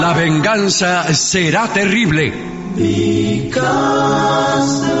La venganza será terrible.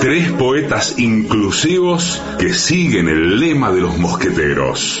 Tres poetas inclusivos que siguen el lema de los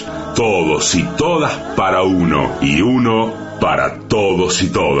mosqueteros. Todos y todas para uno y uno para todos y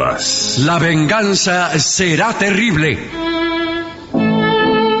todas. La venganza será terrible.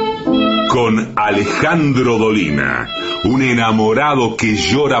 Con Alejandro Dolina, un enamorado que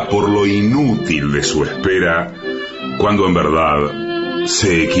llora por lo inútil de su espera, cuando en verdad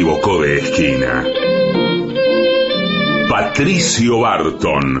se equivocó de esquina. Patricio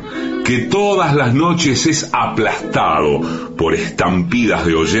Barton, que todas las noches es aplastado por estampidas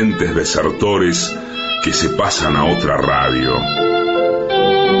de oyentes desertores que se pasan a otra radio.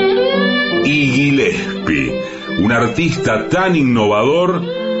 Y Gillespie, un artista tan innovador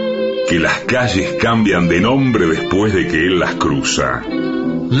que las calles cambian de nombre después de que él las cruza.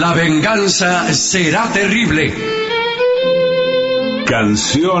 La venganza será terrible.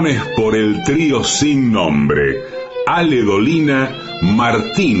 Canciones por el trío sin nombre: Ale Dolina,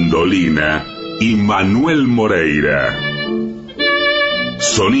 Martín Dolina y Manuel Moreira.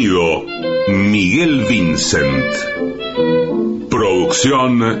 Sonido: Miguel Vincent.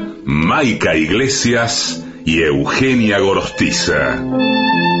 Producción: Maica Iglesias y Eugenia Gorostiza.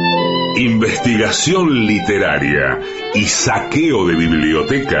 Investigación literaria y saqueo de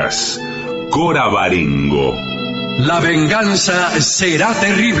bibliotecas: Cora Barengo. La venganza será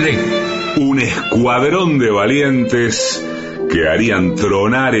terrible. Un escuadrón de valientes que harían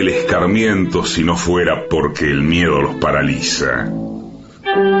tronar el escarmiento si no fuera porque el miedo los paraliza.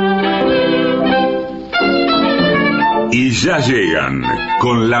 Y ya llegan,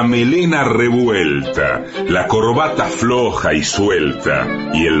 con la melena revuelta, la corbata floja y suelta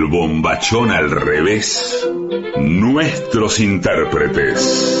y el bombachón al revés, nuestros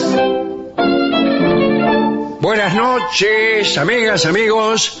intérpretes. Buenas noches, amigas,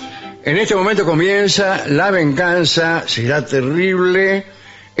 amigos. En este momento comienza La venganza será terrible,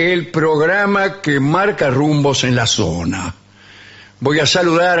 el programa que marca rumbos en la zona. Voy a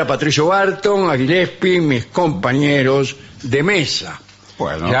saludar a Patricio Barton, a Gillespie, mis compañeros de mesa.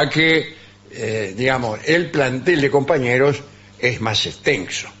 Bueno. Ya que, digamos, el plantel de compañeros es más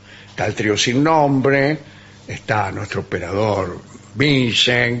extenso. Está el trío sin nombre, está nuestro operador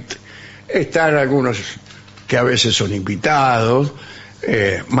Vincent, están algunos que a veces son invitados,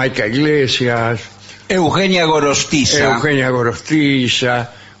 Maica Iglesias, Eugenia Gorostiza,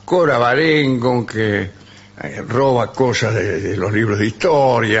 Cora Barengo, que roba cosas de los libros de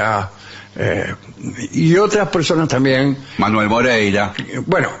historia, y otras personas también. Manuel Moreira.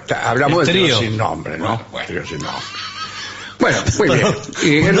 Bueno, hablamos del trío sin nombre, ¿no? Bueno. Trío sin nombre. Bueno, muy bien.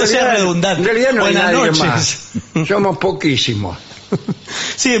 Y no sea redundante. En realidad no hay Buenas nadie noches. más. Somos poquísimos.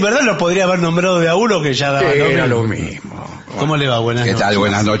 Sí, en verdad lo podría haber nombrado de a uno que ya daba Era lo mismo. ¿Cómo le va? Buenas noches. ¿Qué tal?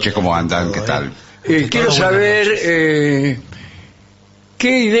 Buenas noches, ¿cómo andan? ¿Qué tal? Quiero saber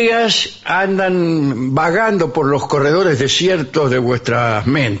qué ideas andan vagando por los corredores desiertos de vuestras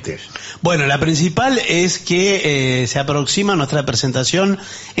mentes. Bueno, la principal es que se aproxima nuestra presentación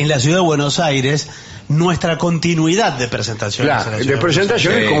en la ciudad de Buenos Aires, nuestra continuidad de presentaciones. Claro, de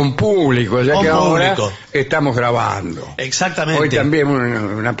presentaciones con público, ya con que ahora público. Estamos grabando. Exactamente. Hoy también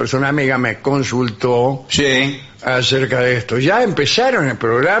una persona amiga me consultó acerca de esto. ¿Ya empezaron el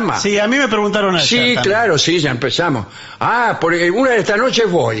programa? Sí, a mí me preguntaron ayer. Sí, también. claro, sí, ya empezamos. porque una de estas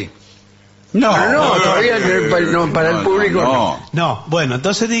noches voy. No, todavía no, para el público No, bueno,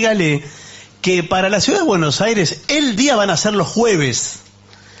 entonces dígale que para la ciudad de Buenos Aires el día van a ser los jueves.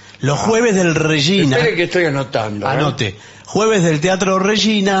 Los jueves del Regina. Espere que estoy anotando. Anote. Jueves del Teatro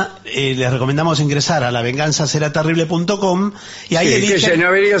Regina, les recomendamos ingresar a lavenganzaseraterrible.com y ahí eligen... que es en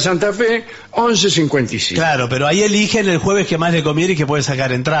Avenida Santa Fe, 1155. Claro, pero ahí eligen el jueves que más le conviene y que puede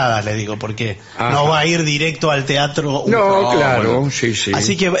sacar entradas, le digo, porque no va a ir directo al teatro. Claro, bueno. sí.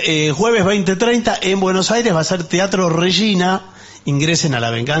 Así que jueves 20:30 en Buenos Aires va a ser Teatro Regina. Ingresen a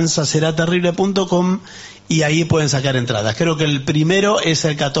lavenganzaseraterrible.com y ahí pueden sacar entradas. Creo que el primero es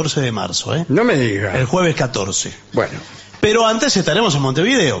el 14 de marzo. No me diga. El jueves 14. Bueno. Pero antes estaremos en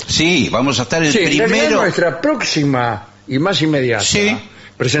Montevideo. Sí, vamos a estar el primero. Nuestra próxima y más inmediata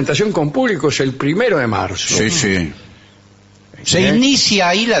presentación con público es el 1 de marzo. Sí. Se inicia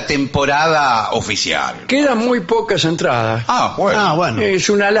ahí la temporada oficial. Quedan muy pocas entradas. Bueno.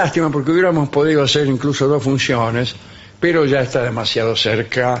 Es una lástima porque hubiéramos podido hacer incluso 2 funciones, pero ya está demasiado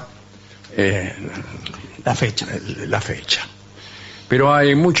cerca la fecha. Pero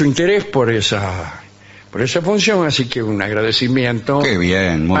hay mucho interés por esa función, así que un agradecimiento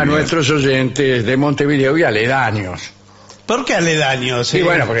a nuestros oyentes de Montevideo y aledaños. ¿Por qué aledaños? Sí,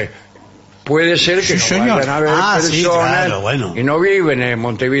 bueno, porque puede ser que Sí, no señor. vayan a ver personas sí, claro, bueno. y no viven en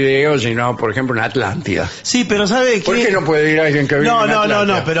Montevideo, sino, por ejemplo, en Atlántida. Sí, pero ¿sabe qué? ¿Por qué no puede ir alguien que vive No, en no,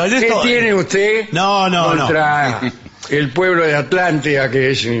 Atlántida? no, pero en esto- ¿Qué tiene usted No, contra el pueblo de Atlántida,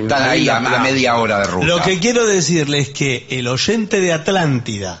 que es... Están ahí a media hora de ruta. Lo que quiero decirle es que el oyente de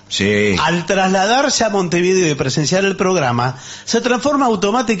Atlántida, Sí. al trasladarse a Montevideo y presenciar el programa, se transforma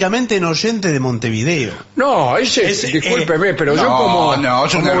automáticamente en oyente de Montevideo. No, discúlpeme, pero yo no, como, no,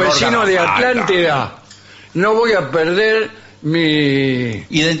 es un como error vecino de garrafal. Atlántida no voy a perder mi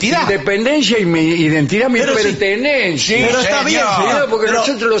Identidad. independencia y mi identidad, mi Pero sí. pertenencia. Sí, Pero está bien, señor. señor, Porque pero-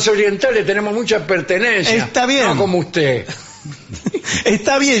 nosotros los orientales tenemos mucha pertenencia. Está bien. No como usted,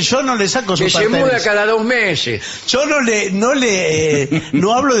 Está bien, yo no le saco su que se muda pertenencia. cada 2 meses. Yo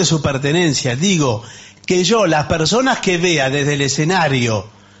no hablo de su pertenencia, digo que yo, las personas que vea desde el escenario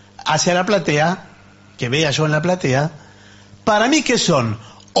hacia la platea, que vea yo en la platea, para mí que son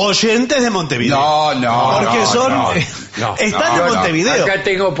oyentes de Montevideo. No, Porque no, son, no, están no, en no. Montevideo. Acá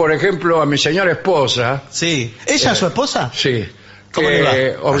tengo, por ejemplo, a mi señora esposa, Sí. ¿Ella es su esposa? sí, ¿Cómo le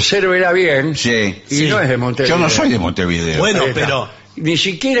que obsérvela bien, Sí. y Sí. no es de Montevideo. Yo no soy de Montevideo. Bueno, Ahí está. pero Ni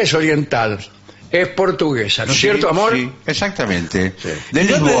siquiera es oriental, es portuguesa, ¿no es cierto, amor? Sí, exactamente. Sí. De ¿Y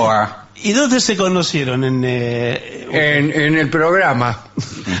dónde- Lisboa. ¿Y dónde se conocieron? En el programa.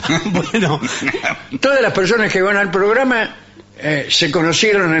 Bueno, Todas las personas que van al programa se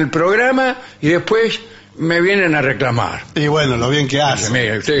conocieron en el programa y después me vienen a reclamar. y bueno, lo bien que hace.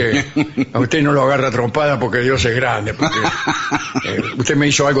 Mire, a usted no lo agarra a trompada porque Dios es grande, porque usted me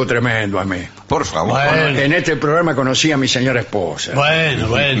hizo algo tremendo a mí. Por favor. Bueno. En este programa conocí a mi señora esposa.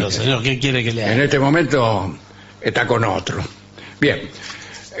 Bueno, señor, ¿qué quiere que le haga? En este momento está con otro. Bien.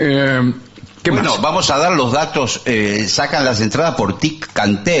 ¿Qué Bueno, más? vamos a dar los datos. Sacan las entradas por TIC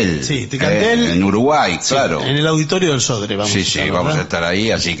Cantel. Sí, TIC Cantel. En Uruguay, Sí, claro. en el auditorio del Sodre, vamos Sí, a estar, vamos a ¿verdad? estar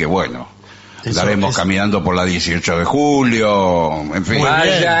ahí, así que bueno. Eso Estaremos es- caminando por la 18 de julio, en fin. Muy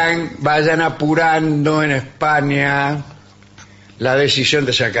Vayan apurando en España la decisión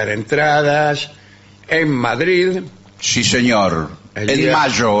de sacar entradas. En Madrid, Sí, señor. el En día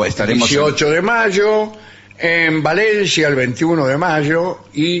mayo estaremos... 18 de mayo, en Valencia el 21 de mayo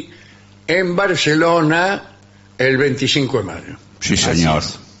y en Barcelona el 25 de mayo. Sí, señor.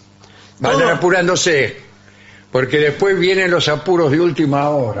 Vayan Todo- apurándose, porque después vienen los apuros de última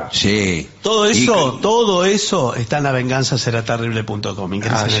hora. Sí. Todo Y- todo eso está en lavenganzaseraterrible.com.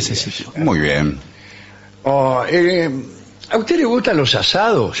 Ingresen en Así ese es. sitio. Muy bien. ¿A usted le gustan los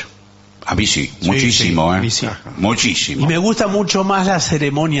asados? A mí sí, muchísimo, sí, ¿eh? a mí sí. Y Muchísimo. me gusta mucho más la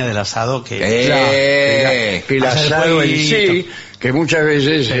ceremonia del asado que... Que el Hacer asado en fueguito. sí, que muchas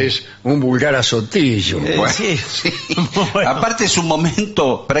veces es un vulgar azotillo. Bueno, sí. sí. Bueno. Aparte es un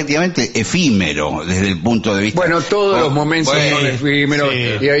momento prácticamente efímero desde el punto de vista... Bueno, todos los momentos Bueno, son efímeros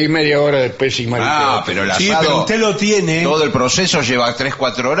sí. y hay media hora de pésima Ah, pero el Sí, asado... pero usted lo tiene. Todo el proceso lleva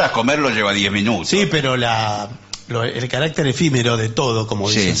 3-4 horas, comerlo lleva 10 minutos. Sí, pero el carácter efímero de todo, como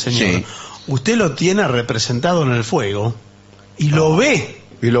dice Sí, el señor, sí. usted lo tiene representado en el fuego y lo ve.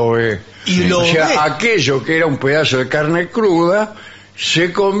 Y lo ve. Y lo o sea, ve. aquello que era un pedazo de carne cruda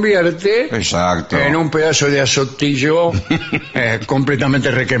se convierte Exacto. en un pedazo de azotillo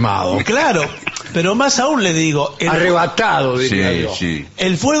completamente requemado. Claro, pero más aún le digo, Arrebatado, diría Sí, yo. sí.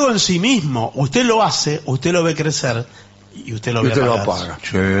 el fuego en sí mismo, usted lo hace, usted lo ve crecer y usted lo Y ve usted lo apagar. apaga.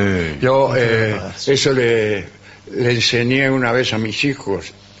 Sí. Yo eso le enseñé una vez a mis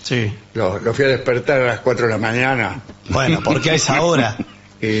hijos. Sí. Lo fui a despertar a las 4 de la mañana. Bueno, porque a esa hora.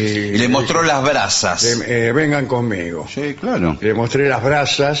 Y Le mostró las brasas. vengan conmigo. Sí, claro. Le mostré las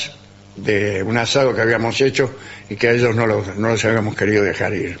brasas de un asado que habíamos hecho y que a ellos no los habíamos querido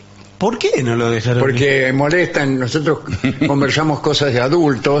dejar ir. ¿Por qué no lo dejaron? Porque molestan, nosotros conversamos cosas de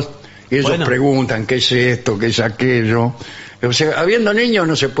adultos y ellos Bueno. preguntan qué es esto, qué es aquello. O sea, habiendo niños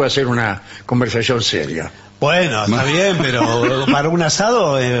no se puede hacer una conversación seria. Bueno, está bien, pero para un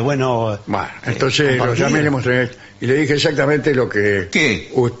asado, bueno. Bueno, entonces lo compartir. llamé y le mostré y le dije exactamente lo que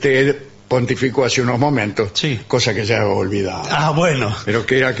 ¿Qué? usted pontificó hace unos momentos, Sí. cosa que ya he olvidado. Ah, bueno. Pero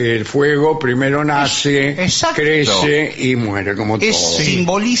que era que el fuego primero nace, Exacto. crece y muere, como todo.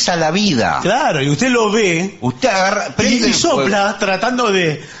 Simboliza la vida. Claro, y usted lo ve Usted agarra, y, prende y el fuego, sopla tratando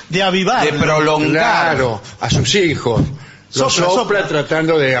de avivar. de prolongar. Claro, a sus hijos. Lo Sopla, sopla, sopla.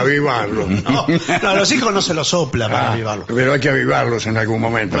 tratando de avivarlo. No, a los hijos no se lo sopla para Ah, avivarlo. pero hay que avivarlos en algún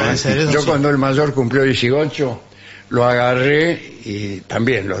momento. Puede ¿eh? ser, eso Yo sí. cuando el mayor cumplió 18, lo agarré y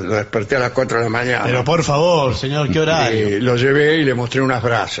también lo desperté a las 4 de la mañana. Pero por favor, señor, qué horario. Lo llevé y le mostré unas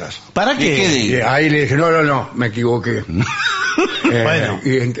brasas. ¿Para ¿Y qué qué? dice? Y ahí le dije, no, me equivoqué. Bueno.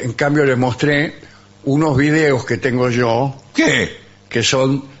 Y en cambio le mostré unos videos que tengo yo, ¿Qué? que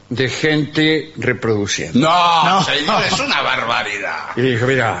son de gente reproduciendo. No, señor, es una barbaridad. Y dijo,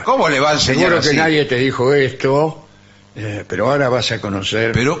 mira, ¿Cómo le va a enseñar seguro así? que nadie te dijo esto, pero ahora vas a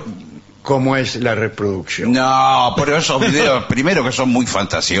conocer Pero, cómo es la reproducción. no, pero esos videos, primero que son muy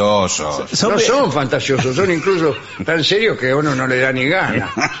fantasiosos. No son fantasiosos, son incluso tan serios que a uno no le da ni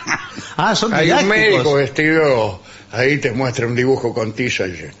gana. Son Hay un médico didácticos. vestido, ahí te muestra un dibujo con tiza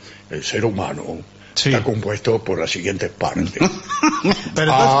y dice, el ser humano Sí. está compuesto por las siguientes partes.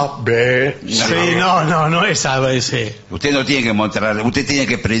 Pero A, B, sí, C. no es ABC. Usted no tiene que mostrar, usted tiene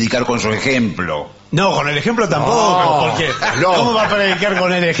que predicar con su ejemplo. No, con el ejemplo tampoco, No, porque no. ¿cómo va a predicar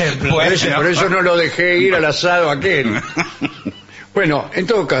con el ejemplo? Por eso no lo dejé ir al asado aquel. Bueno, en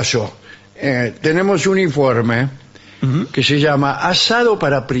todo caso, tenemos un informe que se llama Asado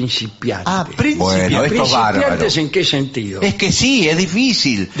para principiantes. Ah, Bueno, esto es bárbaro. ¿Principiantes en qué sentido? Es que sí, es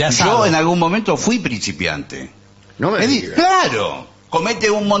difícil. De asado. Yo en algún momento fui principiante. No me digas. Claro, comete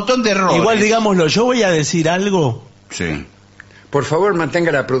un montón de errores. Igual digámoslo, yo voy a decir algo. Sí. Por favor,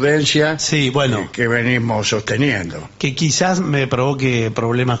 mantenga la prudencia Sí, bueno, que venimos sosteniendo. que quizás me provoque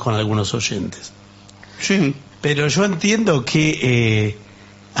problemas con algunos oyentes. Sí. Pero yo entiendo que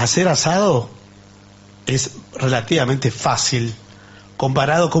hacer asado es relativamente fácil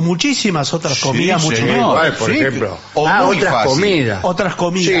comparado con muchísimas otras Sí, comidas mucho señor. mejor. Igual, por sí, ejemplo. o muy Otras fácil. comidas. Otras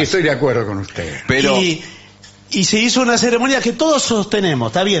comidas. Sí, estoy de acuerdo con usted. Pero Y se hizo una ceremonia que todos sostenemos,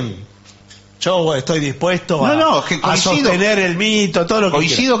 está bien. Yo estoy dispuesto No, que a coincido. sostener el mito, todo lo que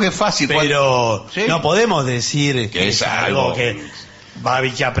coincido que es fácil. pero Sí. no podemos decir Que es algo que va a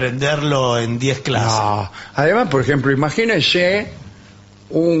haber que aprenderlo en 10 clases. No. Además, por ejemplo, imagínense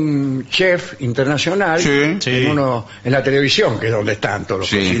un chef internacional Sí. Sí. en la televisión, que es donde están todos los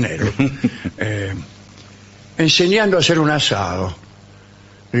Sí. cocineros, enseñando a hacer un asado.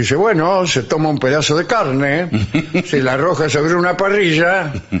 Dice, bueno, se toma un pedazo de carne, se la arroja sobre una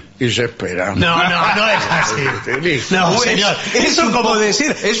parrilla y se espera. No es así. Listo. No, Pues, señor, eso es como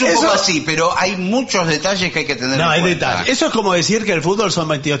decir... Es un eso- poco así, pero hay muchos detalles que hay que tener No, en hay cuenta. detalles. Eso es como decir que el fútbol son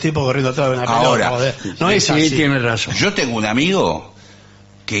 22 tipos corriendo atrás de una pelota. Ahora, joder. No es Sí, así. tiene razón. Yo tengo un amigo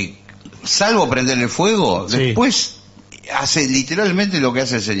que, salvo prender el fuego, Sí. después hace literalmente lo que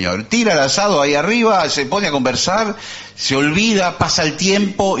hace el señor. Tira el asado ahí arriba, se pone a conversar, se olvida, pasa el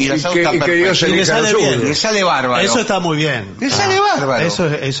tiempo y el Y asado que- está y que perfecto. Dios Y le elija sale lo bien. suyo. Le sale bárbaro. Eso está muy bien. Le sale bárbaro. Eso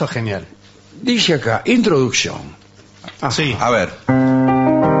es genial. Dice acá, introducción. Ajá. Sí. A ver.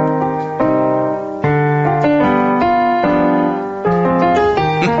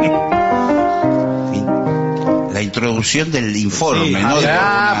 La introducción del informe, Sí, ¿no?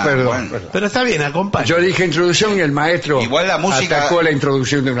 perdón, Bueno. perdón. Pero está bien, acompaña. Yo dije introducción y el maestro Igual la música- atacó la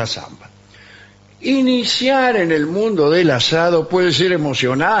introducción de una samba. Iniciar en el mundo del asado puede ser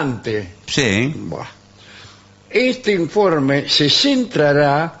emocionante. Sí. Buah. Este informe se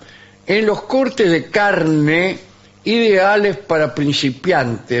centrará en los cortes de carne ideales para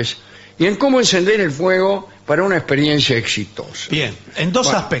principiantes y en cómo encender el fuego para una experiencia exitosa. Bien, en dos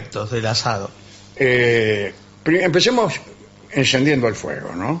Bueno. aspectos del asado. Empecemos encendiendo el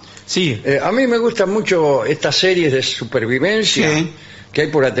fuego, ¿no? Sí, A mí me gustan mucho estas series de supervivencia Sí. que hay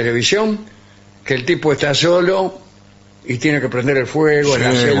por la televisión, que el tipo está solo y tiene que prender el fuego en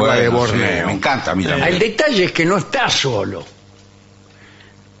la Sí, selva bueno, de sí, Borneo. me encanta a mí Sí. también. El detalle es que no está solo,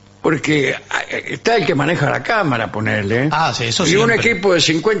 porque está el que maneja la cámara, ponerle. Ah, sí, eso Y un siempre. equipo de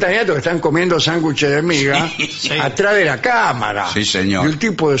 50 nietos que están comiendo sándwiches de miga sí. atrás de la cámara. Sí, señor. Y el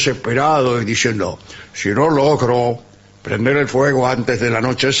tipo desesperado y diciendo, si no logro prender el fuego antes del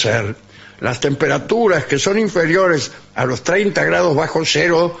anochecer, las temperaturas que son inferiores a los 30 grados bajo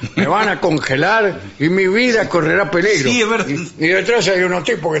cero me van a congelar y mi vida correrá peligro. Sí, es verdad. Y detrás hay unos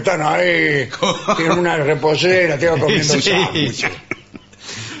tipos que están ahí, tienen una reposera, tienen comiendo Sí. sándwiches.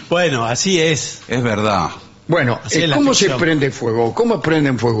 Bueno, así es. Es verdad. Bueno, Así es la ¿cómo se ficción. prende fuego? ¿Cómo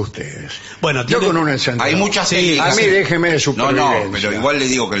prenden fuego ustedes? Bueno, Yo tiene- con un encendedor. Hay muchas Sí, técnicas. A mí déjeme de No, supervivencia. no, pero igual le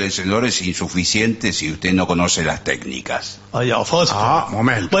digo que el encendedor es insuficiente si usted no conoce las técnicas. Oye, fósforo. Ah,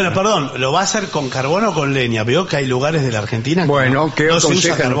 momento. Bueno, perdón, ¿lo va a hacer con carbón o con leña? Veo que hay lugares de la Argentina que Bueno, no, ¿qué no se usa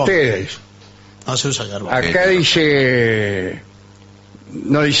aconsejan carbón. ustedes? No se usa carbón. Acá dice...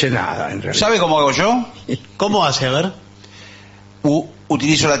 No dice nada, en realidad. ¿Sabe cómo hago yo? ¿Cómo hace? A ver.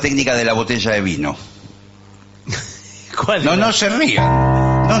 Utilizo la técnica de la botella de vino. ¿Cuál? No, era? no se ría.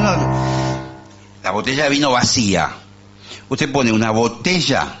 No. La botella de vino vacía. Usted pone una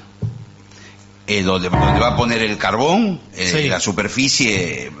botella donde va a poner el carbón, Sí. la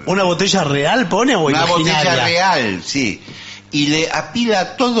superficie, ¿Una botella real pone o una imaginaria? botella real, sí. Y le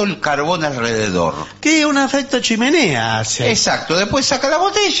apila todo el carbón alrededor. ¿Qué un efecto chimenea hace? Exacto. Después saca la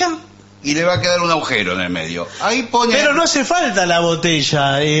botella y le va a quedar un agujero en el medio. Ahí pone... Pero no hace falta la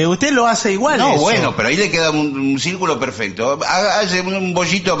botella, usted lo hace igual. No, eso. bueno, pero ahí le queda un círculo perfecto. Hace un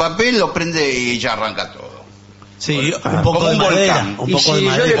bollito de papel, lo prende y ya arranca todo. Sí, Bueno, un poco como de un madera. volcán. Un Y poco de si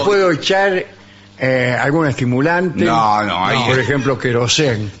yo madera. le puedo echar algún estimulante, No, ahí... por ejemplo,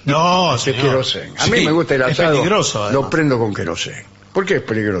 querosén. No, Ese señor. querosén. A mí Sí, me gusta el es asado, peligroso, lo además. prendo con querosén. ¿Por qué es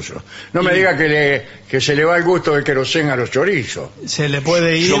peligroso? No me diga que se le va el gusto del querosén a los chorizos. Se le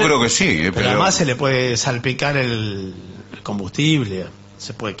puede ir. Yo creo que sí, pero además se le puede salpicar el combustible,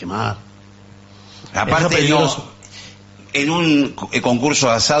 se puede quemar. Es Aparte, peligroso. En un concurso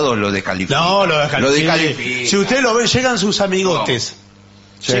de asado lo descalifica. No, lo descalifica. Si usted lo ve, llegan sus amigotes.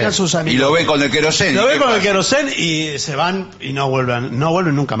 Sí. Llegan sus amigos. Y lo ve con el querosén. Lo ve ¿qué con el pasa? querosén y se van y no vuelven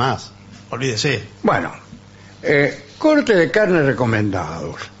nunca más. Olvídese. Bueno, cortes de carne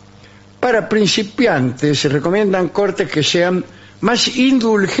recomendados. Para principiantes se recomiendan cortes que sean más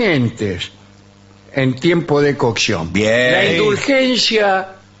indulgentes en tiempo de cocción. Bien. La indulgencia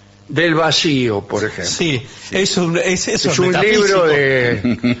del vacío, por ejemplo. Sí, es un libro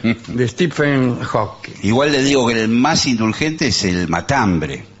de Stephen Hawking. Igual le digo que el más indulgente es el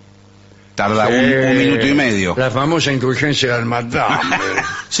matambre. Tarda Sí, un minuto y medio. La famosa indulgencia del matambre.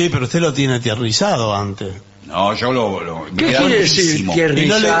 Sí, pero usted lo tiene tiernizado antes. No, yo me ¿Qué queda quiere decir durísimo.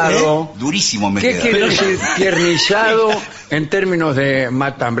 tiernizado? Durísimo me ¿Qué queda. quiere decir tiernizado en términos de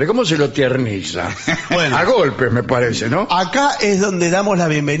matambre? ¿Cómo se lo tierniza? Bueno. A golpes, me parece, ¿no? Acá es donde damos la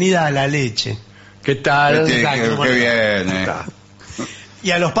bienvenida a la leche. ¿Qué tal? Qué Exacto, bien, Está. Y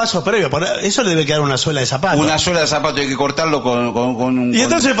a los pasos previos. Eso le debe quedar una suela de zapato. Una sola de zapato hay que cortarlo con un... ¿Y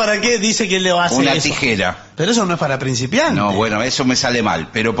entonces para qué dice que le va a hacer una eso? tijera. Pero eso no es para principiantes. No, bueno, eso me sale mal,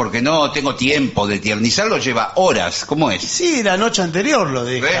 pero porque no tengo tiempo de tiernizarlo, lleva horas. ¿Cómo es? Sí, la noche anterior lo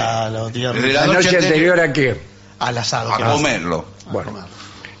deja. ¿Ve? Lo tierniza. Desde La noche anterior a qué? Al asado. A que va hacer. comerlo. Bueno,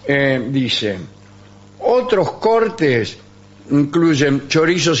 dice, otros cortes incluyen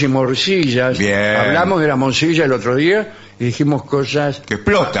chorizos y morcillas. Bien. Hablamos de la morcilla el otro día y dijimos cosas Que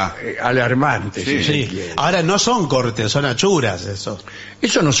explota. alarmantes. Sí. si se Sí. quiere. Ahora no son cortes, son achuras eso.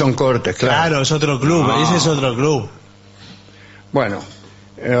 Eso no son cortes, claro. Claro, es otro club, No. ese es otro club. Bueno,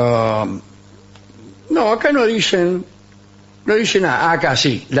 no, acá no dicen nada. Acá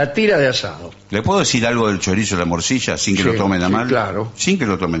sí, la tira de asado. ¿Le puedo decir algo del chorizo y la morcilla sin que Sí, lo tomen a sí, mal? claro. Sin que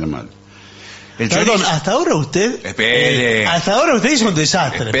lo tomen a mal. El Perdón, chorizo... hasta ahora usted... Espere. hasta ahora usted hizo un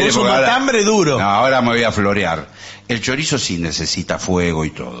desastre, Espere, puso un porque ahora- matambre duro. No, ahora me voy a florear. El chorizo sí necesita fuego y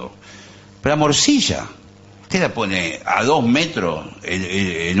todo. Pero la morcilla, usted la pone a 2 metros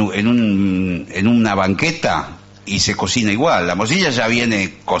en una banqueta y se cocina igual. La morcilla ya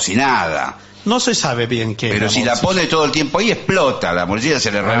viene cocinada. No se sabe bien qué. Pero es si la morcilla. pone todo el tiempo ahí, explota. La morcilla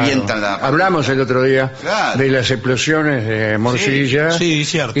se le revienta la... Hablamos el otro día Claro. de las explosiones de morcilla Sí,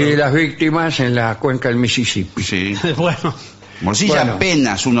 cierto. y de las víctimas en la cuenca del Mississippi. Sí. Bueno, Morcilla Bueno.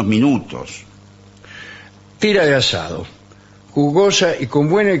 apenas unos minutos. Tira de asado, jugosa y con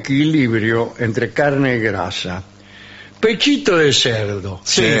buen equilibrio entre carne y grasa. Pechito de cerdo.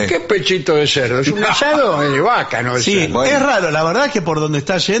 Sí. ¿Qué pechito de cerdo? Es un asado de vaca, ¿no? sí, cerdo. Bueno. es raro, la verdad que por donde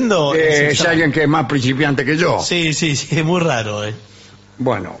está yendo... Es extraño. alguien que es más principiante que yo. Sí, es muy raro.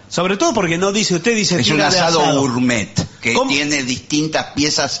 Bueno, Sobre todo porque no dice, usted dice... Es un tira de asado gourmet que ¿Cómo? tiene distintas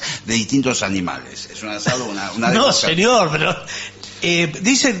piezas de distintos animales. Es un asado, una No, degustación. señor, pero...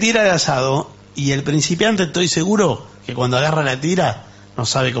 dice tira de asado y el principiante estoy seguro que cuando agarra la tira no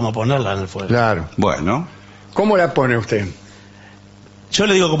sabe cómo ponerla en el fuego. claro. Bueno, ¿Cómo la pone usted? ¿Yo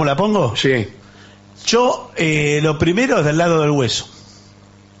le digo cómo la pongo? Sí. Yo, lo primero es del lado del hueso.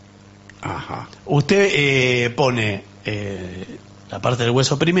 Ajá. Usted pone la parte del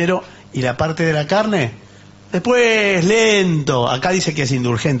hueso primero y la parte de la carne después lento. Acá dice que es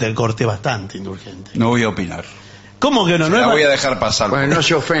indulgente el corte, bastante indulgente. no voy a opinar. ¿Cómo que no? Se No la es voy a dejar pasar. Bueno, no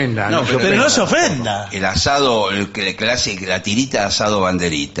se ofenda. No, pero no se ofenda. El asado, el clásico, la tirita de asado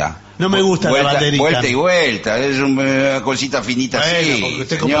banderita. No me gusta la banderita. Vuelta y vuelta, es una cosita finita Bueno, así. porque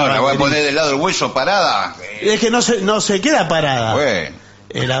usted compra Señora, voy a banderita. poner del lado del hueso parada. Es que no se queda parada.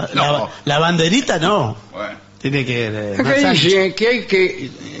 Bueno, No. La banderita no. bueno. Tiene que... Acá más ancha. dice que hay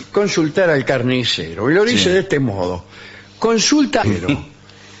que consultar al carnicero y lo dice Sí. de este modo. Consulta.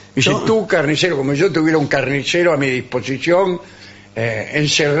 Y si Yo- tú, carnicero, como yo tuviera un carnicero a mi disposición,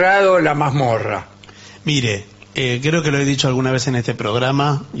 encerrado en la mazmorra. Mire, creo que lo he dicho alguna vez en este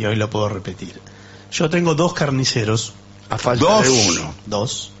programa y hoy lo puedo repetir. Yo tengo 2 carniceros, A falta Dos. de uno.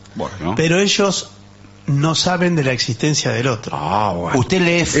 2, Bueno. pero ellos no saben de la existencia del otro. Ah, bueno. Usted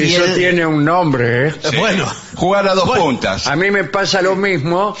le es Eso fiel. tiene un nombre, ¿eh? Sí. Bueno, Jugar a dos Bueno. puntas. A mí me pasa lo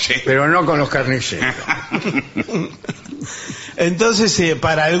mismo, Sí. pero no con los carniceros. Entonces,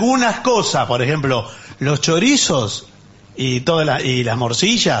 para algunas cosas, por ejemplo, los chorizos y y la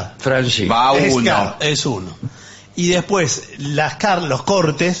morcilla, Francis. Va es, uno. claro, es uno. Y después, los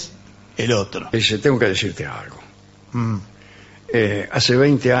cortes, el otro. Dice, tengo que decirte algo. Mm. Hace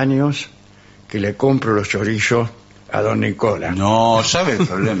 20 años que le compro los chorizos a don Nicola. No, ¿sabe el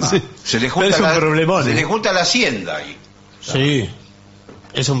problema? Sí. Se le Pero junta es un problemón, se ¿eh? le junta la hacienda ahí. Sí,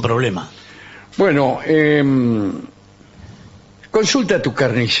 es un problema. Bueno, consulta a tu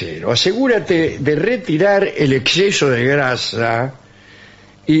carnicero. Asegúrate de retirar el exceso de grasa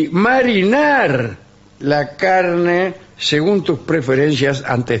y marinar la carne según tus preferencias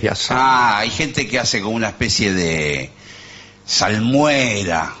antes de asar. Hay gente que hace como una especie de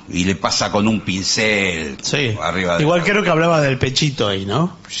salmuera y le pasa con un pincel Sí. arriba de... Igual creo que hablaba del pechito ahí,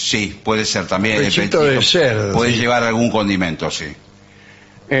 ¿no? Sí, puede ser también. el Pechito de cerdo, puede sí. llevar algún condimento, sí.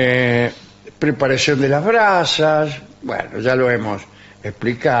 Preparación de las brasas, bueno, ya lo hemos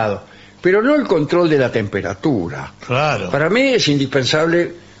explicado, pero no el control de la temperatura. Claro. Para mí es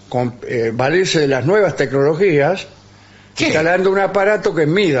indispensable valerse de las nuevas tecnologías, ¿Qué? instalando un aparato que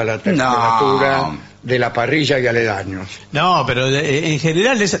mida la temperatura No. de la parrilla y aledaños. No, pero en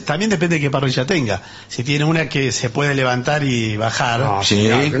general también depende de qué parrilla tenga. Si tiene una que se puede levantar y bajar. No, Sí.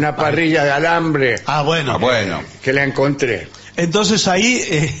 señor, una parrilla de alambre Bueno. Bueno, que la encontré. Entonces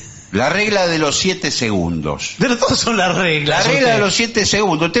ahí... la regla de los 7 segundos. pero todas son las La reglas. regla usted. de los 7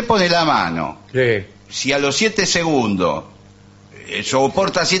 segundos, usted pone la mano. Sí. Si a los 7 segundos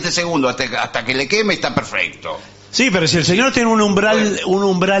soporta 7 segundos hasta que le queme, está perfecto. Sí, pero si el señor tiene un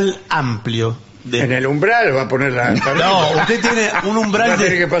umbral amplio. En el umbral va a poner la parrilla. No, usted tiene un Va umbral a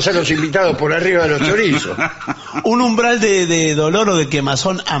tener que pasar los invitados por arriba de los chorizos. un umbral de dolor o de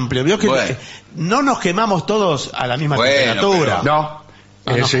quemazón amplio. Vio que Bueno. no nos quemamos todos a la misma Bueno, temperatura. pero- No,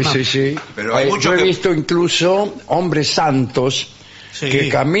 No, sí, no. sí, sí. Pero hay mucho yo he que- visto incluso hombres santos Sí. que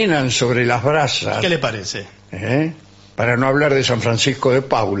caminan sobre las brasas, ¿Qué le parece? para no hablar de San Francisco de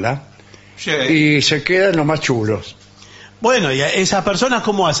Paula, Sí. y se quedan los más chulos. Bueno, y esas personas,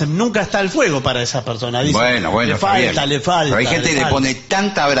 ¿cómo hacen? Nunca está el fuego para esa persona. Dicen, Bueno, le está falta, bien. le falta. Pero hay gente que le falta. pone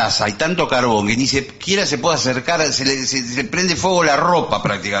tanta brasa y tanto carbón que ni siquiera se puede acercar, se prende fuego la ropa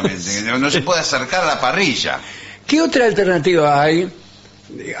prácticamente. No se puede acercar a la parrilla. ¿Qué otra alternativa hay,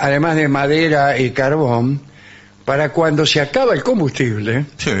 además de madera y carbón, para cuando se acaba el combustible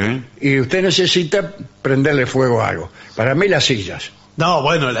Sí. y usted necesita prenderle fuego a algo? Para mí las sillas. No,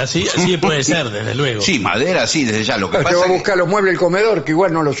 bueno, sí puede ser, desde luego. Sí, madera, sí, desde ya. Lo que Usted pasa va a es que... buscar los muebles del comedor, que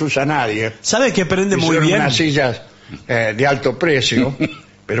igual no los usa nadie. ¿Sabe que prende Y muy son bien? unas sillas de alto precio,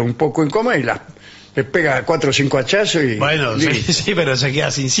 pero un poco incómodas, y le pega 4 o 5 hachazos y... Bueno, sí, listo. sí, pero se queda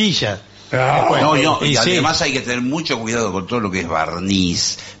sin silla. Ah, No, no, Y y sí. además hay que tener mucho cuidado con todo lo que es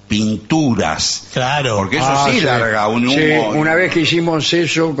barniz, pinturas. Claro. Porque eso Ah, sí larga un humo. Sí, una vez que hicimos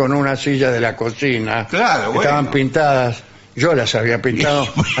eso con una silla de la cocina, Claro, bueno. estaban pintadas, yo las había pintado,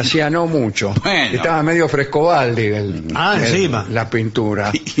 hacía no mucho, Bueno. estaba medio frescobaldi encima. la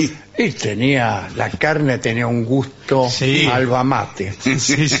pintura, y la carne tenía un gusto Sí. alba mate,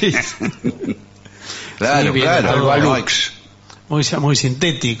 Sí, sí. Claro, Sí, bien, claro. alba No, lux. Muy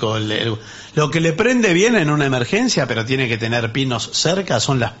sintético. Lo que le prende bien en una emergencia, pero tiene que tener pinos cerca,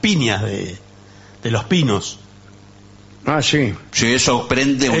 son las piñas de los pinos. Ah, sí, Sí, eso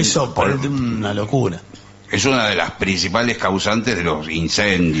prende Eso prende una locura. es una de las principales causantes de los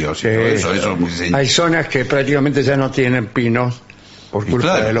incendios y sí. todo eso. Hay zonas que prácticamente ya no tienen pinos por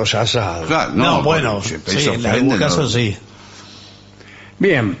culpa claro. de los asados. Claro, No, bueno, eso sí, en prende, algún ¿no? caso sí.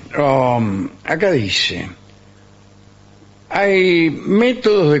 Bien, acá dice, hay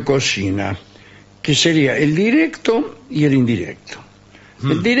métodos de cocina, que sería el directo y el indirecto.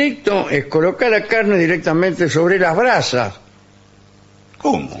 El directo es colocar la carne directamente sobre las brasas.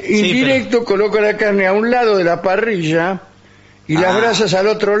 ¿Cómo? Indirecto coloca la carne a un lado de la parrilla y las brasas al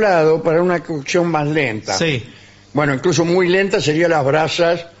otro lado para una cocción más lenta. Sí. Bueno, incluso muy lenta serían las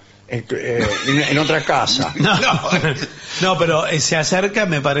brasas en otra casa. No, pero se acerca,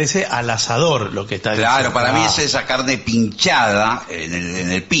 me parece, al asador lo que está Claro, diciendo. para mí es esa carne pinchada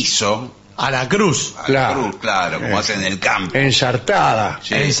en el piso. A la cruz. A Claro. la cruz, claro, como hacen en el campo. Ensartada, Sí.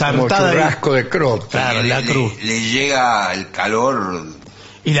 como Ensartada churrasco de crota. Claro, Le- la le- cruz. Le llega el calor.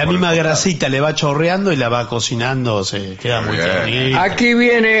 Y la por misma el costado. grasita le va chorreando y la va cocinando, se queda muy Bien. tiernita. Aquí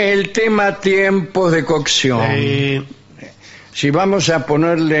viene el tema tiempos de cocción. Si vamos a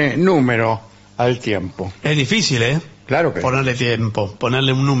ponerle número al tiempo. Es difícil, ¿eh? Claro que sí. Ponerle tiempo,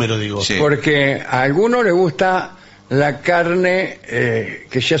 ponerle un número, digo. Sí. Porque a algunos les gusta la carne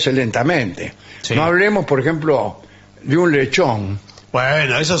que se hace lentamente. Sí. No hablemos, por ejemplo, de un lechón.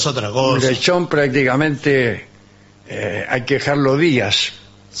 Bueno, eso es otra Un cosa. lechón prácticamente hay que dejarlo días.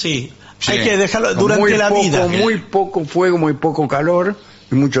 Sí, Sí. hay que dejarlo Con durante muy la poco, vida. muy poco fuego, muy poco calor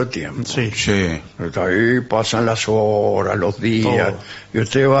y mucho tiempo. Sí. Sí. Pero ahí pasan las horas, los días, Todo. y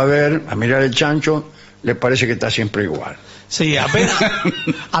usted va a ver, a mirar el chancho, le parece que está siempre igual. Sí,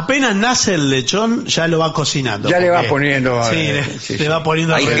 apenas nace el lechón, ya lo va cocinando. Ya le va porque- poniendo, Sí, sí, le sí. va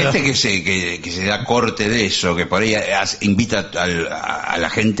poniendo Hay alrededor. gente que se da corte de eso, que por ahí invita a la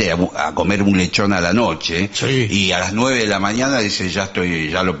gente a comer un lechón a la noche, Sí. y a las 9 de la mañana dice, ya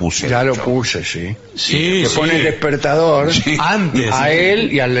lo puse. Ya el lo lechón". puse, sí. Sí, Le sí. pone el despertador Antes. a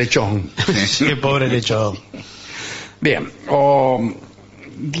él y al lechón. Sí, pobre lechón. Bien,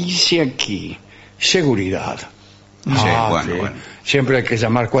 dice aquí, seguridad. Sí, bueno. Siempre hay que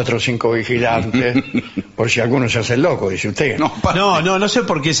llamar 4 o 5 vigilantes, por si alguno se hace el loco, dice usted. No sé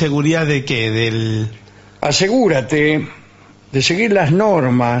por qué seguridad de qué, del... Asegúrate de seguir las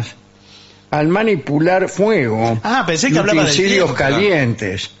normas al manipular fuego. Ah, pensé que y hablaba del utensilios tiempo.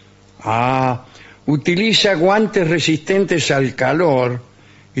 calientes. Utiliza guantes resistentes al calor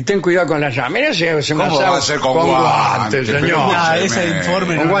y ten cuidado con las llamas. Mira, se me ¿Cómo va a ser con guantes, señor. pero Ah, se ese me-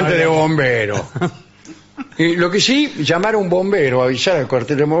 informe Con no guantes de había- bombero. Y lo que sí, llamar a un bombero, avisar al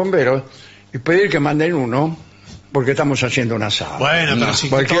cuartel de bomberos y pedir que manden uno, porque estamos haciendo un asado. Bueno, pero si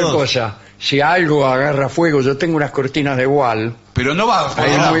Cualquier todos- cosa, si algo agarra fuego, yo tengo unas cortinas de wall Pero no va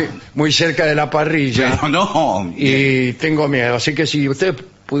ahí a muy cerca de la parrilla Pero no. y tengo miedo. Así que si ustedes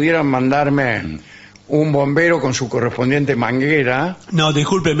pudieran mandarme un bombero con su correspondiente manguera, No,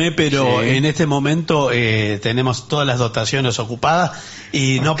 discúlpeme, pero Sí. en este momento tenemos todas las dotaciones ocupadas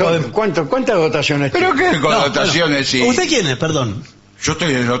y no podemos... ¿cuántas dotaciones ¿Pero tiene? qué connotaciones? Sí. ¿Usted quién es? Perdón. Yo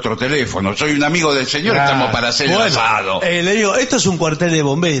estoy en el otro teléfono, soy un amigo del señor, Ah, estamos para hacer el asado. Le digo, esto es un cuartel de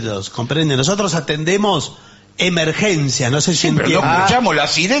bomberos, comprende. Nosotros atendemos emergencia, no sé si Pero no entiende. escuchamos la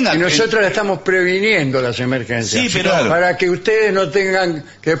sirena. Y nosotros estamos previniendo las emergencias. Sí, pero- claro. Para que ustedes no tengan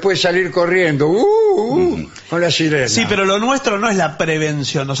que después salir corriendo con la sirena. Sí, pero lo nuestro no es la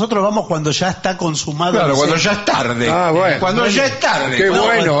prevención. Nosotros vamos cuando ya está consumado. Claro, el cuando incendio. ya es tarde. Bueno. Cuando ya es tarde. Qué No,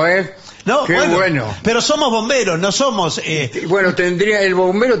 bueno, ¿eh? No, Qué bueno. Pero somos bomberos, no somos... Y bueno, el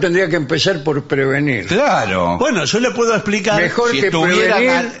bombero tendría que empezar por prevenir. Claro. Bueno, yo le puedo explicar... Mejor si que estuvieran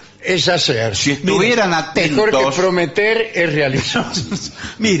prevenir es hacer. Si estuvieran Mejor que atentos. prometer es realizar.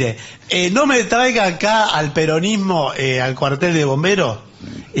 Mire, no me traiga acá al peronismo, al cuartel de bomberos,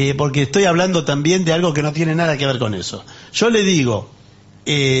 porque estoy hablando también de algo que no tiene nada que ver con eso. Yo le digo,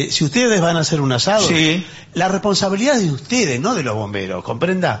 si ustedes van a hacer un asado, Sí. la responsabilidad es de ustedes, no de los bomberos,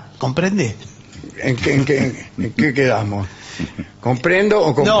 ¿comprende? ¿En qué quedamos? ¿Comprendo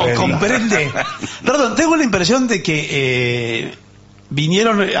o comprendo? No, comprende. Perdón, tengo la impresión de que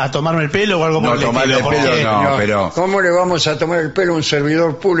vinieron a tomarme el pelo o algo No, por el tomarle estilo, el pelo porque- no. pero- ¿Cómo le vamos a tomar el pelo a un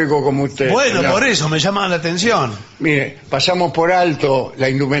servidor público como usted? Bueno, señor? por eso me llama la atención. Mire, pasamos por alto la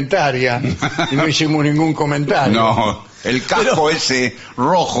indumentaria y no hicimos ningún comentario. No, el casco ese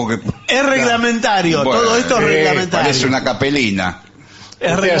rojo que Es reglamentario, Bueno, todo esto es reglamentario. parece una capelina.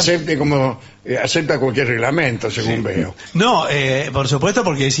 Es Usted regla- acepta cualquier reglamento, según veo. No, por supuesto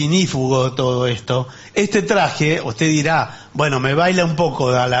porque es inífugo todo esto. Este traje, usted dirá, bueno, me baila un poco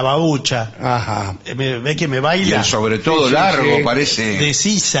a la babucha. Ajá. Ve que me Y baila el sobre todo Sí, sí, largo sí. parece. de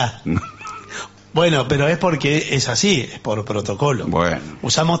sisa. Bueno, pero es porque es así, es por protocolo. Bueno.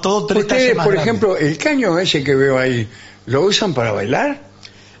 Usamos todo tres tallas Ustedes, más por grandes. ejemplo, el caño ese que veo ahí, ¿lo usan para bailar?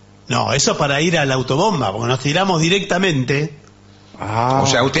 No, eso para ir a la autobomba, porque nos tiramos directamente. Ah, O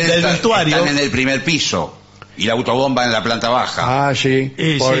sea, ustedes Del están vestuario. en el primer piso y la autobomba en la planta baja. sí,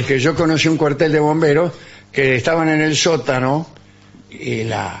 Sí, porque yo conocí un cuartel de bomberos que estaban en el sótano y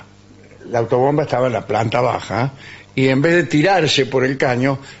la autobomba estaba en la planta baja y en vez de tirarse por el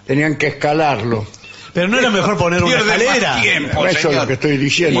caño tenían que escalarlo. Pero no era mejor poner una Pierde más escalera. tiempo, Eso es señor. lo que estoy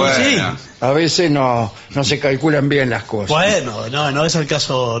diciendo. Bueno. Sí. A veces no se calculan bien las cosas. Bueno, no es el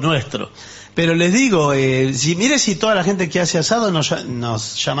caso nuestro. Pero les digo, mire si toda la gente que hace asado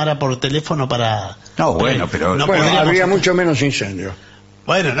nos llamara por teléfono para... No, bueno, pero- no Bueno, podríamos habría atender. mucho menos incendios.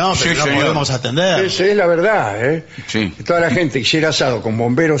 Bueno, no, pero Sí, no señor. podemos atender. Esa es la verdad, ¿eh? Sí. Que toda la gente hiciera asado con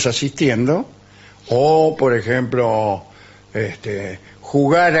bomberos asistiendo, o, por ejemplo,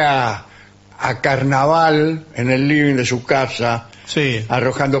 jugar a carnaval en el living de su casa, Sí.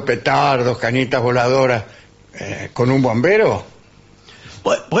 arrojando petardos, cañitas voladoras, con un bombero,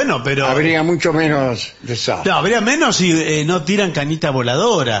 Bueno, pero... habría mucho menos desastre. No, habría menos si no tiran canita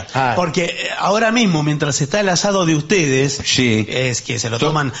voladora. Ah. Porque ahora mismo, mientras está el asado de ustedes, Sí. es que se lo To-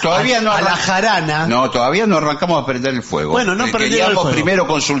 toman todavía a, no a la arran- jarana. No, todavía no arrancamos a prender el fuego. Bueno, no prendieron el Queríamos fuego. primero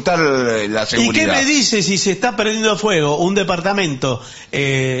consultar la ¿Y seguridad. qué me dice si se está prendiendo fuego un departamento,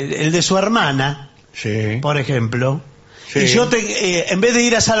 el de su hermana, Sí. por ejemplo, Sí. y yo en vez de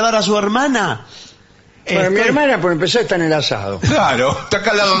ir a salvar a su hermana, Bueno, mi hermana, por empezar, está en el asado. Claro, está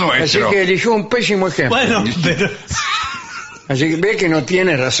acá al lado Así nuestro. que eligió un pésimo ejemplo. bueno, pero Así que ve que no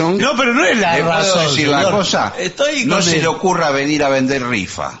tiene razón. no, pero no es la ¿Le puedo razón, decir señor. una cosa? Estoy No con se él. le ocurra venir a vender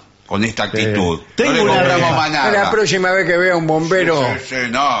rifa con esta actitud. Tengo no le una compramos rifa. más nada. La próxima vez que vea un bombero Sí,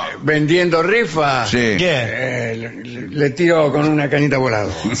 no. vendiendo rifa, Sí. ¿Qué? le tiro con una canita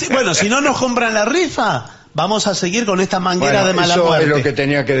voladora. Sí, bueno, si no nos compran la rifa, vamos a seguir con esta manguera Bueno, de mala eso muerte. es lo que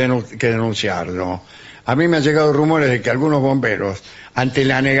tenía que denunciarlo. A mí me han llegado rumores de que algunos bomberos, ante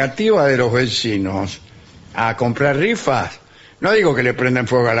la negativa de los vecinos a comprar rifas, no digo que le prenden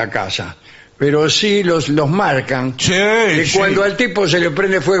fuego a la casa, pero sí los marcan. Sí, Y sí. cuando al tipo se le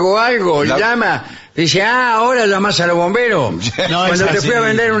prende fuego algo, La- llama, dice, ahora llamás a los bomberos. No, Cuando es te así. fui a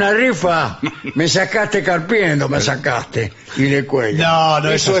vender una rifa, me sacaste carpiendo, me sacaste. Y le cuelga. No,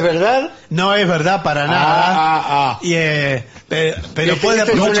 es ¿Eso así. es verdad? No es verdad para nada. Y, pero puede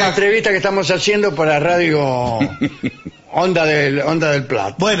Esta es una aprovechar. entrevista que estamos haciendo para Radio Onda del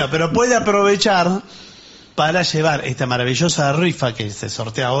Plata. Bueno, pero puede aprovechar para llevar esta maravillosa rifa que se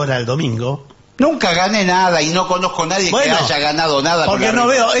sortea ahora el domingo. Nunca gané nada y no conozco a nadie Bueno, que haya ganado nada. con Porque la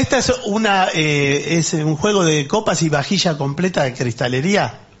no rifa. veo, esta es un juego de copas y vajilla completa de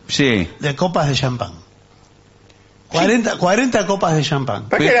cristalería Sí. de copas de champán. 40 copas de champán.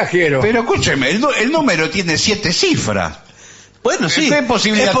 ¿Para qué las quiero? Pero escúcheme, el número tiene 7 cifras. Bueno, sí. ¿Qué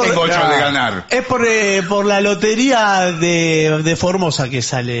posibilidad Es por- tengo yo no. de ganar? Es por la lotería de Formosa que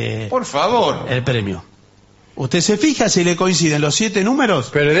sale Por favor. el premio. ¿Usted se fija si le coinciden los 7 números?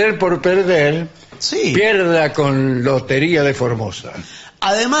 Perder por perder, Sí. pierda con Lotería de Formosa.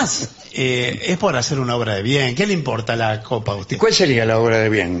 Además, es por hacer una obra de bien. ¿Qué le importa la copa a ¿Y usted? cuál sería la obra de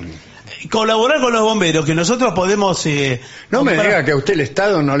bien? Colaborar con los bomberos, que nosotros podemos... No me comprar- diga que a usted el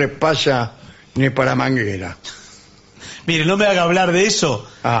Estado no le pasa ni para manguera. Mire, no me haga hablar de eso,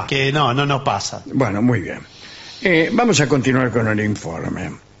 Ah. que no nos pasa. Bueno, muy bien. Vamos a continuar con el informe.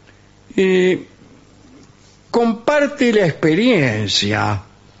 Comparte la experiencia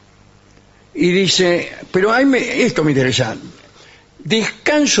y dice, pero esto me interesa,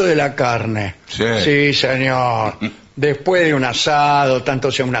 descanso de la carne. Sí. Sí, señor. Después de un asado,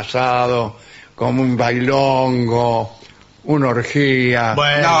 tanto sea un asado como un bailongo, una orgía,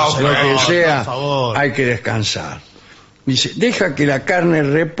 Bueno, lo señor, que sea, por favor. hay que descansar. Dice, deja que la carne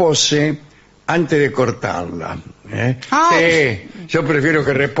repose antes de cortarla. Ah, Sí, yo prefiero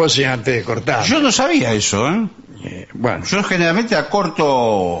que repose antes de cortarla. Yo no sabía eso, ¿eh? Bueno, Yo generalmente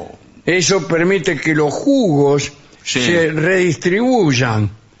acorto... eso permite que los jugos Sí. se redistribuyan,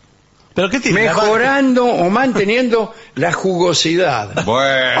 ¿Pero qué tiene? mejorando o manteniendo la jugosidad.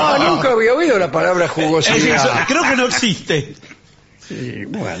 Bueno. Nunca había oído la palabra jugosidad. Creo que no existe. Sí,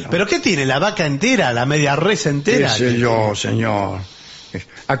 bueno, ¿Pero qué tiene? ¿La vaca entera? ¿La media res qué entera? sé yo, señor.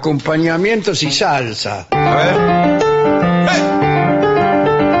 Acompañamientos y salsa. A ver.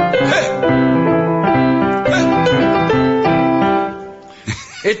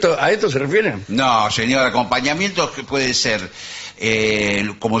 ¿A esto se refieren? No, señor, acompañamientos que puede ser,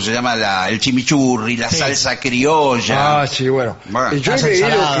 como se llama, el chimichurri, la Sí. salsa criolla. Ah, sí, bueno. Bueno, Yo he las leído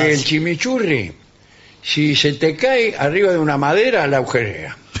ensaladas. que el chimichurri, si se te cae arriba de una madera, la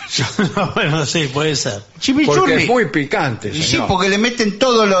agujerea. Bueno, sí, puede ser. Porque Chimichurri. es muy picante, Y sí, señor. porque le meten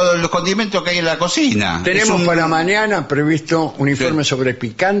todos los condimentos que hay en la cocina. Tenemos Es un- para mañana previsto un informe Sí. sobre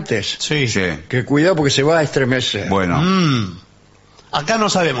picantes. Sí. Sí. Que cuidado porque se va a estremecer. Bueno. Acá no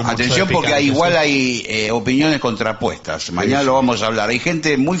sabemos mucho Atención de porque picante, igual ¿sí? hay opiniones contrapuestas. Mañana lo vamos a hablar. Hay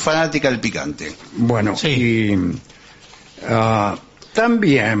gente muy fanática del picante. Bueno, Sí. y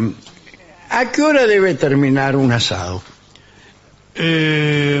también, ¿a qué hora debe terminar un asado?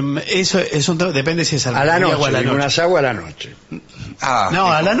 Eso es depende si es al A la mediodía o a noche, la un noche. asado a la noche. Ah,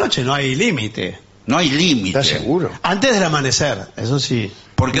 No, a la noche no hay límite. no hay límite. ¿Estás seguro? Antes del amanecer, eso sí.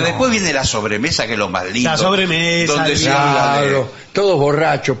 Porque después viene la sobremesa, que es lo más lindo. La sobremesa, Donde el se habla de... Claro, todos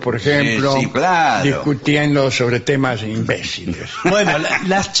borrachos, por ejemplo, sí, claro. discutiendo sobre temas imbéciles. Bueno,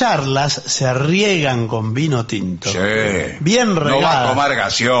 las charlas se riegan con vino tinto. Sí. Bien No va a regadas. tomar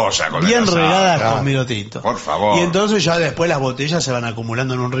gaseosa con Bien el asado. regadas claro. con vino tinto. Por favor. Y entonces ya después las botellas se van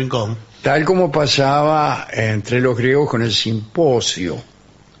acumulando en un rincón. Tal como pasaba entre los griegos con el simposio.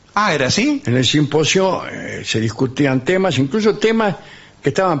 Ah, ¿era así? En el simposio se discutían temas, incluso temas que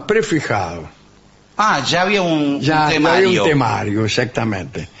estaban prefijados. Ah, ya había un Ya temario. había un temario,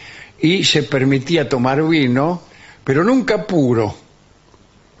 exactamente. Y se permitía tomar vino, pero nunca puro.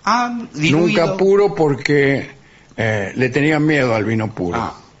 Ah, diluido. Nunca puro porque le tenían miedo al vino puro.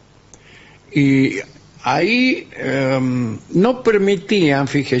 Ah, Y ahí no permitían,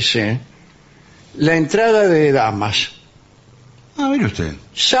 fíjese, la entrada de damas, Mire usted.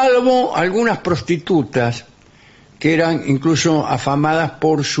 salvo algunas prostitutas que eran incluso afamadas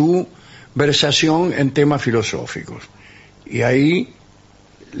por su versación en temas filosóficos. Y ahí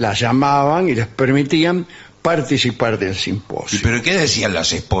las llamaban y les permitían participar del ¿Y simposio. pero qué decían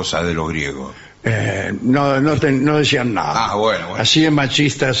las esposas de los griegos? No decían nada. Bueno. Así de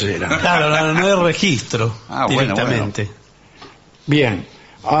machistas eran. Claro, no hay registro Bueno. directamente. Bien.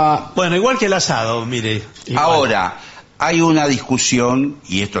 Bueno, igual que el asado, mire. igual. Ahora, hay una discusión,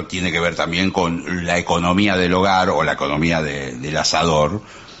 y esto tiene que ver también con la economía del hogar o la economía del asador,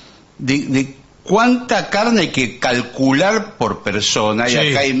 de cuánta carne hay que calcular por persona, y Sí.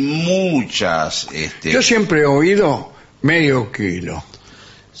 acá hay muchas... Yo siempre he oído medio kilo.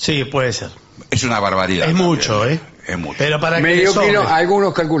 Sí, puede ser. Es una barbaridad. Es también. mucho, ¿eh? Es mucho. Pero para que Medio sobre. kilo,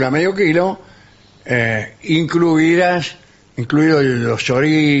 algunos calculan medio kilo, incluidos los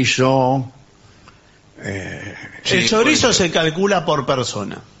chorizos, El chorizo se calcula por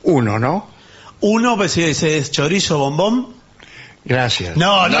persona. uno, ¿no? Uno, pues si es chorizo bombón. Gracias.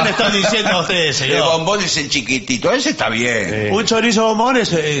 No le estoy diciendo a ustedes, El señor. bombón es el chiquitito, ese está bien. Un chorizo bombón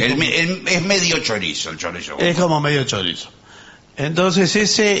es Es medio chorizo, el chorizo. es como medio chorizo. Entonces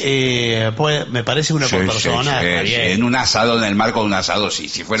ese, me parece uno por Sí, persona. sí, está sí. bien. En un asado, en el marco de un asado, sí.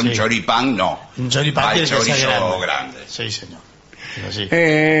 Si fuera un Sí. choripán, no. Un choripán Hay tiene que ser chorizo grande. grande. Sí, señor. Es así.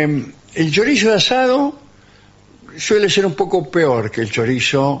 El chorizo de asado suele ser un poco peor que el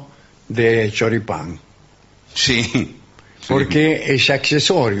chorizo de choripán, Sí. porque es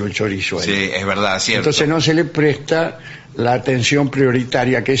accesorio el chorizo ahí. Sí, es verdad, cierto. Entonces no se le presta la atención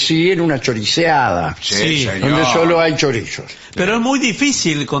prioritaria que sí en una choriceada, Sí, señor. donde solo hay chorizos. Pero es muy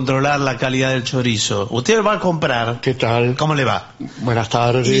difícil controlar la calidad del chorizo. Usted va a comprar. ¿Qué tal? ¿Cómo le va? Buenas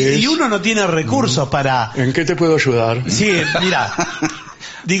tardes. Y uno no tiene recursos para... ¿En qué te puedo ayudar? Sí, mira.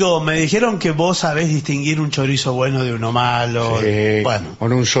 Digo, me dijeron que vos sabés distinguir un chorizo bueno de uno malo. Bueno,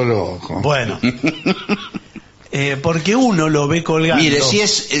 Con un solo ojo. bueno. Porque uno lo ve colgando. Mire, si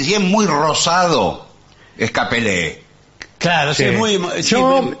es muy rosado, es capelé. Claro, sí, Sí. es muy... sí,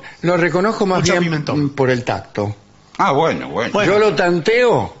 Yo lo reconozco más mucho bien pimentón. por el tacto. Ah, bueno. Bueno. Yo lo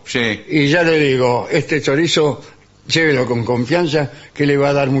tanteo Sí. y ya le digo, este chorizo, llévelo con confianza, que le va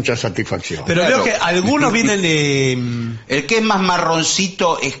a dar mucha satisfacción. Pero Claro. veo que algunos vienen de... El que es más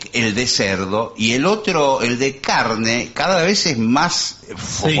marroncito es el de cerdo, y el otro, el de carne, cada vez es más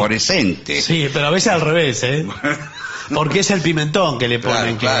fosforescente. Sí, pero a veces al revés, ¿eh? Porque es el pimentón que le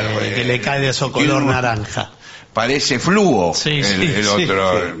ponen, Claro, que le cae de eso color tiene un- naranja. Parece fluo Sí, el sí,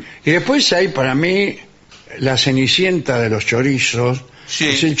 otro. Y después hay para mí la cenicienta de los chorizos, Sí.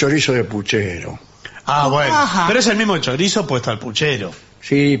 es el chorizo de puchero. Ah, bueno. Ajá. Pero es el mismo chorizo puesto al puchero.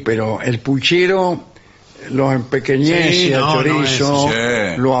 Sí, pero el puchero lo empequeñece Sí, al no, chorizo, no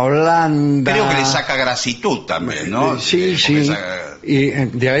es, sí. lo ablanda. Creo que le saca grasitud también, ¿no? Sí, Porque sí. saca- Y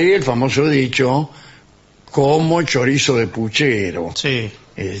de ahí el famoso dicho, como chorizo de puchero. Sí.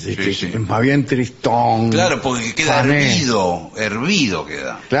 Es de Sí, que sí. es más bien tristón. Claro, porque queda fané. hervido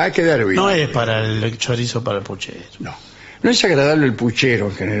queda. Claro, queda hervido. No es para el chorizo para el puchero. No es agradable el puchero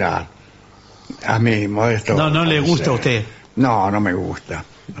en general. A mí, modesto. No le gusta a usted. No, no me gusta.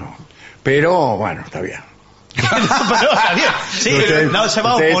 No. Pero, bueno, está bien. Pero está bien. Sí, Usted- no se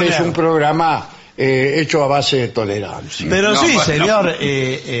va a usted oponer. es un programa hecho a base de tolerancia. Pero No, sí, bueno. señor.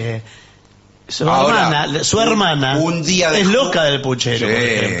 Ahora, su hermana un día de es ju- loca del puchero, Sí, por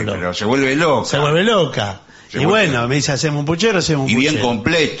ejemplo. pero se vuelve loco. Se vuelve loca. Se Y vuelve- bueno, me dice, hacemos un puchero, hacemos un Y bien puchero.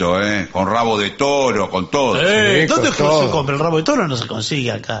 completo, con rabo de toro, con todo. Sí, ¿Dónde con todo. se compra el rabo de toro? No se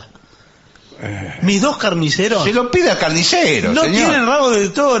consigue acá. Mis dos carniceros Se lo pide al carnicero, no señor. tienen rabo de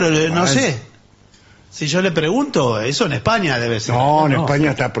toro, no Bueno. sé. Si yo le pregunto, eso en España debe ser. No, en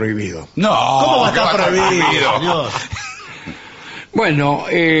España está prohibido. No, ¿Cómo va a ¿qué estar prohibido, prohibido? señor? Bueno,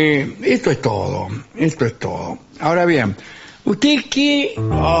 esto es todo. Esto es todo. Ahora bien, ¿usted qué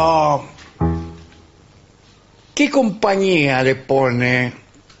compañía le pone?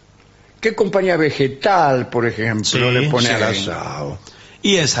 ¿Qué compañía vegetal, por ejemplo, Sí, le pone sí. al asado?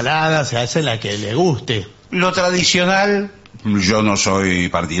 Y ensalada se hace la que le guste. Lo tradicional, yo no soy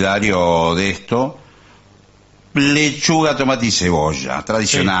partidario de esto, lechuga, tomate y cebolla,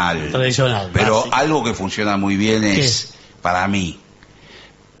 tradicional. Sí, tradicional, Pero básico. algo que funciona muy bien ¿Qué? es, para mí,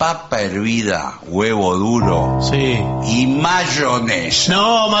 papa hervida, huevo duro Sí. y mayonesa.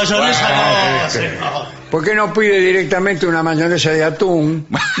 No, mayonesa Bueno, no. sí. señor. ¿Por qué no pide directamente una mayonesa de atún?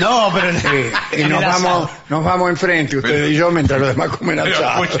 No, pero... Y nos vamos enfrente, usted y yo, mientras los demás comen Pero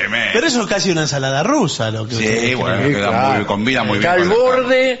asado. escúcheme. Pero eso es casi una ensalada rusa, lo que Sí, usted bueno, cree. queda muy- combina muy Está bien al con la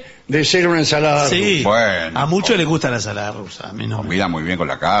borde de ser una ensalada Sí, rusa. Bueno. a muchos les gusta la ensalada rusa, a mí no. Combina muy bien con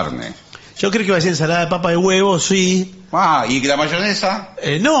la carne. Yo creo que iba a decir ensalada de papa y huevo, sí. Ah, ¿y la mayonesa?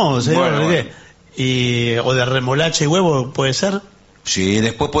 No, señor. Bueno. O de remolacha y huevo, ¿puede ser? Sí,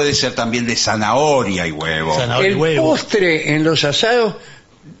 después puede ser también de zanahoria y huevo. Zanahoria y El huevo. postre en los asados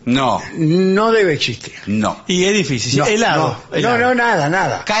No, no debe existir. no. Y es difícil. No, helado. No,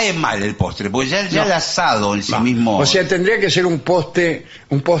 nada. Cae mal el postre, porque ya el asado en sí mismo... O sea, tendría que ser un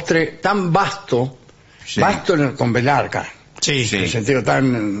postre tan vasto, Sí. vasto con velarca, Sí. Sí. en el sentido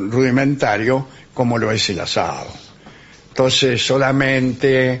tan rudimentario como lo es el asado. Entonces,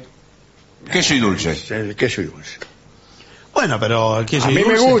 solamente queso y dulce. el queso y dulce. Bueno, pero el queso A y mí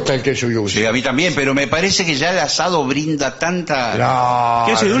me dulce. gusta el queso y dulce. Sí, a mí también, pero me parece que ya el asado brinda tanta... Claro,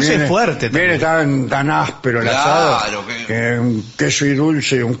 Queso y dulce viene- es fuerte Viene tan áspero el asado Claro, que un queso y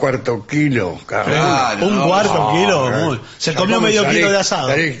dulce, un cuarto kilo. Claro, Un no, cuarto no, kilo. claro. Se Ya comió como medio salí- kilo de asado.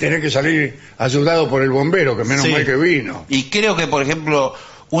 Tenés que salir ayudado por el bombero, que menos Sí. mal que vino. Y creo que, por ejemplo,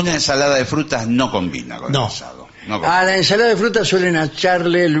 una ensalada de frutas no combina con No. el asado. No combina. A la ensalada de fruta suelen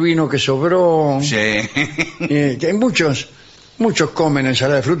echarle el vino que sobró. Sí. Que hay muchos comen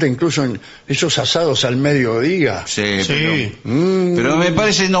ensalada de fruta, incluso en esos asados al mediodía. Sí, Sí. pero me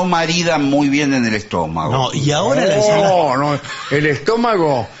parece no marida muy bien en el estómago. No, y ahora la ensalada. No, el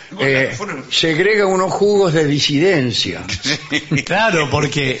estómago segrega unos jugos de disidencia. Claro,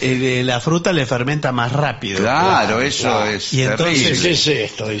 porque la fruta le fermenta más rápido. Claro, eso es Y entonces- terrible. ¿Qué es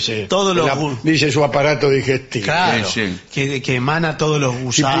esto? Dice, Todos los dice su aparato digestivo. Claro, Sí. que emana todos los Si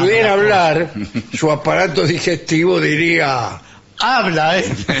gusanos. pudiera las cosas. hablar, su aparato digestivo diría, Habla,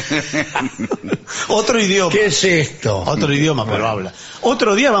 Otro idioma. ¿qué es esto? Otro idioma, pero habla.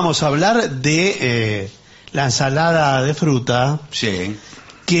 Otro día vamos a hablar de la ensalada de fruta Sí.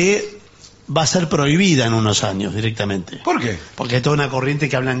 que va a ser prohibida en unos años directamente. ¿Por qué? Porque hay toda una corriente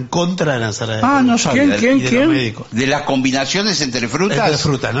que habla en contra de la ensalada de Ah, fruta. no sabía. ¿Quién? Y de los médicos. De las combinaciones entre frutas. De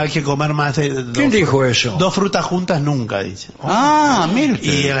fruta, no hay que comer más de dos. ¿Quién dijo eso? Dos frutas juntas nunca, dicen. Ah, mire usted.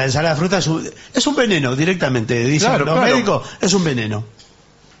 Y en la ensalada de fruta es un veneno directamente, dicen Claro, los claro. médicos, es un veneno.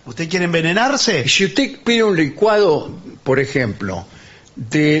 ¿Usted quiere envenenarse? Si usted pide un licuado, por ejemplo,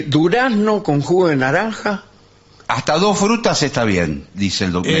 de durazno con jugo de naranja, Hasta dos frutas está bien, dice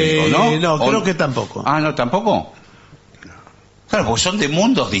el doctor médico, ¿no? No, O- creo que tampoco. Ah, ¿no, tampoco? Claro, porque son de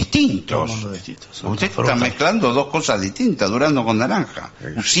mundos distintos. Son mundos distintos, son Usted está frutas. mezclando dos cosas distintas, durazno con naranja.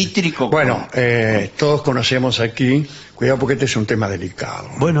 Un cítrico con... bueno, todos conocemos aquí, cuidado porque este es un tema delicado.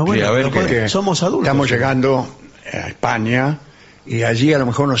 Bueno, Sí, a ver, pero Porque somos adultos. Estamos llegando a España y allí a lo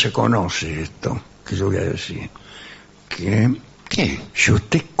mejor no se conoce esto que yo voy a decir. Que ¿Qué? si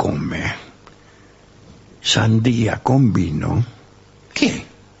usted come sandía con vino, ¿Qué?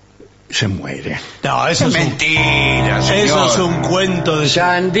 se muere. No, eso Es es mentira, señor. Eso es un cuento de...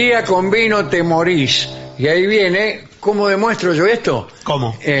 Sandía con vino te morís. Y ahí viene, ¿cómo demuestro yo esto?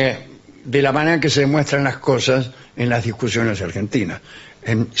 ¿Cómo? De la manera en que se demuestran las cosas en las discusiones argentinas.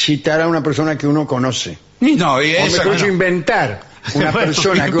 En citar a una persona que uno conoce. No, y O esa... mejor dicho, inventar una Bueno,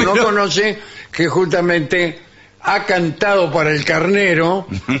 persona que uno pero- conoce que justamente ha cantado para el carnero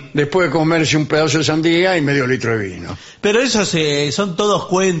después de comerse un pedazo de sandía y medio litro de vino. Pero eso son todos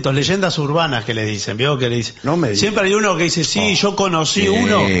cuentos, leyendas urbanas que le dicen, ¿vio? Que le dicen. No me diga. Siempre hay uno que dice, sí, yo conocí Sí.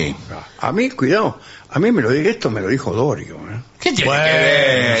 uno. A mí, cuidado, a mí esto me lo dijo Dorio. ¿Qué tiene Bueno, que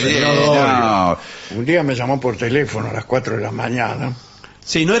ver? señor No. Un día me llamó por teléfono a las 4 de la mañana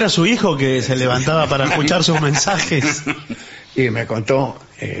Sí, ¿no era su hijo que se levantaba para escuchar sus mensajes? y me contó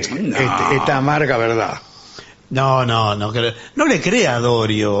esta amarga verdad. No le crea a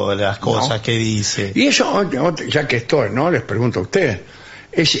Dorio las cosas que dice. Y eso, ya que estoy, ¿no? Les pregunto a usted.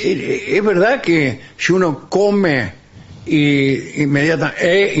 ¿Es verdad que si uno come y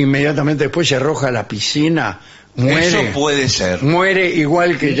inmediatamente después se arroja a la piscina, muere? Eso puede ser. Muere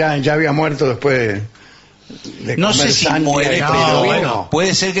igual que ya había muerto después de No comer sé si sandía muere, y no, pero vino. bueno.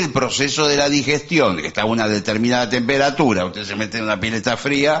 puede ser que el proceso de la digestión, que está a una determinada temperatura, usted se mete en una pileta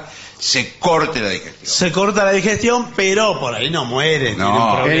fría, se corte la digestión. Se corta la digestión, pero por ahí no muere. No. tiene un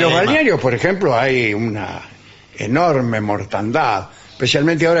En problema. los balnearios, por ejemplo, hay una enorme mortandad,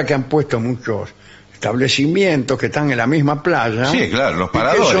 especialmente ahora que han puesto muchos establecimientos que están en la misma playa. Sí, claro, los y que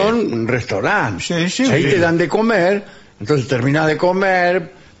paradores. son restaurantes. Sí, sí, Ahí sí. te dan de comer, entonces terminás de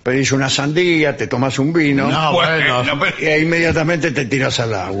comer, pedís una sandía, te tomas un vino No, bueno. y ahí inmediatamente te tiras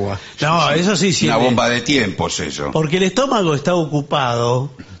al agua. No, eso sí, Una siempre. bomba de tiempos eso. Porque el estómago está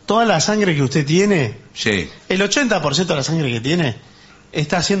ocupado. Toda la sangre que usted tiene, Sí. el 80% de la sangre que tiene,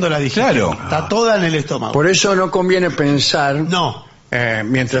 está haciendo la digestión. Claro. Está toda en el estómago. Por eso no conviene pensar No.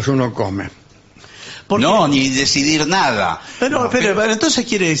 mientras uno come. Porque- No, ni decidir nada. Pero entonces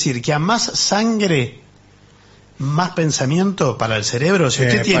quiere decir que a más sangre, más pensamiento para el cerebro? Si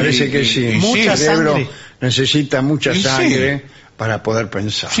usted tiene parece que sí. mucha El cerebro sangre. necesita mucha Sí. sangre para poder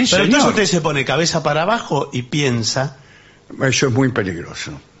pensar. Sí, Pero entonces señor. usted se pone cabeza para abajo y piensa. Eso es muy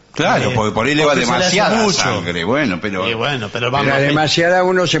peligroso. Claro, porque por ahí le va Porque se le hace demasiada mucho. sangre. Bueno, pero... Y bueno, pero vamos. Pero demasiada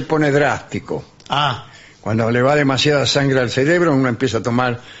uno se pone drástico. Ah, Cuando le va demasiada sangre al cerebro, uno empieza a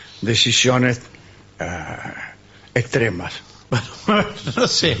tomar decisiones extremas. bueno, no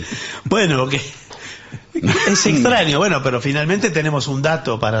sé. Bueno, que es extraño, bueno, pero finalmente tenemos un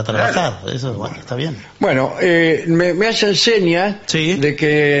dato para trabajar. Eso, bueno, está bien. Bueno, me hacen señas Sí. de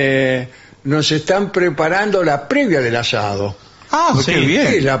que nos están preparando la previa del asado. Ah, Sí. qué ¿Qué es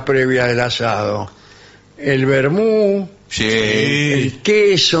bien. la previa del asado? El vermú, Sí. el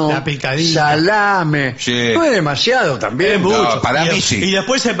queso, La picadita. salame. Sí. No es demasiado también. Es mucho. para y, mí sí. Y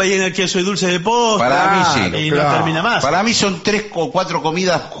después se viene el queso y dulce de postre. Para mí sí. Y Claro. no termina más. Para mí son 3 o 4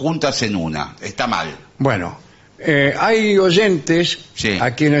 comidas juntas en una. Está mal. Bueno, hay oyentes Sí.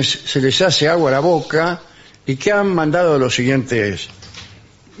 a quienes se les hace agua a la boca y que han mandado los siguientes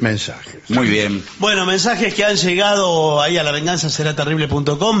mensajes. Muy bien. Bueno, mensajes que han llegado ahí a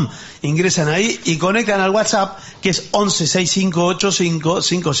lavenganzaseraterrible.com, ingresan ahí y conectan al WhatsApp, que es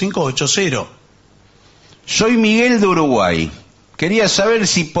 1165855580. Soy Miguel de Uruguay. Quería saber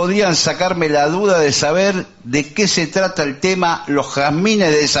si podrían sacarme la duda de saber de qué se trata el tema Los Jazmines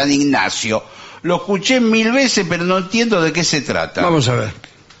de San Ignacio. Lo escuché 1000 veces, pero no entiendo de qué se trata. Vamos a ver.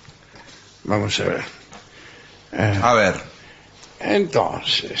 Vamos a ver. A ver,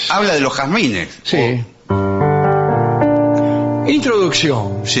 Entonces, habla de los jazmines. sí.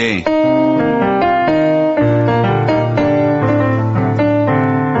 Introducción. Sí.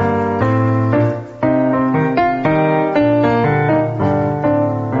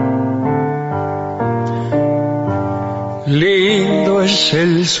 Lindo es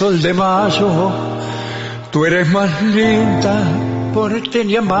el sol de mayo, tú eres más linda por ti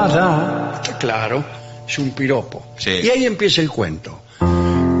llamada. Está claro, es un piropo. Sí. Y ahí empieza el cuento.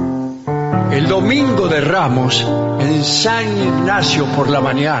 El domingo de Ramos, en San Ignacio por la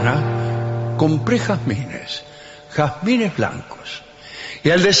mañana, compré jazmines blancos. Y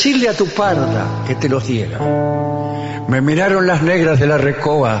al decirle a tu parda que te los diera, me miraron las negras de la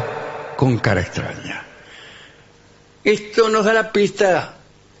recoba con cara extraña. Esto nos da la pista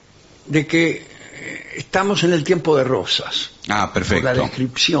de que estamos en el tiempo de rosas. Ah, Por la perfecto.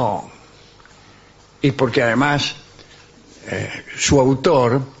 descripción. Y porque además su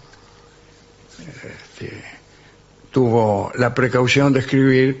autor tuvo la precaución de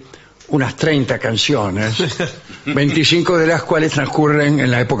escribir unas 30 canciones, 25 de las cuales transcurren en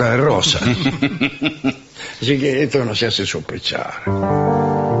la época de rosas. Así que esto nos hace sospechar.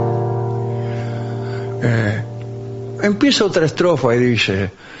 Empieza otra estrofa y dice: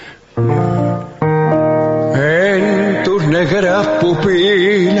 en tus negras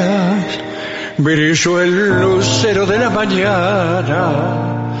pupilas brilló el lucero de la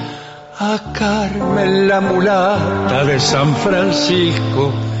mañana. A Carmen la mulata de San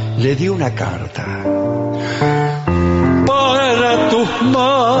Francisco le di una carta. Para tus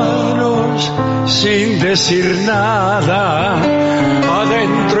manos, sin decir nada,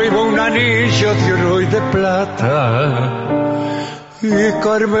 adentro iba un anillo de oro y de plata. Y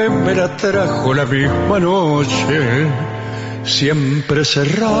Carmen me la trajo la misma noche, siempre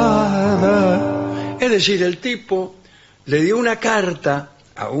cerrada. Es decir, el tipo le dio una carta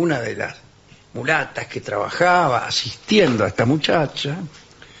a una de las mulatas que trabajaba asistiendo a esta muchacha,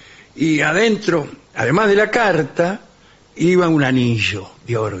 y adentro, además de la carta, iba un anillo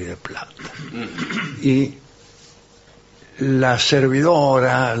de oro y de plata. Y la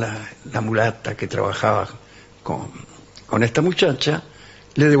servidora, la mulata que trabajaba con esta muchacha,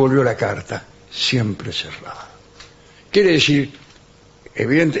 le devolvió la carta, siempre cerrada. Quiere decir,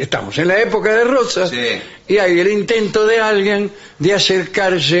 evidente, estamos en la época de rosas, Sí. y hay el intento de alguien de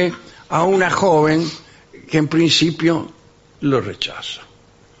acercarse a una joven que en principio lo rechaza.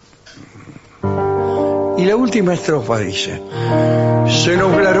 Y la última estrofa dice: se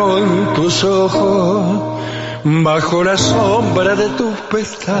nublaron tus ojos bajo la sombra de tus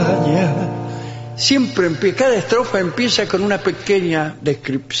pestañas. Siempre cada estrofa empieza con una pequeña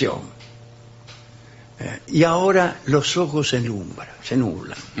descripción. Y ahora los ojos se nublan.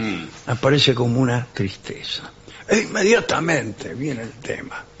 Aparece como una tristeza. E inmediatamente viene el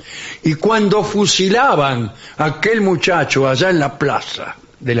tema. Y cuando fusilaban a aquel muchacho allá en la plaza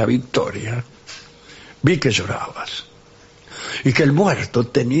de la Victoria, vi que llorabas y que el muerto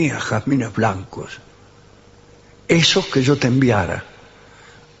tenía jazmines blancos, esos que yo te enviara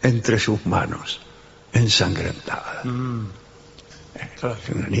entre sus manos ensangrentadas.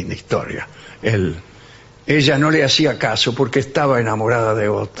 Es una linda historia. El ella no le hacía caso porque estaba enamorada de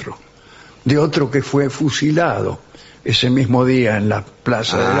otro que fue fusilado ese mismo día en la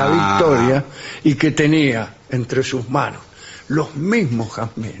Plaza de la Victoria y que tenía entre sus manos los mismos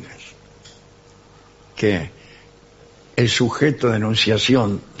jazmines que el sujeto de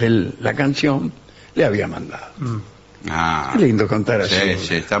enunciación de la canción le había mandado. Qué lindo contar así.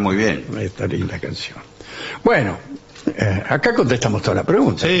 Sí, está muy bien. Esta linda canción. Bueno, acá contestamos toda la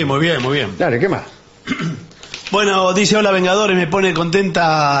pregunta. Sí, muy bien, muy bien. Dale, ¿qué más? Bueno, dice: hola Vengadores, me pone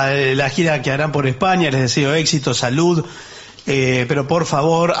contenta la gira que harán por España, les deseo éxito, salud, pero por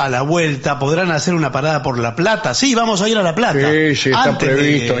favor, a la vuelta, ¿podrán hacer una parada por La Plata? Sí, vamos a ir a La Plata. Sí, está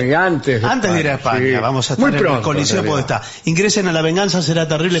previsto, y antes de ir a España, sí. vamos a estar muy pronto, en el Coliseo Podestá. Ingresen a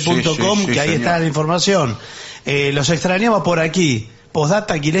lavenganzaseraterrible.com, que ahí señor. está la información. Los extrañamos por aquí.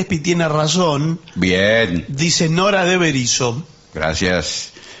 Postdata, Gillespie tiene razón. Bien. Dice Nora de Berizo.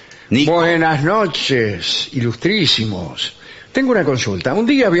 Gracias. Nico. Buenas noches, ilustrísimos. Tengo una consulta. Un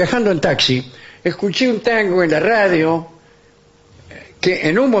día viajando en taxi, escuché un tango en la radio que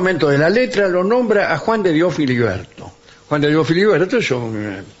en un momento de la letra lo nombra a Juan de Dios Filiberto. Juan de Dios Filiberto es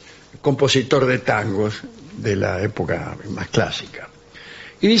un compositor de tangos de la época más clásica.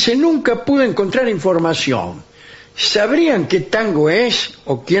 Y dice: nunca pude encontrar información. ¿Sabrían qué tango es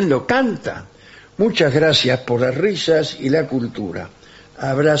o quién lo canta? Muchas gracias por las risas y la cultura.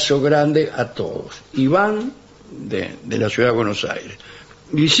 Abrazo grande a todos. Iván, de la ciudad de Buenos Aires.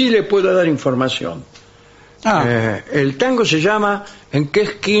 Y sí le puedo dar información. El tango se llama ¿En qué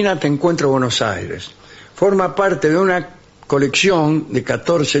esquina te encuentro Buenos Aires? Forma parte de una colección de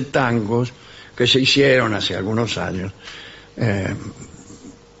 14 tangos que se hicieron hace algunos años,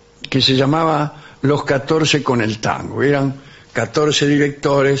 que se llamaba Los 14 con el tango. Eran 14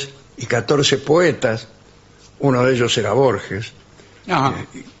 directores y 14 poetas. Uno de ellos era Borges.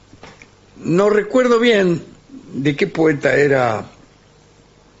 No recuerdo bien de qué poeta era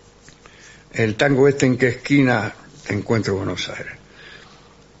el tango este ¿En qué esquina te encuentro Buenos Aires?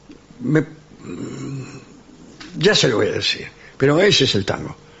 Ya se lo voy a decir, pero ese es el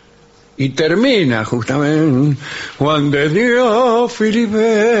tango. Y termina justamente Juan de Dios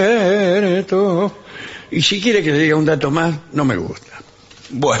Filiberto. Y si quiere que le diga un dato más, no me gusta.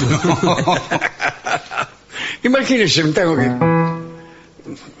 Bueno. Imagínense un tango que...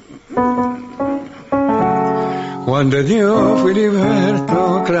 Juan de Dios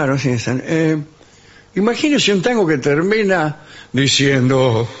Filiberto. Claro, sí. Imagínense un tango que termina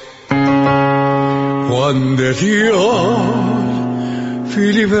diciendo Juan de Dios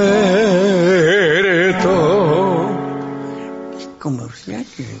Filiberto. ¿Cómo se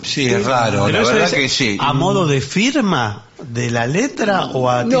Sí, es raro, Pero la eso verdad es que sí. ¿A modo de firma de la letra o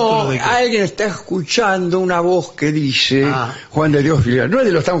a título No, de qué? alguien está escuchando una voz que dice Juan de Dios Filiberto. No es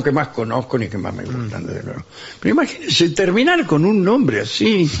de los tangos que más conozco ni que más me gustan, desde luego. Pero imagínense terminar con un nombre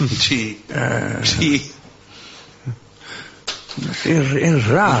así. Sí. Sí. Es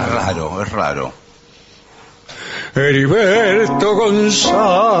raro. Es raro. Heriberto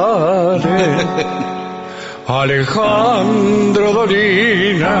González, Alejandro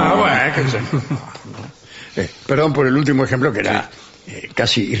Dolina. Bueno, qué sé. Perdón por el último ejemplo que era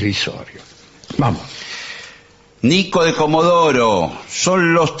casi irrisorio. Vamos. Nico de Comodoro,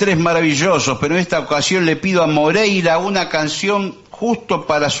 son los tres maravillosos, pero en esta ocasión le pido a Moreira una canción justo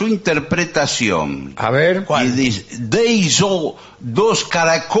para su interpretación. A ver. Y dice: Deiso dos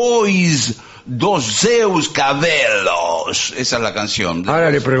caracóis, dos zeus cabelos. Esa es la canción.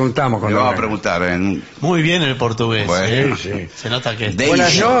 Ahora le preguntamos. Le vamos a preguntar. Muy bien el portugués. Bueno. Sí. Se nota que...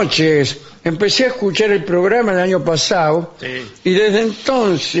 Buenas noches. Empecé a escuchar el programa el año pasado y desde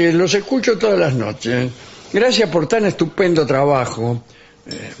entonces los escucho todas las noches. Gracias por tan estupendo trabajo.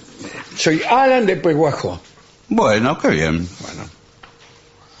 Soy Alan de Peguajó. Bueno, qué bien. Bueno.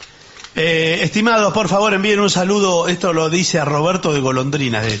 Estimados, por favor envíen un saludo. Esto lo dice a Roberto de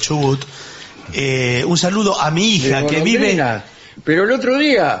Golondrinas, de Chubut. Un saludo a mi hija que vive... Pero el otro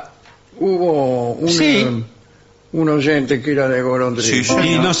día hubo un oyente que era de Golondrinas. Sí,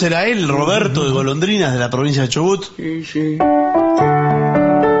 ¿Y no será él, Roberto de Golondrinas, de la provincia de Chubut? Sí.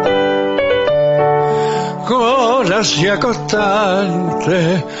 Con hacia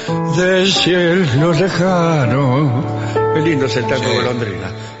constante del cielo lejano. Qué lindo es el tango de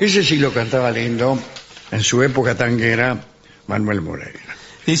Golondrina. Ese sí lo cantaba lindo en su época tanguera Manuel Moreira.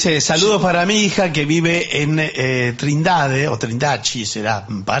 Dice: saludos para mi hija que vive en Trindade, o Trindachi, será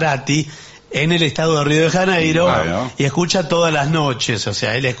Parati, en el estado de Río de Janeiro, y escucha todas las noches. O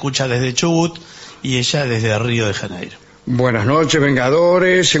sea, él escucha desde Chubut y ella desde Río de Janeiro. Buenas noches,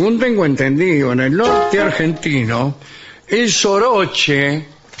 Vengadores. Según tengo entendido, en el norte argentino, el soroche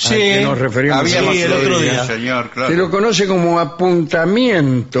al que nos referimos habíamos el otro oído, día. señor, claro. Se lo conoce como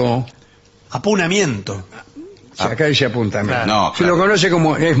apuntamiento. Apunamiento. Si acá dice apuntamiento. Claro. No, Se lo claro. conoce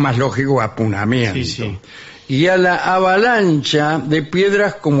como, es más lógico, apunamiento. Sí, sí. Y a la avalancha de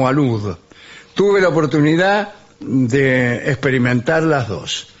piedras como alud. Tuve la oportunidad de experimentar las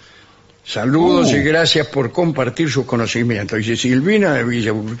dos. Saludos y gracias por compartir sus conocimientos. Dice Silvina de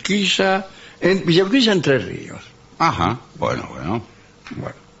Villa Urquiza, Entre Ríos. Ajá, bueno.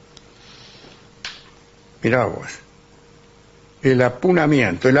 Bueno. Mirá vos. El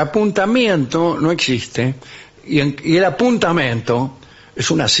apunamiento. El apuntamiento no existe y el apuntamento es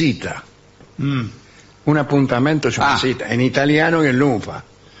una cita. Un apuntamento es una cita. En italiano y en lunfa.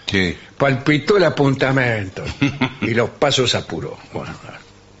 Sí. Palpitó el apuntamento y los pasos apuró. Bueno,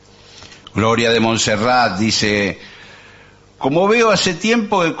 Gloria de Montserrat dice: como veo hace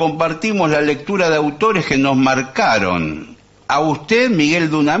tiempo que compartimos la lectura de autores que nos marcaron. A usted, Miguel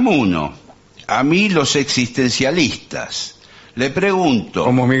de Unamuno. A mí, los existencialistas. Le pregunto.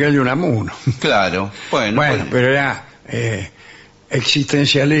 como Miguel de Unamuno. Claro, bueno. Pero era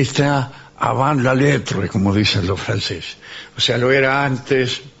existencialista avant la lettre, como dicen los franceses. O sea, lo era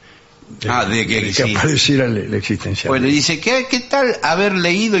antes de que apareciera el existencialismo. Bueno, dice, ¿qué tal haber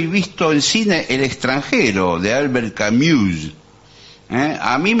leído y visto en cine El extranjero, de Albert Camus?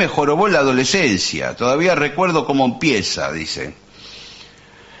 A mí me jorobó la adolescencia, todavía recuerdo cómo empieza, dice.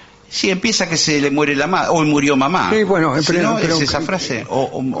 Sí, empieza que se le muere la madre, hoy murió mamá. Sí, bueno, Si pero- no, pero- ¿es esa frase?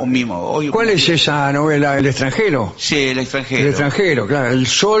 O mismo, hoy ¿Cuál es esa novela? ¿El extranjero? Sí, El extranjero. El extranjero, claro. El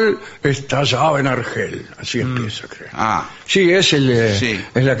sol estallaba en Argel. Así empieza, creo. Ah, Sí, es Sí.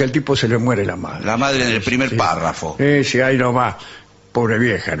 es la que al tipo se le muere la madre. la madre en el primer Sí. párrafo. Sí, ahí nomás. Pobre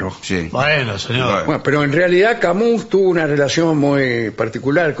vieja, ¿no? Sí. Bueno, señor. Bueno. Bueno, pero en realidad Camus tuvo una relación muy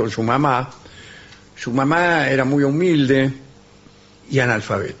particular con su mamá. Su mamá era muy humilde y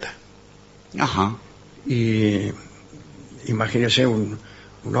analfabeta. Ajá. Y imagínese un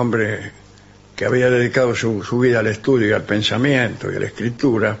hombre que había dedicado su vida al estudio y al pensamiento y a la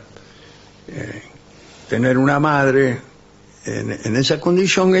escritura, tener una madre en esa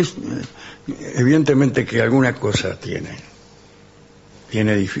condición es evidentemente que alguna cosa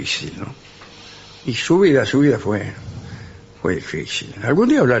tiene difícil, ¿no? Y su vida fue difícil. Algún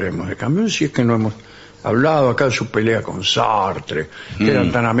día hablaremos de Camus, si es que no hemos hablado acá de su pelea con Sartre, que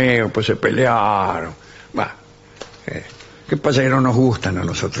eran tan amigos, pues se pelearon. Bah, ¿qué pasa? Que no nos gustan a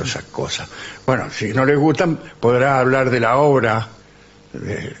nosotros esas cosas. Bueno, si no les gustan, podrá hablar de la obra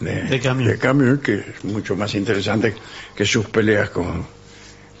De Camus. de Camus, que es mucho más interesante que sus peleas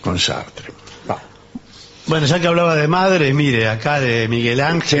con Sartre. Bah. Bueno, ya que hablaba de madre, mire, acá de Miguel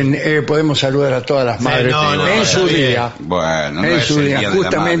Ángel. Podemos saludar a todas las Sí, madres no, en está su bien. día. Bueno, no En es su el día, Día de la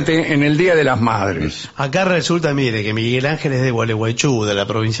justamente en el Día de las Madres. Acá resulta, mire, que Miguel Ángel es de Gualeguaychú, de la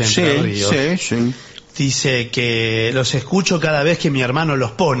provincia de Entre Ríos. sí. Dice que los escucho cada vez que mi hermano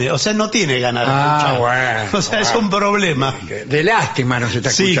los pone. O sea, no tiene ganas de escuchar. Bueno. O sea, es un problema. De lástima nos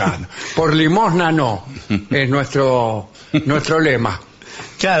está Sí. escuchando. Por limosna no. Es nuestro lema.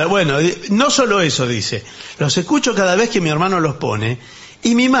 Claro, bueno, no solo eso, dice. Los escucho cada vez que mi hermano los pone.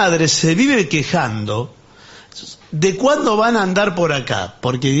 Y mi madre se vive quejando de cuándo van a andar por acá.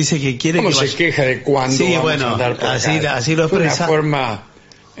 Porque dice que quiere ¿Cómo que se vaya- queja de cuándo Sí, vamos bueno, a andar por así- acá? así lo Es una expresa. forma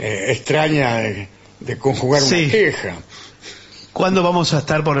extraña de conjugar Sí. una queja. ¿Cuándo vamos a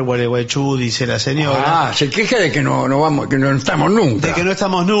estar por el Gualeguaychú? Dice la señora. Se queja de que no vamos, que no estamos nunca. De que no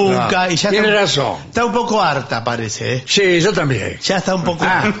estamos nunca. Claro. Y ya Tiene está, razón. está un poco harta, parece. ¿eh? Sí, yo también. Ya está un poco.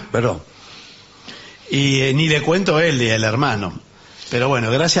 Perdón. Y ni le cuento él y el hermano. Pero bueno,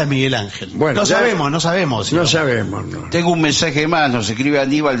 gracias Miguel Ángel. Bueno, no ya- sabemos. No sabemos, no. Tengo un mensaje más, nos escribe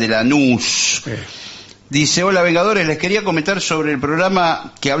Aníbal de Lanús. Dice, hola Vengadores, les quería comentar sobre el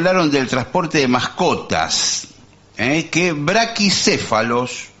programa que hablaron del transporte de mascotas, que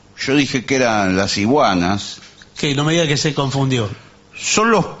braquicéfalos, yo dije que eran las iguanas, Que no me diga que se confundió.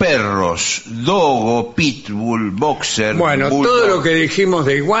 son los perros, dogo, pitbull, boxer. Bueno, bulldog. todo lo que dijimos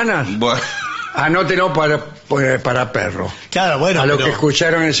de iguanas, Bueno, anótelo para perros. Claro, bueno. A lo pero, que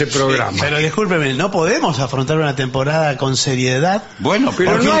escucharon ese programa. pero discúlpeme, ¿no podemos afrontar una temporada con seriedad? bueno,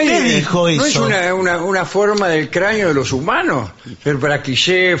 Pero ¿Por qué no usted dijo ¿no es eso? una forma del cráneo de los humanos? El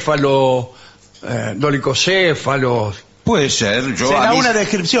braquicéfalo, dolicocéfalos. puede ser. Yo, Será a mí- una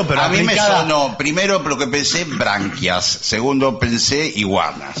descripción, pero a mí me aplicada- sonó, primero lo que pensé, branquias, segundo pensé,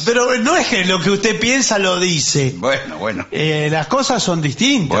 iguanas. Pero no es que lo que usted piensa lo dice. Bueno. Las cosas son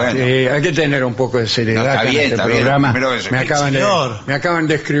distintas. Bueno. Hay que tener un poco de seriedad No, está acá en bien, este está bien. programa. Primero que se- señor. Me acaban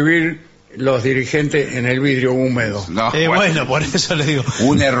de escribir los dirigentes en el vidrio húmedo. No, Bueno, por eso le digo.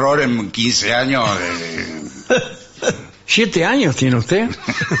 un error en 15 años. ¿7 años tiene usted?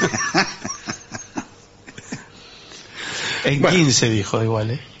 En 15 dijo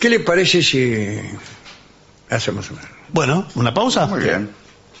igual, ¿eh? ¿Qué le parece si hacemos una? Bueno, ¿una pausa? Muy bien.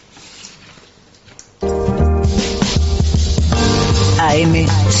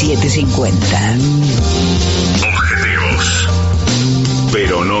 AM750. Objetivos,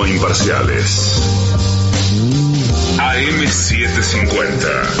 pero no imparciales.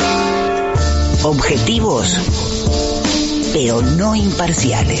 AM750. Objetivos, pero no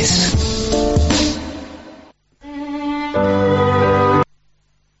imparciales.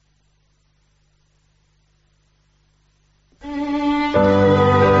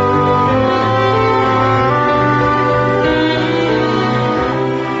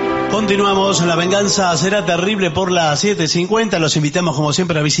 Continuamos en La Venganza Será Terrible por las 7:50. Los invitamos como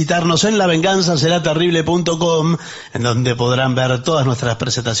siempre a visitarnos en lavenganzaseraterrible.com, en donde podrán ver todas nuestras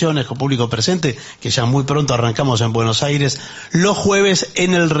presentaciones con público presente, que ya muy pronto arrancamos en Buenos Aires los jueves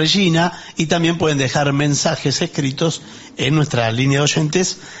en el Regina, y también pueden dejar mensajes escritos en nuestra línea de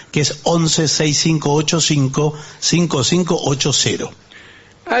oyentes, que es 11-6585-5580.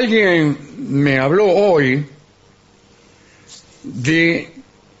 Alguien me habló hoy de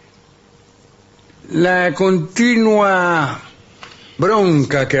la continua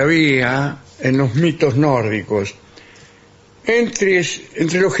bronca que había en los mitos nórdicos entre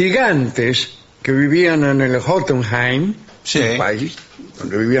los gigantes que vivían en el Jotunheim, Sí. un país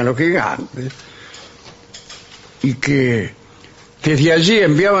donde vivían los gigantes, y que desde allí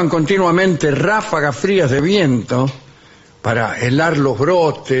enviaban continuamente ráfagas frías de viento para helar los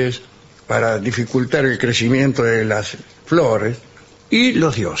brotes, para dificultar el crecimiento de las flores, y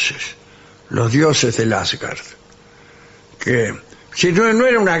los dioses del Asgard, que si no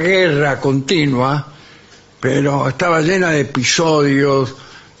era una guerra continua, pero estaba llena de episodios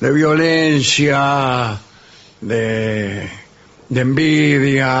de violencia, de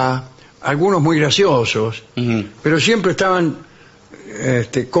envidia, algunos muy graciosos, pero siempre estaban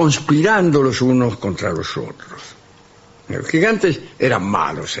conspirando los unos contra los otros. Los gigantes eran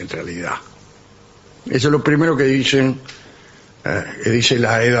malos en realidad. Eso es lo primero que dicen. Dice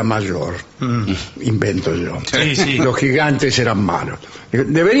la Edad Mayor, invento yo. Sí, sí. Los gigantes eran malos.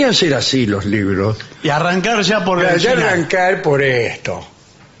 Deberían ser así los libros. Y arrancar ya por el Ya final. arrancar por esto.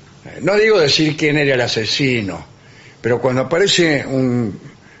 No digo decir quién era el asesino, pero cuando aparece un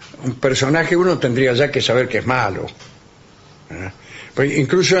personaje uno tendría ya que saber que es malo. Pues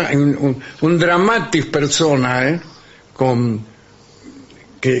incluso un dramatis persona,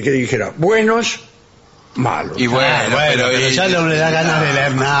 que dijera buenos, malos. Y bueno, pero ya no le da ganas de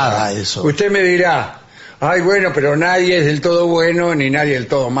leer nada eso. Usted me dirá, ay, bueno, pero nadie es del todo bueno ni nadie del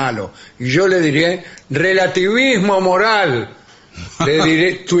todo malo. Y yo le diré, relativismo moral. Le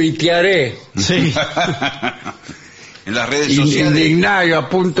diré, tuitearé. Sí. En las redes sociales. Indignado, a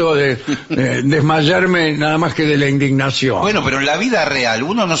punto de desmayarme nada más que de la indignación. Bueno, pero en la vida real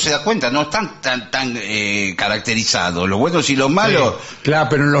uno no se da cuenta, no están tan caracterizados los buenos y los malos. Sí, claro,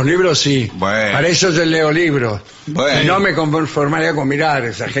 pero en los libros sí. Bueno. Para eso yo leo libros. Bueno. Y no me conformaría con mirar a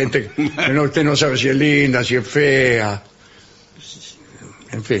esa gente que usted no sabe si es linda, si es fea.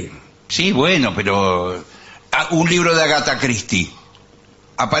 En fin. Sí, bueno, pero un libro de Agatha Christie.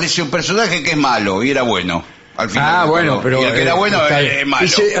 Aparece un personaje que es malo y era bueno. Al final Bueno, pero y el que era bueno es malo.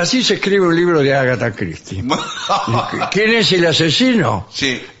 Así se escribe un libro de Agatha Christie. ¿Quién es el asesino?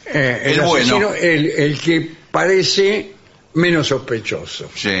 Sí, El bueno. asesino, el que parece menos sospechoso.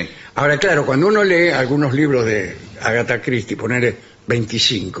 Sí. Ahora, claro, cuando uno lee algunos libros de Agatha Christie, ponerle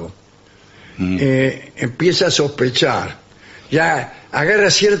 25, empieza a sospechar. Ya agarra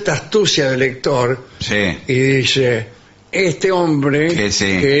cierta astucia del lector Sí. y dice, este hombre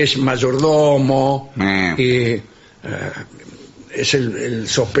que es mayordomo y es el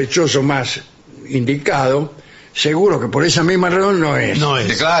sospechoso más indicado, seguro que por esa misma razón no es. No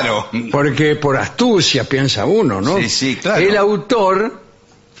es. Claro. Porque por astucia piensa uno, ¿no? Sí, sí, claro. El autor,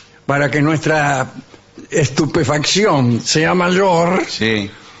 para que nuestra estupefacción sea mayor, Sí.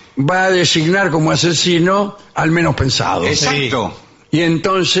 va a designar como asesino al menos pensado. Exacto. Y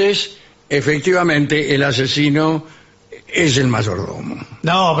entonces, efectivamente, el asesino es el mayordomo.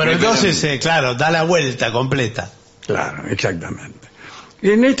 No, pero entonces, claro, da la vuelta completa. Claro, exactamente. Y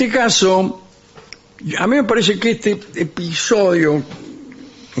en este caso, a mí me parece que este episodio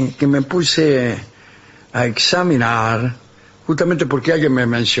que me puse a examinar, justamente porque alguien me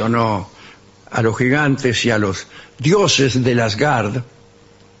mencionó a los gigantes y a los dioses del Asgard,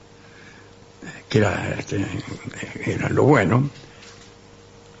 que era lo bueno,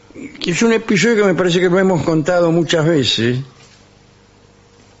 que es un episodio que me parece que lo hemos contado muchas veces,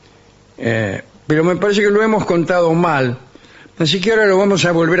 pero me parece que lo hemos contado mal. Así que ahora lo vamos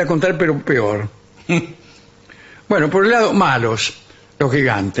a volver a contar, pero peor. Bueno, por el lado, malos. Los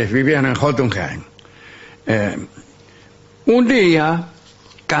gigantes vivían en Jotunheim. Un día,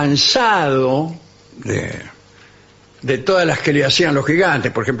 cansado de todas las que le hacían los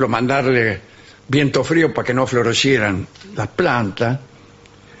gigantes, por ejemplo, mandarle viento frío para que no florecieran las plantas,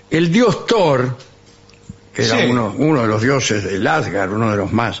 el dios Thor, que era uno de los dioses del Asgard, uno de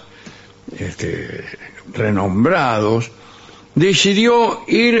los más renombrados, decidió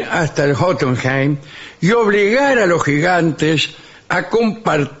ir hasta el Jotunheim y obligar a los gigantes a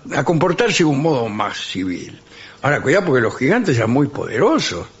comportarse de un modo más civil. Ahora, cuidado, porque los gigantes eran muy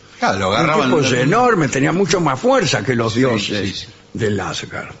poderosos. Claro, lo agarraban. Tipos enormes, tenían mucho más fuerza que los dioses del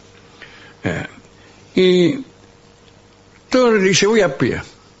Asgard. Y Thor dice, voy a pie.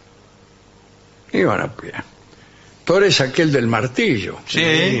 Iban a pie. Thor es aquel del martillo.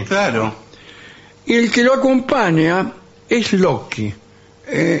 Sí, claro. Y el que lo acompaña es Loki,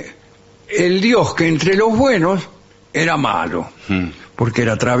 el dios que entre los buenos era malo, porque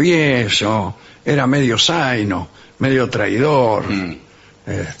era travieso, era medio zaino, medio traidor,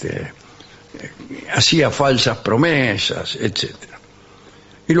 hacía falsas promesas, etcétera.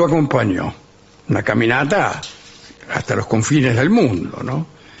 Y lo acompañó, una caminata hasta los confines del mundo, ¿no?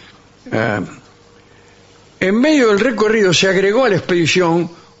 En medio del recorrido se agregó a la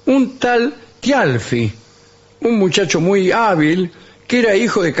expedición un tal Thialfi, un muchacho muy hábil que era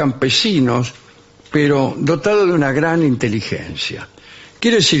hijo de campesinos, pero dotado de una gran inteligencia.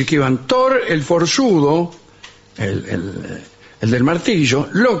 Quiere decir que iban Thor, el forzudo, el del martillo,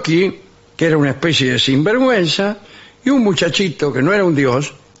 Loki, que era una especie de sinvergüenza, y un muchachito que no era un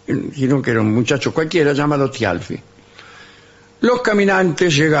dios, sino que era un muchacho cualquiera llamado Thialfi. Los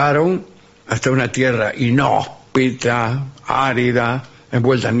caminantes llegaron hasta una tierra inhóspita, árida,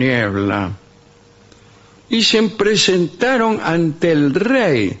 envuelta en niebla, y se presentaron ante el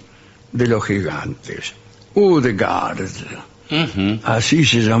rey de los gigantes, Utgard. Así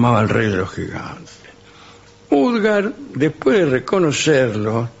se llamaba el rey de los gigantes. Utgard, después de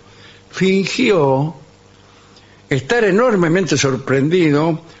reconocerlo, fingió estar enormemente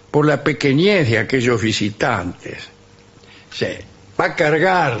sorprendido por la pequeñez de aquellos visitantes. Sí, va a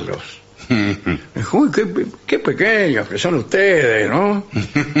cargarlos. Dijo, uy, qué pequeños que son ustedes, ¿no?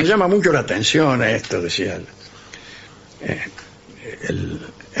 Me llama mucho la atención esto, decía el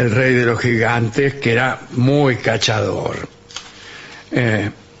rey de los gigantes, que era muy cachador.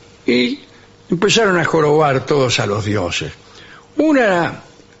 Y empezaron a jorobar todos a los dioses. Una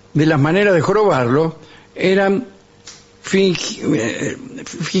de las maneras de jorobarlo eran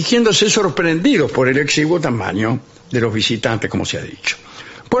fingiéndose sorprendidos por el exiguo tamaño de los visitantes, como se ha dicho.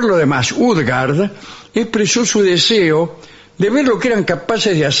 Por lo demás, Utgard expresó su deseo de ver lo que eran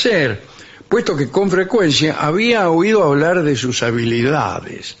capaces de hacer, puesto que con frecuencia había oído hablar de sus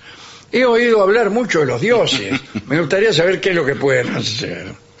habilidades. He oído hablar mucho de los dioses, me gustaría saber qué es lo que pueden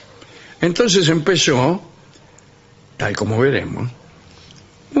hacer. Entonces empezó, tal como veremos,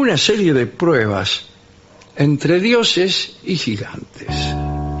 una serie de pruebas entre dioses y gigantes.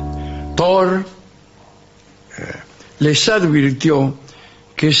 Thor les advirtió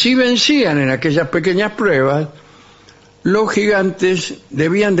que si vencían en aquellas pequeñas pruebas, los gigantes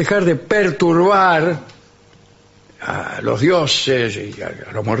debían dejar de perturbar a los dioses y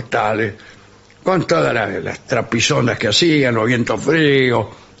a los mortales con todas las trapisondas que hacían, los vientos fríos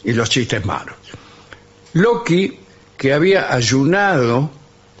y los chistes malos. Loki, que había ayunado,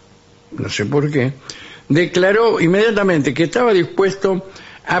 no sé por qué, declaró inmediatamente que estaba dispuesto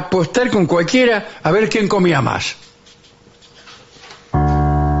a apostar con cualquiera a ver quién comía más.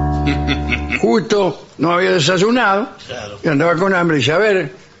 Justo no había desayunado, y andaba con hambre, y dice, a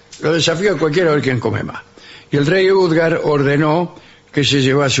ver, lo desafío a cualquiera a ver quién come más. Y el rey Utgard ordenó que se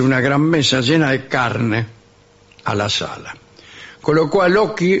llevase una gran mesa llena de carne a la sala. Colocó a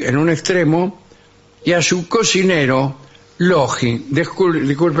Loki en un extremo y a su cocinero, Logi,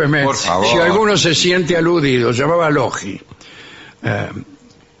 discúlpeme si alguno se siente aludido, llamaba Logi. En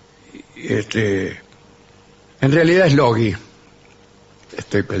realidad es Logi,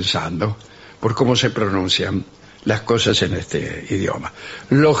 estoy pensando, por cómo se pronuncian las cosas en este idioma.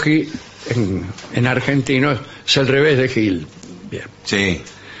 Logi en argentino es el revés de Gil. Bien. Sí.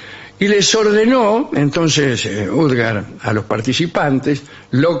 Y les ordenó entonces Utgard a los participantes,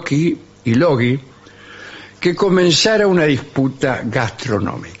 Loki y Logi, que comenzara una disputa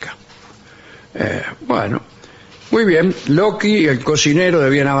gastronómica. Bueno, muy bien, Loki y el cocinero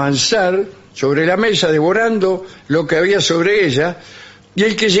debían avanzar sobre la mesa devorando lo que había sobre ella, y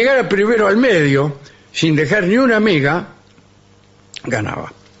el que llegara primero al medio, sin dejar ni una miga,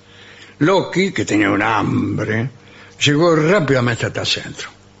 ganaba. Loki, que tenía un hambre, llegó rápidamente hasta el centro.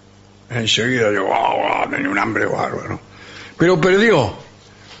 Enseguida llegó, tenía un hambre bárbaro. Pero perdió.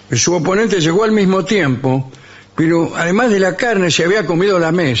 Su oponente llegó al mismo tiempo, pero además de la carne se había comido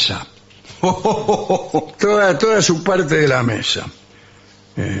la mesa. Toda su parte de la mesa.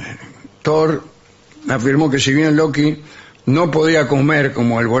 Thor afirmó que si bien Loki no podía comer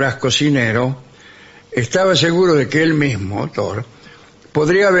como el voraz cocinero, estaba seguro de que él mismo, Thor,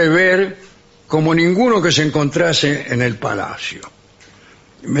 podría beber como ninguno que se encontrase en el palacio.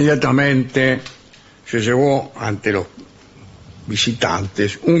 Inmediatamente se llevó ante los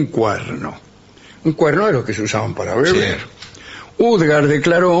visitantes un cuerno de los que se usaban para beber. Sí. Utgard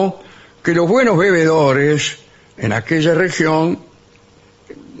declaró que los buenos bebedores en aquella región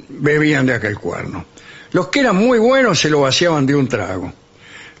bebían de aquel cuerno. Los que eran muy buenos se lo vaciaban de un trago.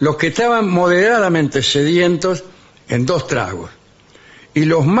 Los que estaban moderadamente sedientos en 2 tragos. Y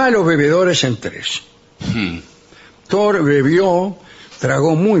los malos bebedores en 3. Thor bebió,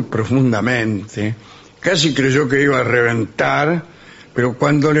 tragó muy profundamente, casi creyó que iba a reventar, pero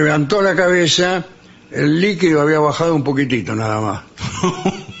cuando levantó la cabeza, el líquido había bajado un poquitito nada más.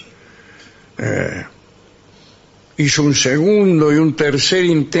 Hizo un segundo y un tercer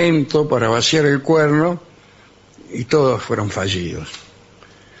intento para vaciar el cuerno y todos fueron fallidos.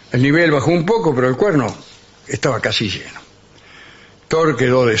 El nivel bajó un poco, pero el cuerno estaba casi lleno. Thor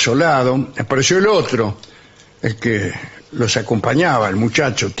quedó desolado. Apareció el otro, el que los acompañaba, el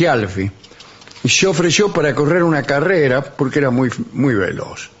muchacho Thjalfi, y se ofreció para correr una carrera porque era muy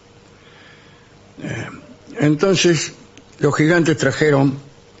veloz. Entonces los gigantes trajeron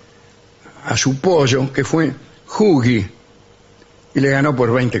a su pollo, que fue Hugi, y le ganó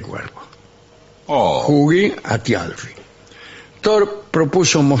por 20 cuerpos. Hugi a Thjalfi. Thor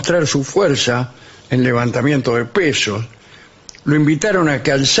propuso mostrar su fuerza en levantamiento de pesos. Lo invitaron a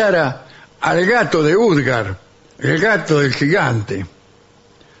que alzara al gato de Utgard, el gato del gigante.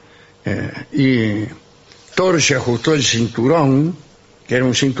 Y Thor se ajustó el cinturón, que era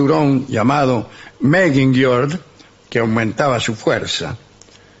un cinturón llamado Megingjord, que aumentaba su fuerza.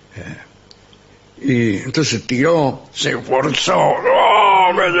 Y entonces tiró, se esforzó,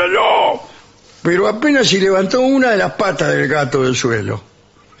 pero apenas si levantó una de las patas del gato del suelo.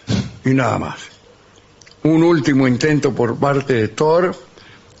 Y nada más. Un último intento por parte de Thor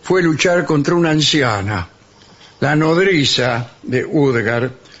fue luchar contra una anciana, la nodriza de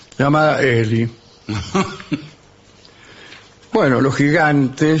Utgard, llamada Eli. Bueno, los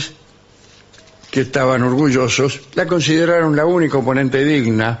gigantes, que estaban orgullosos, la consideraron la única oponente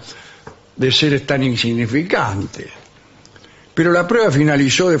digna de seres tan insignificantes. Pero la prueba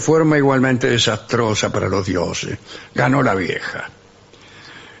finalizó de forma igualmente desastrosa para los dioses. Ganó la vieja.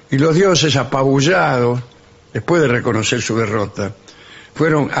 Y los dioses, apabullados, después de reconocer su derrota,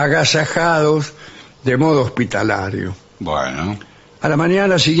 fueron agasajados de modo hospitalario. Bueno. A la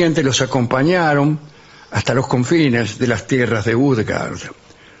mañana siguiente los acompañaron hasta los confines de las tierras de Utgard.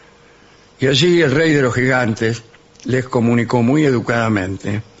 Y allí el rey de los gigantes les comunicó muy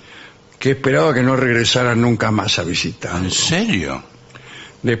educadamente que esperaba que no regresaran nunca más a visitarlo. ¿En serio?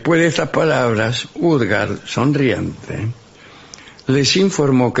 Después de estas palabras, Utgard, sonriente, les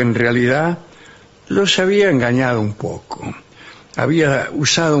informó que en realidad los había engañado un poco. Había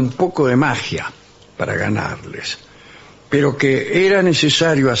usado un poco de magia para ganarles, pero que era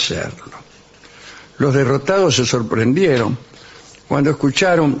necesario hacerlo. Los derrotados se sorprendieron cuando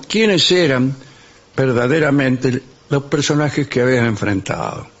escucharon quiénes eran verdaderamente los personajes que habían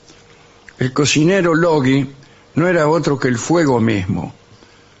enfrentado. El cocinero Logi no era otro que el fuego mismo,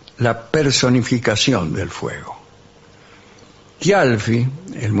 la personificación del fuego. Thjalfi,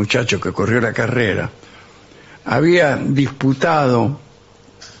 el muchacho que corrió la carrera, había disputado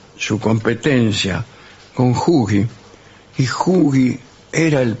su competencia con Hugi, y Hugi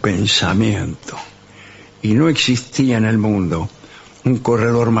era el pensamiento, y no existía en el mundo un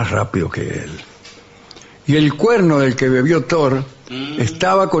corredor más rápido que él. Y el cuerno del que bebió Thor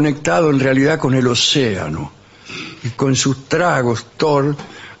estaba conectado en realidad con el océano, y con sus tragos Thor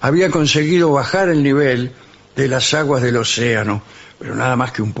había conseguido bajar el nivel de las aguas del océano, pero nada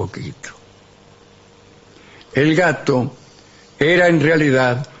más que un poquito. El gato era en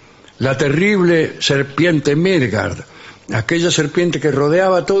realidad la terrible serpiente Midgard, aquella serpiente que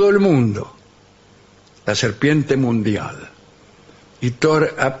rodeaba a todo el mundo, la serpiente mundial. Y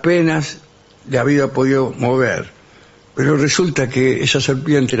Thor apenas le había podido mover, pero resulta que esa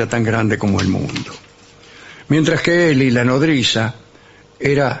serpiente era tan grande como el mundo. Mientras que Eli, la nodriza,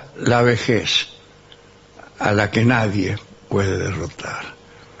 era la vejez a la que nadie puede derrotar.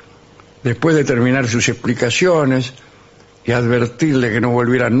 Después de terminar sus explicaciones, y advertirle que no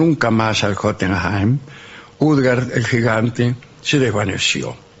volviera nunca más al Jotunheim, Utgard el gigante se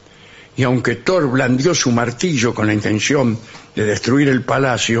desvaneció. Y aunque Thor blandió su martillo con la intención de destruir el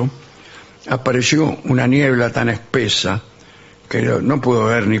palacio, apareció una niebla tan espesa que no pudo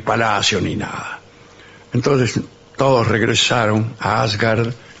ver ni palacio ni nada. Entonces todos regresaron a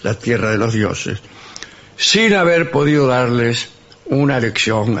Asgard, la tierra de los dioses, sin haber podido darles una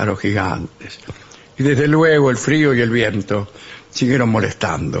lección a los gigantes. Y desde luego el frío y el viento siguieron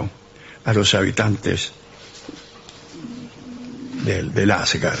molestando a los habitantes del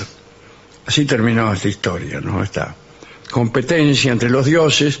Asgard. Así terminó esta historia, ¿no? Esta competencia entre los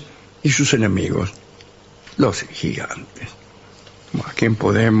dioses y sus enemigos, los gigantes. ¿A quién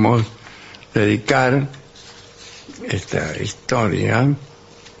podemos dedicar esta historia?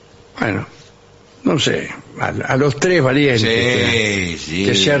 Bueno, no sé, a los tres valientes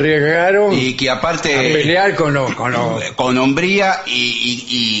que se arriesgaron y que aparte a pelear con hombría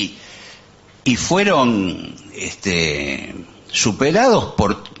y fueron superados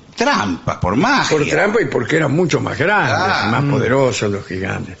por trampas, por magia. Por trampa y porque eran mucho más grandes, más poderosos los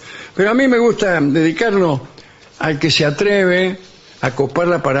gigantes. Pero a mí me gusta dedicarlo al que se atreve a copar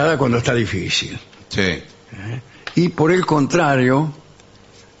la parada cuando está difícil. Sí. Y por el contrario,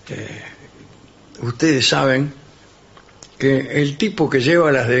 ustedes saben que el tipo que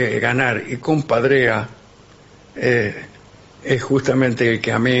lleva las de ganar y compadrea es justamente el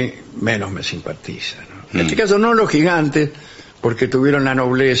que a mí menos me simpatiza, ¿no? En este caso no los gigantes, porque tuvieron la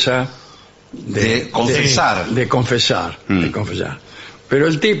nobleza de confesar. De confesar. Pero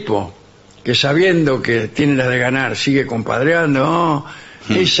el tipo que sabiendo que tiene las de ganar sigue compadreando,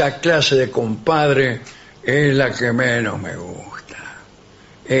 esa clase de compadre es la que menos me gusta.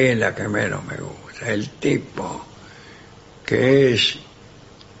 Es la que menos me gusta. El tipo que es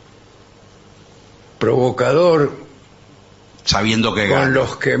provocador sabiendo que con gana.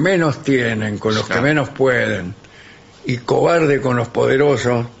 los que menos tienen, con los que menos pueden, y cobarde con los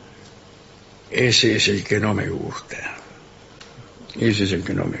poderosos, ese es el que no me gusta. Ese es el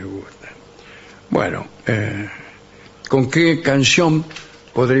que no me gusta. Bueno, ¿con qué canción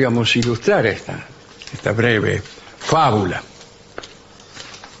podríamos ilustrar esta breve fábula?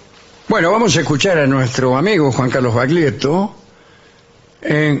 Bueno, vamos a escuchar a nuestro amigo Juan Carlos Baglietto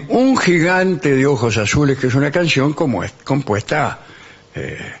en Un gigante de ojos azules, que es una canción compuesta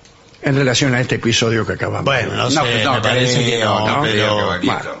en relación a este episodio que acabamos de ver. Bueno, no sé, me parece que no, pero...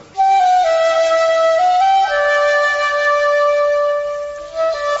 Bueno.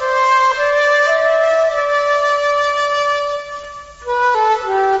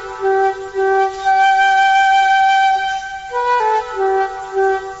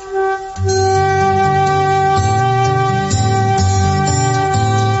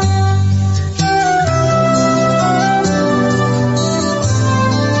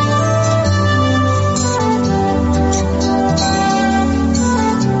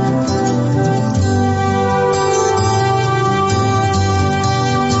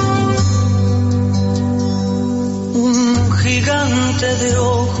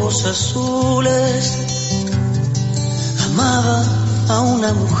 Azules amaba a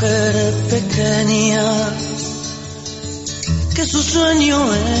una mujer pequeña que su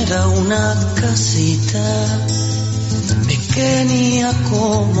sueño era una casita pequeña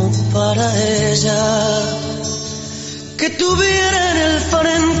como para ella, que tuviera en el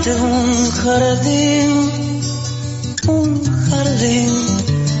frente un jardín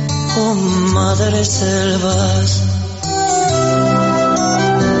con madres selvas.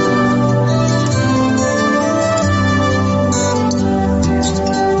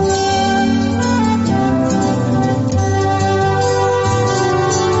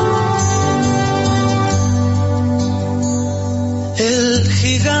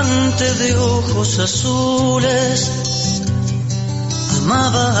 De ojos azules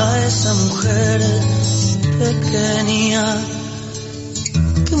amaba a esa mujer pequeña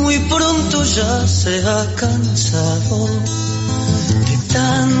que muy pronto ya se ha cansado de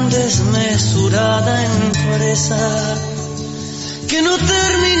tan desmesurada empresa, que no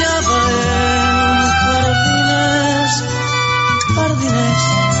terminaba en jardines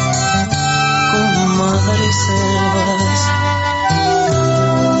con madres selvas.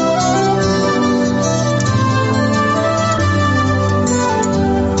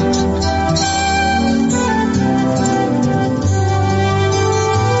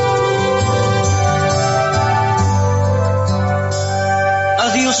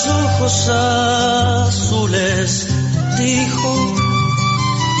 Ojos azules, dijo,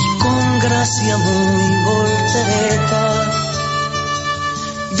 y con gracia muy voltereta,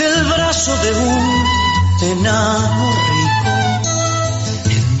 del brazo de un enano rico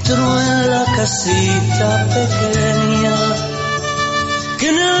entró en la casita pequeña que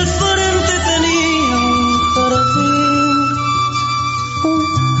en el frente tenía un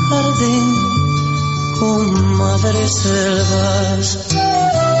jardín con madres selvas.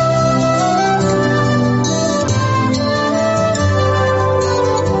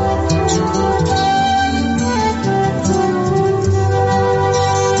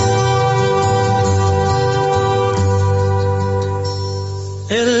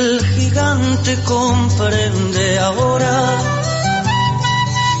 El gigante comprende ahora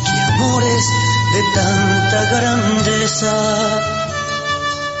que amores de tanta grandeza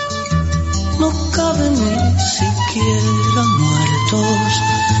no caben ni siquiera muertos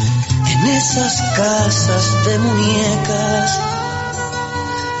en esas casas de muñecas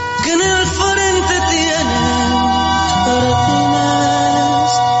que en el frente tienen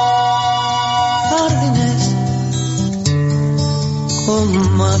jardines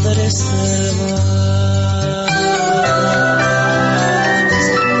con madres selvas.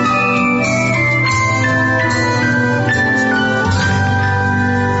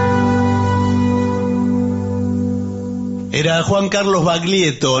 Era Juan Carlos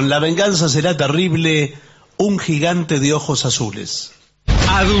Baglietto, en La venganza será terrible, un gigante de ojos azules.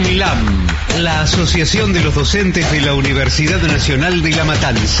 ADUNLAM, la Asociación de los Docentes de la Universidad Nacional de La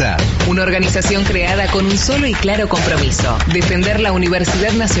Matanza. Una organización creada con un solo y claro compromiso: defender la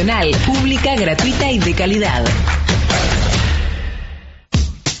Universidad Nacional, pública, gratuita y de calidad.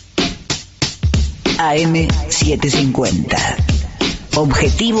 AM750.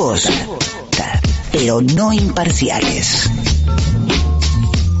 Objetivos, pero no imparciales.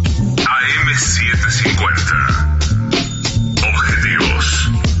 AM750. Objetivos,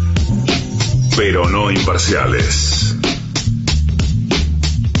 pero no imparciales.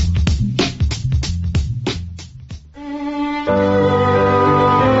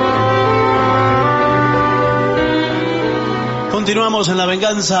 Continuamos en La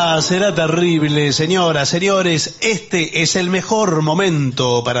venganza será terrible, señoras, señores. Este es el mejor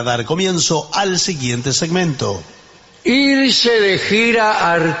momento para dar comienzo al siguiente segmento. Irse de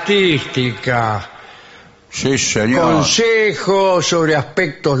gira artística. Sí, señor. Consejos sobre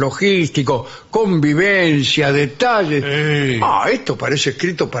aspectos logísticos, convivencia, detalles. Esto parece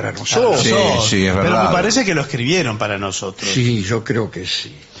escrito para nosotros. Sí, sí, es verdad. Pero me parece que lo escribieron para nosotros. Sí, yo creo que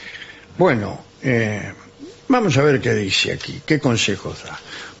sí. Bueno, vamos a ver qué dice aquí, qué consejos da.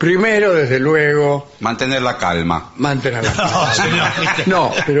 Primero, desde luego, Mantener la calma. mantener la calma. No, señor.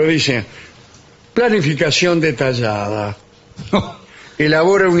 No, pero dice, planificación detallada.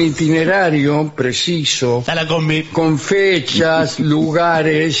 Elabora un itinerario preciso Está la combi. con fechas,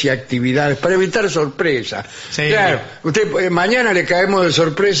 lugares y actividades para evitar sorpresas. Sí. Claro, usted mañana le caemos de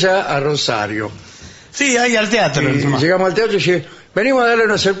sorpresa a Rosario. Sí, ahí al teatro. Y llegamos al teatro y dice, venimos a darle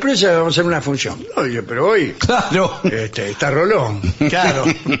una sorpresa, vamos a hacer una función. Oye, pero hoy Claro. Está Rolón. Claro.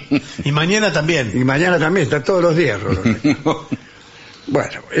 Y mañana también. Y mañana también, está todos los días Rolón.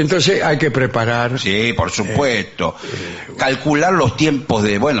 Bueno, entonces hay que preparar. Sí, por supuesto. Calcular los tiempos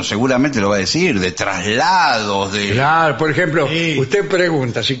de, bueno, seguramente lo va a decir, de traslados, de... Claro, por ejemplo, Sí. usted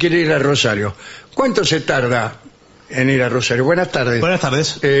pregunta si quiere ir a Rosario. ¿Cuánto se tarda en ir a Rosario? Buenas tardes. Buenas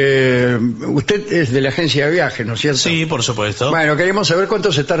tardes. Usted es de la agencia de viajes, ¿no es cierto? Sí, por supuesto. Bueno, queríamos saber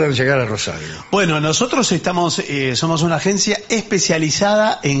cuánto se tarda en llegar a Rosario. Bueno, nosotros somos una agencia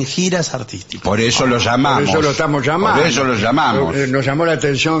especializada en giras artísticas. Por eso lo llamamos. Por eso lo estamos llamando. Por eso lo llamamos. Nos llamó la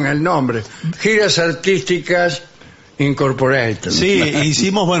atención el nombre. Giras Artísticas Incorporated. Sí,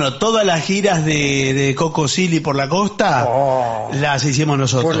 hicimos, bueno, todas las giras de Coco Silly por la costa, las hicimos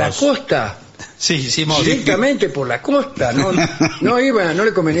nosotros. ¿Por la costa? Sí, hicimos... Directamente por la costa, ¿no? No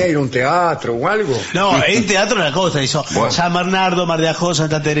le convenía ir a un teatro o algo. No, en Teatro de la Costa hizo Bueno. San Bernardo, Mar de Ajó,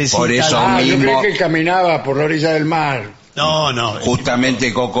 Santa Teresita. Por eso Yo mismo- creí que caminaba por la orilla del mar. No.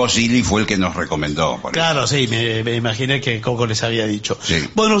 Justamente Coco Silly fue el que nos recomendó. por Claro, sí, me imaginé que Coco les había dicho. Sí.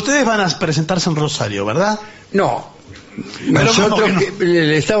 Bueno, ustedes van a presentarse en Rosario, ¿verdad? No. Pero Nosotros ¿cómo que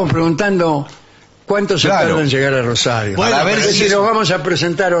le estamos preguntando cuánto se Claro. tarda en llegar a Rosario. Bueno, Para ver Es si si es- nos vamos a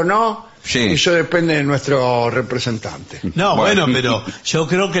presentar o no, Sí. eso depende de nuestro representante. No, Bueno. bueno, pero yo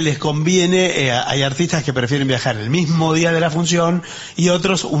creo que les conviene, hay artistas que prefieren viajar el mismo día de la función y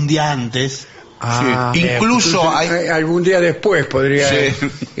otros un día antes. Sí. Incluso entonces, hay- algún día después podría Sí.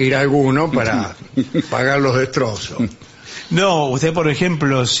 ir alguno para pagar los destrozos. No, usted, por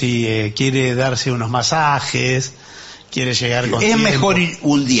ejemplo, si quiere darse unos masajes quiere llegar con Es tiempo. mejor ir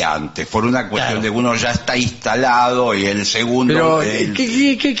un día antes, por una cuestión Claro. de que uno ya está instalado y el segundo... Pero,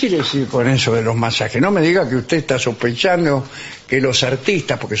 ¿qué quiere decir con eso de los masajes? No me diga que usted está sospechando que los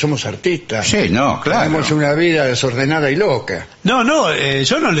artistas, porque somos artistas, Sí, no, claro. tenemos una vida desordenada y loca. No,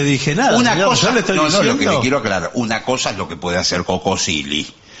 yo no le dije nada. Una señor, cosa, yo le estoy lo que diciendo- le quiero aclarar, una cosa es lo que puede hacer Coco Silly.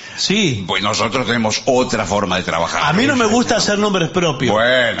 Sí. Pues nosotros tenemos otra forma de trabajar. A mí no me gusta hacer nombres propios.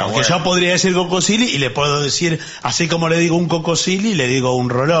 Bueno, porque bueno. yo podría decir cocosili y le puedo decir, así como le digo un cocosili, le digo un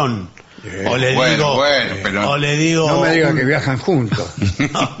rolón. O le Bueno, digo, pero- o le digo No me diga un- que viajan juntos.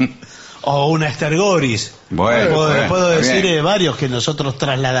 o una estergoris. Bueno, bueno, puedo está decir bien. varios que nosotros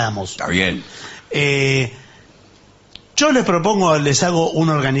trasladamos. Está bien. Yo les propongo, les hago un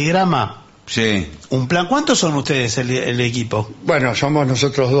organigrama, Sí. un plan. ¿Cuántos son ustedes el equipo? Bueno, somos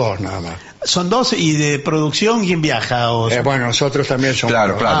nosotros dos nada más. Son dos, y de producción, ¿quién viaja? Bueno, nosotros también somos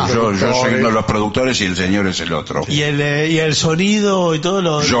Claro, claro. Yo soy productores. uno de los productores y el señor es el otro. y el sonido y todo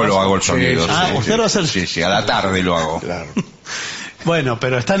lo... Yo lo hago el sonido. Ah, sí, usted sí. lo hace el- Sí, a la tarde lo hago. Claro. Bueno,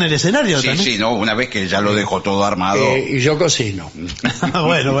 pero está en el escenario Sí, también. sí, no, una vez que ya lo dejo todo armado. Y yo cocino.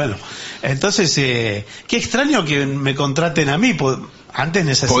 Bueno. Entonces, qué extraño que me contraten a mí. Antes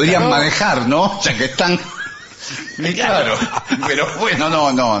necesitaba... Podrían manejar, ¿no? O sea que están... Claro, pero bueno, no.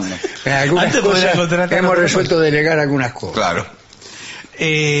 Algunas Antes podría cosas contratar a hemos otra resuelto delegar algunas cosas. Claro.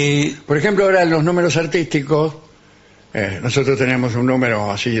 Por ejemplo, ahora en los números artísticos, nosotros tenemos un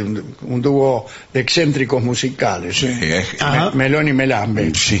número así, un dúo de excéntricos musicales. Sí, Ajá. Melón y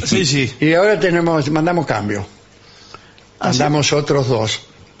Melambe. sí. Sí. Y ahora mandamos cambio. ¿Ah, sí? Mandamos otros dos,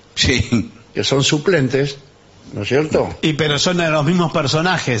 Sí. que son suplentes, ¿no es cierto? Pero son de los mismos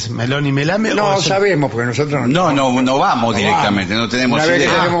personajes, Melón y Melame. No ¿o son- sabemos, porque nosotros No vamos directamente, no tenemos Una vez que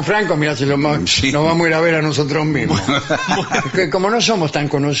idea. tenemos Franco, mirá, si Sí. nos vamos a ir a ver a nosotros mismos. Que como no somos tan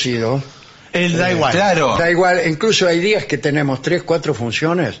conocidos, Él da igual. Claro. da igual, incluso hay días que tenemos 3, 4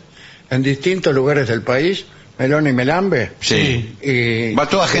 funciones en distintos lugares del país, Melón y Melambe. Sí. Y Va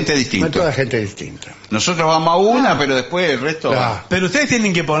toda gente distinta. Va toda gente distinta. Nosotros vamos a una, pero después el resto... Claro. Pero ustedes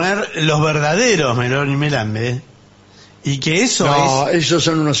tienen que poner los verdaderos Melón y Melambe. Y que eso No, esos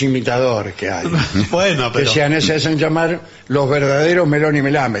son unos imitadores que hay. Bueno, Que pero... se hacen llamar los verdaderos Melón y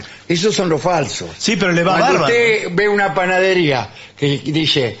Melambe. Esos son los falsos. Sí, pero le va Cuando bárbaro. usted ve una panadería que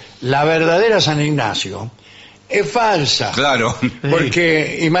dice la verdadera San Ignacio, es falsa. Claro.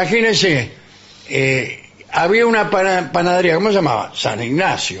 Porque imagínense, había una panadería, ¿cómo se llamaba? San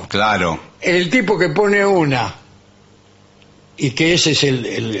Ignacio. Claro. El tipo que pone una y que ese es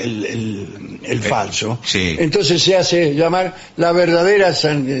el falso, sí. entonces se hace llamar la verdadera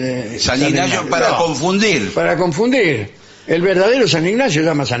San Ignacio para No, confundir. para confundir. El verdadero San Ignacio se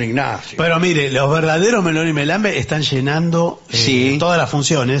llama San Ignacio. Pero mire, los verdaderos Melón y Melambe están llenando Sí. todas las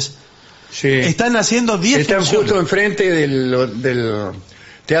funciones. Sí. Están haciendo 10 Están funciones. justo enfrente del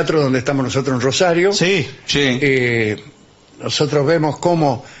teatro donde estamos nosotros en Rosario. Sí, Sí. Nosotros vemos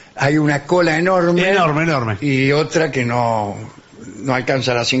cómo hay una cola enorme. enorme. Y otra que no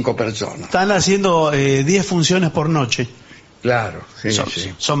alcanza a las 5 personas. Están haciendo 10 funciones por noche. Claro, sí, son,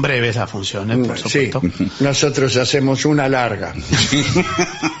 sí. son breves las funciones, por Sí, supuesto. nosotros hacemos una larga.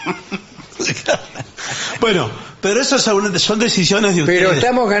 Bueno, pero eso son decisiones de ustedes. Pero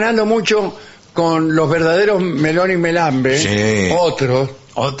estamos ganando mucho con los verdaderos Melón y Melambe. Sí.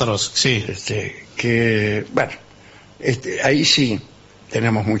 Otros, sí. Que, bueno, ahí sí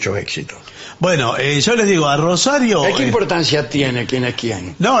tenemos mucho éxito. Bueno, yo les digo, a Rosario... ¿Qué importancia tiene quién es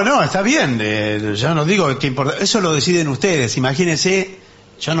quién? No, está bien. Yo no digo que importa. Eso lo deciden ustedes. Imagínense,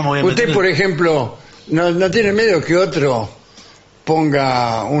 yo no me voy a Usted, meter... por ejemplo, no tiene miedo que otro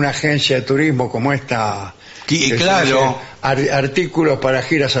ponga una agencia de turismo como esta. Que claro. Artículos para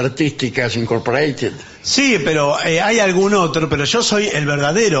giras artísticas incorporated. Sí, pero hay algún otro, pero yo soy el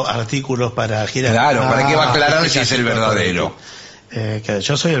verdadero artículos para girar. Claro, ¿para qué va a aclarar si sí, es el verdadero? Que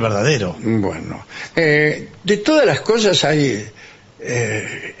yo soy el verdadero. Bueno, de todas las cosas hay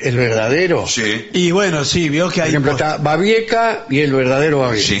el verdadero. Sí. Y bueno, sí, vio que Por hay... ejemplo, está Babieca y el verdadero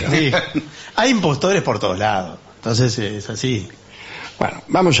Babieca. Sí. Sí. Hay impostores por todos lados. Entonces es así. Bueno,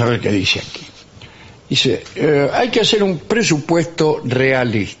 vamos a ver qué dice aquí. Dice, hay que hacer un presupuesto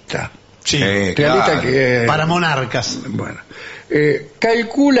realista. Sí. Realista claro. que... Para monarcas. Bueno,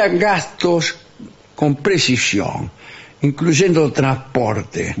 calcula gastos con precisión, incluyendo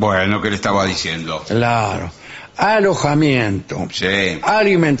transporte, Bueno, ¿qué le estaba diciendo? claro, alojamiento, Sí.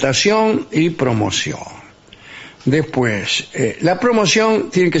 alimentación y promoción. Después, la promoción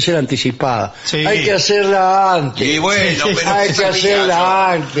tiene que ser anticipada. Sí. Hay que hacerla antes. Y bueno, pero Hay ¿qué que sabía hacerla yo?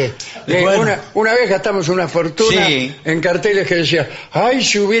 antes. Bueno. Una vez gastamos una fortuna Sí. en carteles que decía, ¡ay,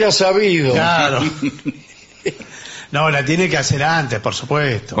 si hubiera sabido! Claro. No, la tiene que hacer antes, por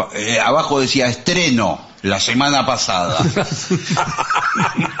supuesto. Abajo decía estreno la semana pasada.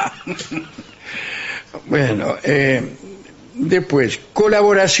 Bueno, después,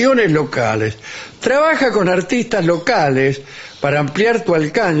 colaboraciones locales. Trabaja con artistas locales para ampliar tu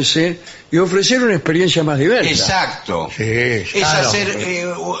alcance y ofrecer una experiencia más diversa. Exacto. Sí, Es claro. hacer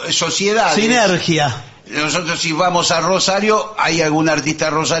sociedades. Sinergia. Nosotros si vamos a Rosario, hay algún artista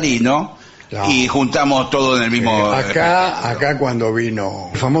rosarino Claro. y juntamos todo en el mismo... Acá cuando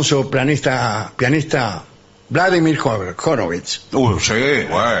vino el famoso pianista Vladimir Horowitz. Sí,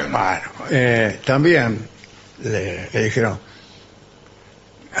 bueno. Bueno, también le dijeron,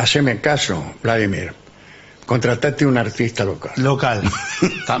 haceme caso, Vladimir, contratate un artista local. Local.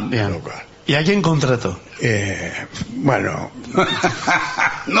 También. Local. ¿Y a quién contrató? Bueno,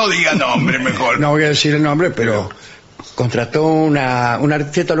 No diga nombre mejor. no voy a decir el nombre, pero contrató un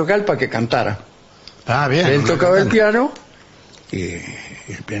artista local para que cantara. Ah, bien. Él tocaba el piano y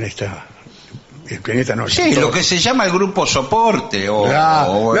el pianista no. Sí, cantó. lo que se llama el grupo soporte. No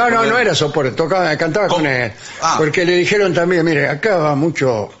era soporte, cantaba con él. Ah. Porque le dijeron también, mire, acá va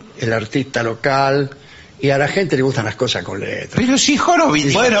mucho el artista local y a la gente le gustan las cosas con letras. Pero si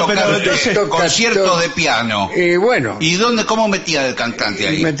Horowitz Bueno, pero entonces conciertos de piano. Y bueno, ¿Y cómo metía el cantante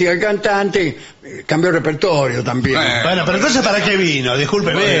ahí? metía el cantante, cambió el repertorio también. Bueno, pero entonces ¿para qué vino?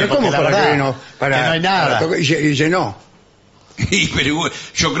 Discúlpeme. Bueno, porque ¿cómo la para verdad qué vino? que no hay nada. Y llenó. Pero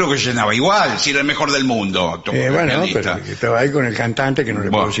yo creo que llenaba igual, si era el mejor del mundo. Bueno, pianista. pero estaba ahí con el cantante que no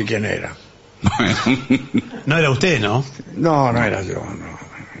le puedo decir quién era. No era usted, ¿no? No era yo. No.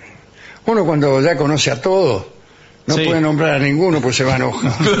 Uno cuando ya conoce a todos, no Sí. puede nombrar a ninguno pues se va a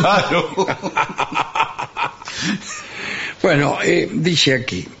enojar. Claro. Bueno, dice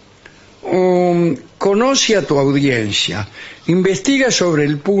aquí, conoce a tu audiencia, investiga sobre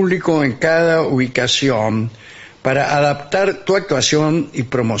el público en cada ubicación para adaptar tu actuación y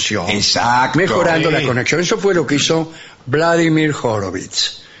promoción, Exacto. mejorando Sí. la conexión. Eso fue lo que hizo Vladimir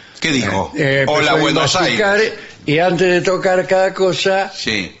Horowitz. ¿Qué dijo? Empezó Hola, a Buenos masticar, Aires. y antes de tocar cada cosa,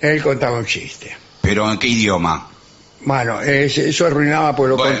 Sí. él contaba un chiste. ¿Pero en qué idioma? Bueno, eso arruinaba porque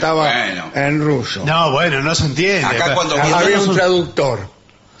lo Bueno, contaba bueno. en ruso. No, bueno, no se entiende. Acá Pero- cuando y Había menos un traductor.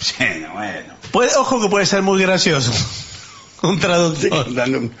 Sí, bueno. Ojo que puede ser muy gracioso. Un traductor.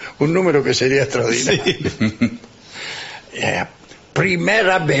 Dando un número que sería extraordinario. Sí.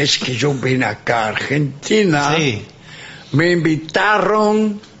 Primera vez que yo vine acá a Argentina, Sí. me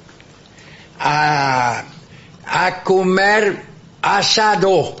invitaron a comer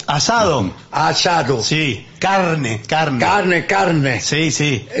asado. Asado. Sí. Carne. Carne.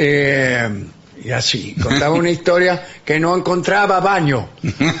 Sí. Y así, contaba una historia que no encontraba baño.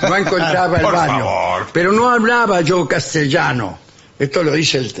 No encontraba el Por baño. favor. Pero no hablaba yo castellano. Esto lo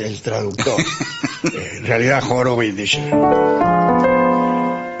dice el traductor. En realidad Horowitz dice: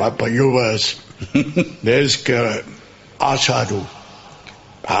 Papayubas, deska asadu,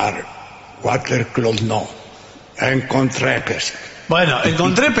 par waterclub no, encontré pez. Bueno,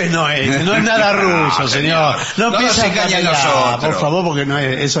 encontré no es nada ruso, señor. No no empiece nos engañe a capelar, nosotros. por favor,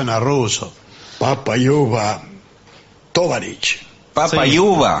 porque eso no es ruso. Papayuba, Tovarich. Papa Sí. y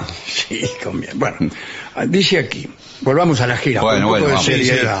uva. Sí, conviene. Bueno, dice aquí, volvamos a la gira, Bueno, con un poco bueno, de vamos.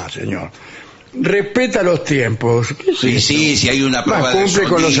 seriedad, señor. Respeta los tiempos. ¿Qué es Sí, esto? sí, hay una prueba Más de cumple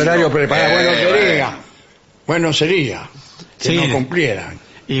con los sonido. horarios preparados. Bueno. Bueno sería que Sí. no cumplieran.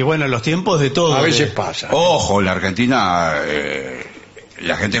 Y bueno, los tiempos de todo. A veces pasa. Ojo, en la Argentina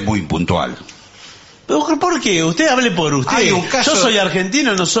la gente es muy impuntual. ¿Por qué? Usted hable por usted. Hay un caso- Yo soy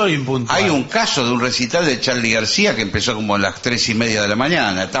argentino, no soy impuntual. Hay un caso de un recital de Charly García que empezó como a las 3:30 de la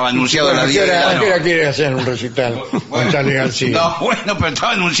mañana. Estaba anunciado a Bueno, las 10 de la ¿a qué hora noche. quiere hacer un recital con Charly García? No, bueno, pero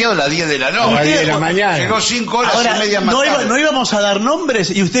estaba anunciado a las 10 de la noche. A las 10 de la mañana. Llegó 5 horas Ahora, y media más no, tarde. no íbamos a dar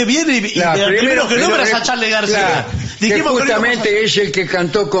nombres y usted viene y Claro, el primero que pero nombra es a Charly García. claro, que Dijimos que no justamente es el que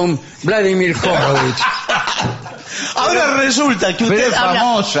cantó con Vladimir Horowitz. Ahora resulta que Pero usted es habla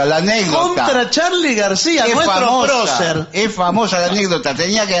famosa la anécdota. contra Charly García, Es nuestro famosa, prócer. es famosa la anécdota.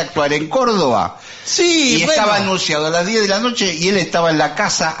 Tenía que actuar en Córdoba. Sí, Y bueno. estaba anunciado a las 10 de la noche y él estaba en la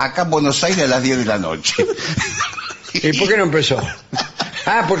casa acá en Buenos Aires a las 10 de la noche. ¿Y por qué no empezó?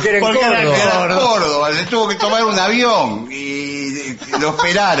 Ah, porque era en Porque era Córdoba. Era en Córdoba, se tuvo que tomar un avión y lo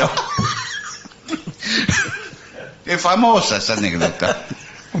esperaron. Es famosa esa anécdota.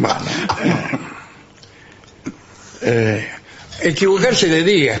 Bueno, equivocarse de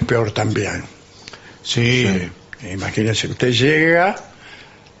día es peor también. Sí. Imagínese, usted llega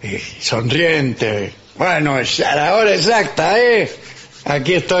sonriente. Bueno, es a la hora exacta, ¿eh?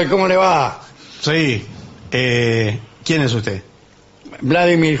 Aquí estoy, ¿cómo le va? Sí. ¿Quién es usted?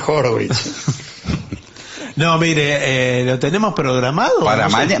 Vladimir Horowitz. No, mire, ¿lo tenemos programado? Para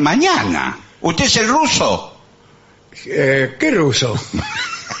No sé. mañana. ¿Usted es el ruso? ¿Qué ruso?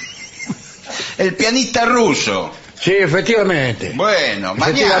 El pianista ruso. Sí, efectivamente. Bueno,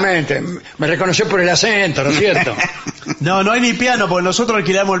 mañana. Efectivamente. Me reconoció por el acento, ¿no es cierto? No, no hay ni piano, porque nosotros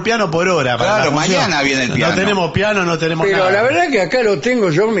alquilamos el piano por hora. Para Claro, la función. mañana viene el piano. No tenemos piano, no tenemos Pero nada. la verdad que acá lo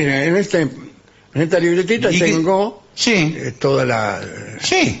tengo yo, mire, en esta libretita ¿Y qué? tengo Sí. toda la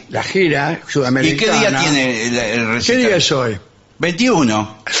Sí. gira ¿Y sudamericana. qué día tiene el ¿Qué recital? día es hoy?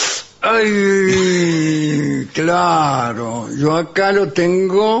 21. Ay, claro. Yo acá lo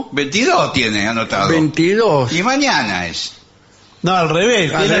tengo 22 tiene anotado. 22. Y mañana es. No, al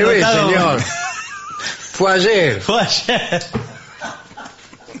revés. Al tiene revés, anotado- señor. Fue ayer. Fue ayer.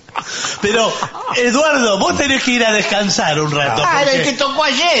 Pero, Eduardo, vos tenés que ir a descansar un rato. Ah, era el porque que tocó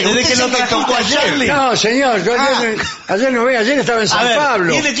ayer. tenés Usted que es lo el que trajiste tocó a ayer. Charlie. No, señor, yo ayer no vi, ayer estaba en San A ver,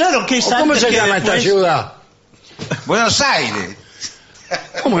 Pablo. tiene claro que es ¿O ¿Cómo antes se que llama esta después? ciudad? Buenos Aires.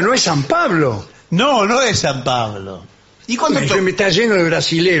 ¿Cómo no es San Pablo? No, no es San Pablo. ¿Y cuándo Me está lleno de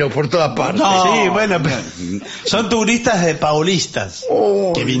brasileros por todas partes. No, sí, bueno, pero son turistas de paulistas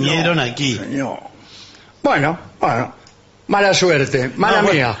Oh, que vinieron no, aquí. señor. Bueno, mala suerte, mala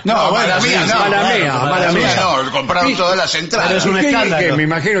No, mía. No, mala mía, no. Mala claro, mía, mala mala mía. mía. No, compraron todas las entradas. Pero es un ¿Y qué? escándalo. Que me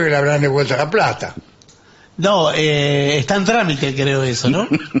imagino que le habrán devuelto la plata. No, está en trámite, creo eso, ¿no?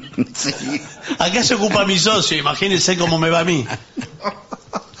 Sí. Acá se ocupa mi socio, imagínense cómo me va a mí.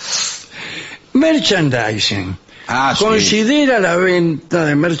 Merchandising. Ah, sí. Considera la venta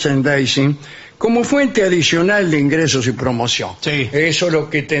de merchandising como fuente adicional de ingresos y promoción. Sí. Eso es lo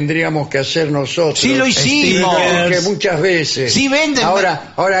que tendríamos que hacer nosotros. Sí, lo hicimos. Que muchas veces. Sí, venden.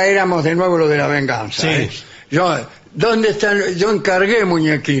 Ahora éramos de nuevo lo de la venganza. Sí. ¿Dónde están? Yo encargué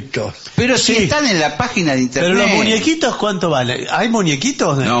muñequitos. Pero si Sí. están en la página de internet. Pero los muñequitos, ¿cuánto vale? ¿Hay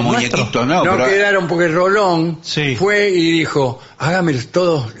muñequitos? No, nuestros? muñequitos no. No pero... quedaron porque Rolón Sí. fue y dijo, hágamelos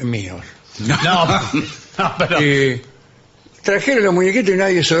todos míos. No, no, pero... Y trajeron los muñequitos y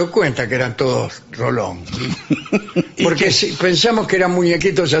nadie se dio cuenta que eran todos Rolón. Porque si pensamos que eran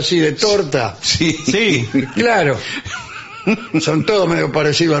muñequitos así de torta. Sí. Sí. Claro. Son todos medio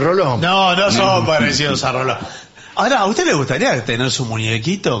parecidos a Rolón. No, no son parecidos a Rolón. Ahora, ¿a usted le gustaría tener su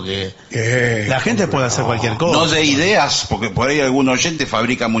muñequito que la gente pueda hacer cualquier cosa? No de ideas, porque por ahí algún oyente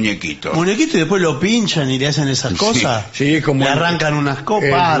fabrica muñequitos. Muñequito y después lo pinchan y le hacen esas cosas. Sí, como le el- arrancan unas el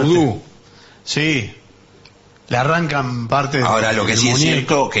copas. vudú. Sí. Le arrancan parte Ahora, lo que del sí es muñeco.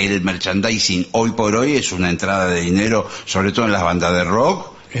 cierto que el merchandising hoy por hoy es una entrada de dinero, sobre todo en las bandas de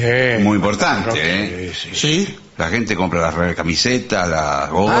rock, muy importante. ¿eh? Sí, sí. Sí. La gente compra las camisetas, las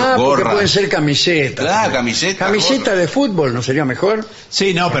Porque gorras. pueden ser camisetas. Claro, camisetas, Camiseta gorras. de fútbol, ¿no sería mejor?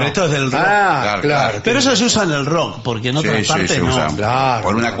 Sí, no, pero esto es del rock. Claro. claro. Pero eso se usa en el rock, porque en otras Sí, sí, partes se no. usa. Claro,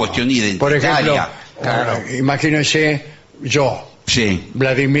 por una no. cuestión identitaria. Por ejemplo, Claro. imagínense yo, Sí.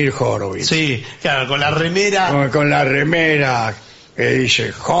 Vladimir Horowitz, Sí, claro, con la remera. con la remera que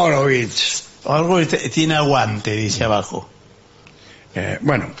dice Horowitz. Algo que tiene aguante, dice abajo.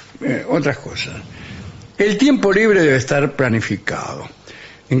 Otras cosas. El tiempo libre debe estar planificado.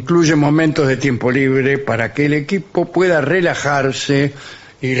 Incluye momentos de tiempo libre para que el equipo pueda relajarse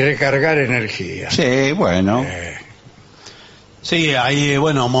y recargar energía. Sí, bueno. Sí, hay,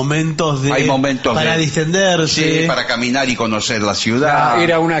 momentos de... Hay momentos para de- distenderse. Sí, para caminar y conocer la ciudad.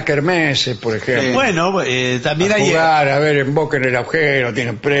 Ir a una kermesse, por ejemplo. Bueno, también A hay... jugar, a ver, emboquen el agujero,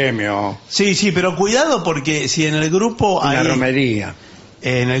 tienen premio. Sí, sí, pero cuidado porque si en el grupo Una hay... romería.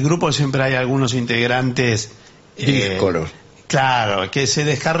 En el grupo siempre hay algunos integrantes... Díscolos. Claro, que se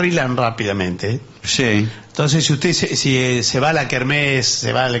descarrilan rápidamente. Sí, Entonces, si usted se va a la kermés,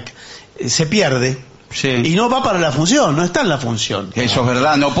 se pierde. sí. Y no va para la función, no está en la función. Eso es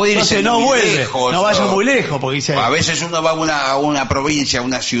verdad, no puede irse Entonces no muy vuelve, lejos, no vaya muy lejos, porque dice... A veces uno va a una provincia, a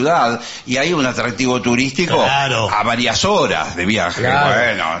una ciudad, y hay un atractivo turístico Claro. a varias horas de viaje. Claro.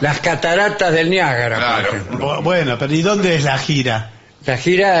 Bueno, Las cataratas del Niágara, Claro. por ejemplo. Bueno, pero ¿y dónde es la gira? La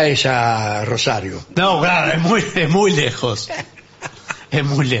gira es a Rosario. No, claro, es muy lejos. Es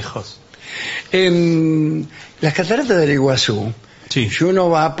muy lejos. Las cataratas del Iguazú, Sí. si uno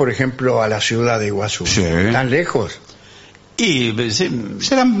va, por ejemplo, a la ciudad de Iguazú, Sí. ¿tan lejos? Y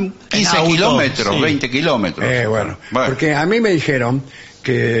serán 15 auto, kilómetros, sí. 20 kilómetros. Bueno, porque a mí me dijeron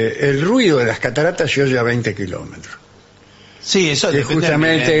que el ruido de las cataratas se oye a 20 kilómetros, sí, eso que es depende del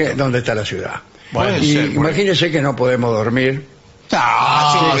justamente viento. donde está la ciudad. Puede Y ser, imagínense que no podemos dormir.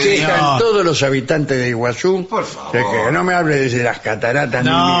 Ah, Se sí, quejan señor. todos los habitantes de Iguazú. Por favor. De que no me hable desde las cataratas.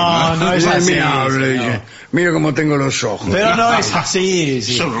 No, no es Ni así, me hable, señor. dice. Mira cómo tengo los ojos. Pero no es así.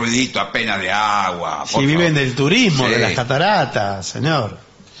 Sí. Es un ruidito apenas de agua. Si viven del turismo, Sí. de las cataratas, señor.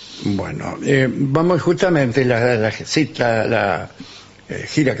 Bueno, vamos justamente la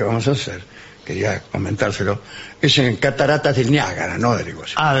gira que vamos a hacer, quería comentárselo, es en Cataratas del Niágara, no del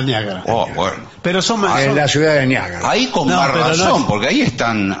Iguazú. Ah, del Niágara. Bueno. Pero son más... En la ciudad de Niágara. Ahí con No, más pero razón, no- porque ahí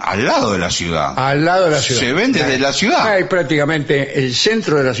están al lado de la ciudad. Al lado de la ciudad. Se ven desde la ciudad. Hay prácticamente el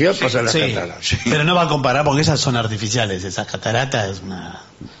centro de la ciudad pasa las Sí, cataratas. pero no va a comparar porque esas son artificiales. Esas cataratas es una...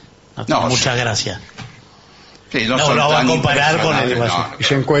 No tiene mucha gracia. Sí, No, son no va a tan comparar con el impresionantes, Iguazú. Y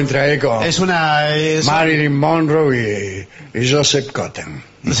se encuentra ahí con Es una... Marilyn Monroe y Joseph Cotton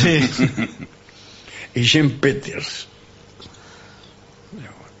Sí. y Jim Peters.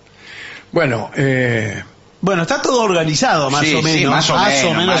 Bueno, Bueno, está todo organizado más Sí, o sí, menos. más o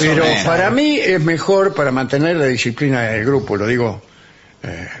menos. pero menos. para mí es mejor para mantener la disciplina del grupo, lo digo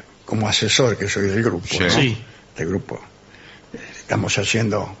como asesor que soy del grupo. Sí. ¿no? Sí. Del grupo. Estamos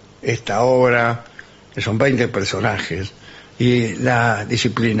haciendo esta obra, que son 20 personajes, y la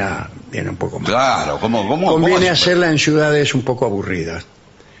disciplina viene un poco más. Claro, ¿cómo Conviene se- hacerla en ciudades un poco aburridas,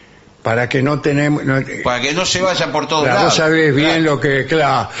 para que no tenemos... para que no se vaya por todos Claro, lados. vos sabés bien Claro. lo que...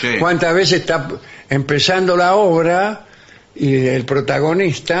 Claro, Sí. cuántas veces está empezando la obra y el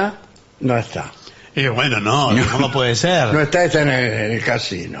protagonista no está. Y bueno, no puede ser. No está en el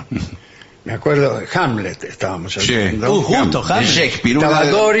casino. Me acuerdo de Hamlet, estábamos Sí. haciendo. Justo, De Hamlet. Shakespeare. Estaba una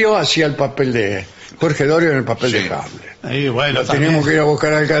de- Dorio, hacía el papel de... Jorge Dorio en el papel Sí. de Hamlet. Y bueno, Lo teníamos que ir a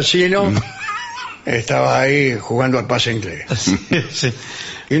buscar al casino. Estaba ahí jugando al pase inglés. Sí.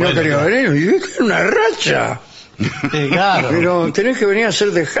 Y no Bueno, quería claro. venir. Y dije, una racha. Sí, claro. Pero tenés que venir a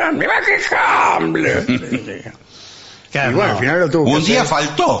hacer de Hamlet. ¡Va que Hamlet! Claro, Y bueno, no. al final lo tuvo que Un día hacer.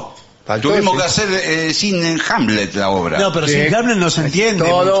 faltó. Faltó, Tuvimos sí. que hacer sin en Hamlet la obra. No, pero Sí. sin Hamlet no se entiende.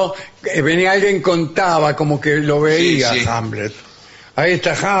 Todo, venía alguien contaba como que lo veía Sí, sí. Hamlet. Ahí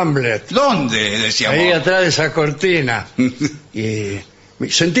está Hamlet. ¿Dónde? Decíamos. Ahí atrás de esa cortina. Y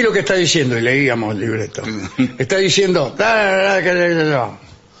sentí lo que está diciendo y leíamos el libreto. Está diciendo...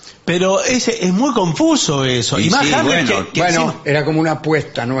 Pero es muy confuso eso. Y Y más sí, Hamlet bueno, que Bueno, encima, era como una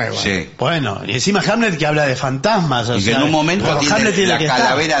apuesta nueva. Sí. bueno, y encima Hamlet que habla de fantasmas. O Y que sea, en un momento bueno, tiene Hamlet la que estar.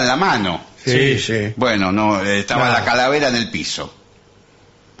 calavera en la mano. Sí, sí. Bueno, no, estaba Claro. la calavera en el piso.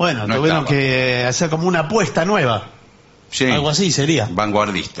 Bueno, No tuvieron estaba. que hacer como una apuesta nueva. Sí. Algo así sería.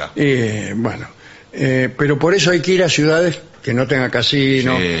 Vanguardista. Bueno, pero por eso hay que ir a ciudades que no tengan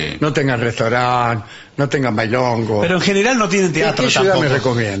casino, Sí. no tengan restaurante, no tengan bailongo. Pero en general no tienen teatro ¿Qué ciudad tampoco. me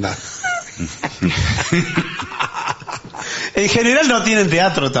recomienda? En general no tienen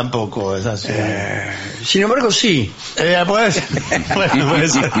teatro tampoco esas ciudades. Sin embargo, sí. Puede ser. Bueno, puede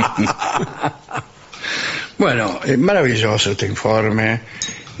ser. Bueno, maravilloso este informe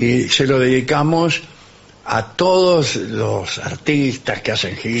y se lo dedicamos a todos los artistas que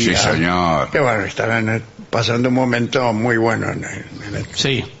hacen giras. Sí, señor. Que bueno, estarán pasando un momento muy bueno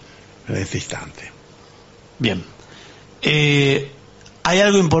Sí, en este instante. bien. Hay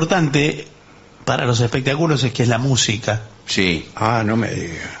algo importante para los espectáculos, es que es la música. Sí. Ah, no me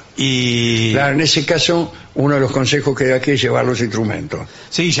diga. Y Claro, en ese caso, uno de los consejos que da aquí es llevar los instrumentos.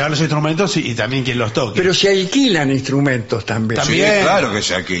 sí, llevar los instrumentos y también quien los toque. Pero se alquilan instrumentos también. También. Sí, Bien. claro que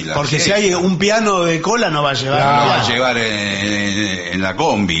se alquila. Porque Sí. si hay un piano de cola no va a llevar. Claro. Lo un va a piano. llevar en la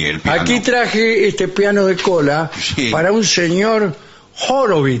combi el piano. Aquí traje este piano de cola Sí. para un señor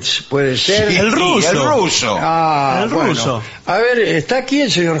Horowitz, puede ser. Sí, El ruso. El ruso. Ah, El bueno. ruso. A ver, ¿está aquí el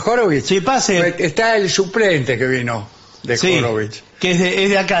señor Horowitz? Sí, pase. Está el suplente que vino de Sí, Horowitz. que es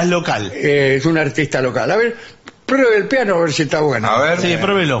de acá, es local. Es un artista local. A ver, pruebe el piano a ver si está bueno. A ver. Sí,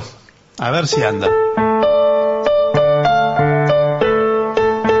 pruébelo. A ver si anda.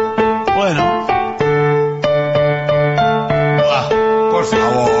 Bueno. Ah, Por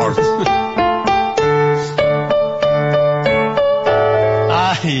favor.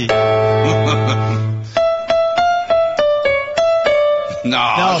 ay.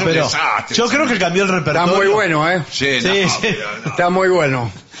 No, No, es un pero desastre. yo creo que cambió el Está repertorio. muy bueno, ¿eh? Sí, Sí, no, sí. pero no. Está muy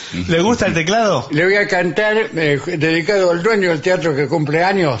bueno. ¿Le gusta el teclado? Le voy a cantar dedicado al dueño del teatro que cumple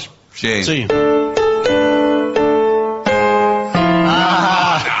años. Sí. Sí.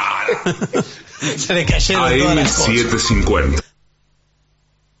 Ah. Se le cayeron todas las cosas. AM750.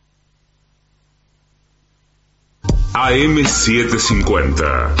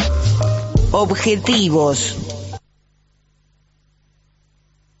 AM750. Objetivos.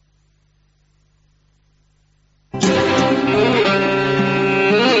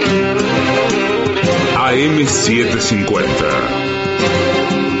 AM750.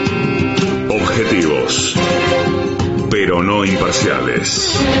 Objetivos, pero no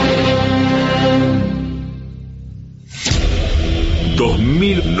imparciales.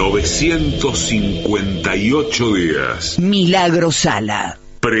 2958 días. Milagro Sala.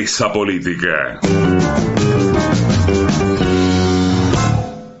 Presa política.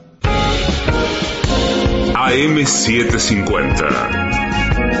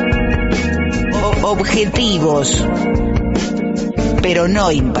 AM750. Objetivos, pero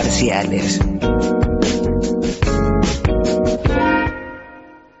no imparciales.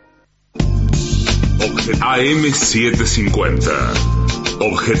 AM750.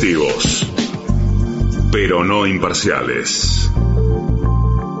 Objetivos, pero no imparciales.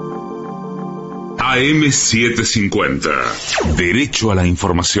 AM750. Derecho a la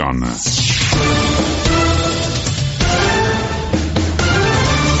información.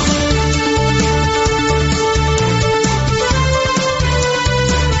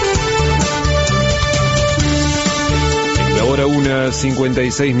 Ahora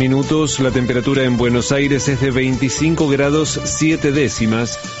 1:56 minutos, la temperatura en Buenos Aires es de 25 grados 7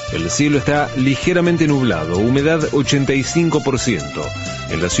 décimas, el cielo está ligeramente nublado, humedad 85%.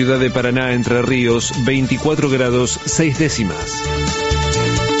 En la ciudad de Paraná, Entre Ríos, 24 grados 6 décimas.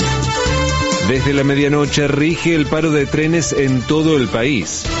 Desde la medianoche rige el paro de trenes en todo el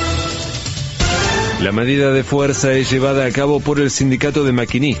país. La medida de fuerza es llevada a cabo por el sindicato de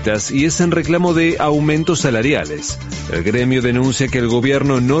maquinistas y es en reclamo de aumentos salariales. El gremio denuncia que el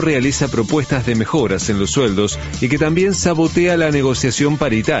gobierno no realiza propuestas de mejoras en los sueldos y que también sabotea la negociación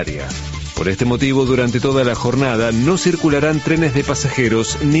paritaria. Por este motivo, durante toda la jornada no circularán trenes de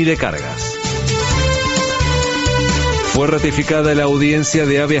pasajeros ni de cargas. Fue ratificada la audiencia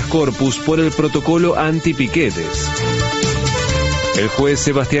de habeas corpus por el protocolo anti-piquetes. El juez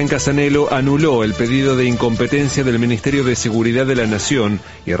Sebastián Casanelo anuló el pedido de incompetencia del Ministerio de Seguridad de la Nación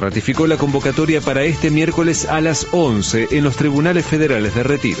y ratificó la convocatoria para este miércoles a las 11 en los tribunales federales de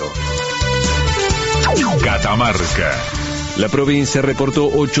Retiro. Catamarca. La provincia reportó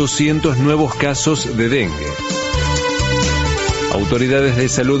 800 nuevos casos de dengue. Autoridades de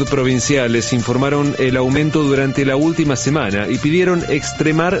salud provinciales informaron el aumento durante la última semana y pidieron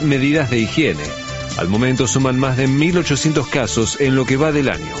extremar medidas de higiene. Al momento suman más de 1.800 casos en lo que va del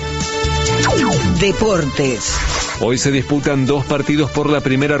año. Deportes. Hoy se disputan 2 partidos por la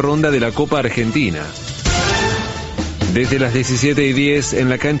primera ronda de la Copa Argentina. Desde las 17:10 en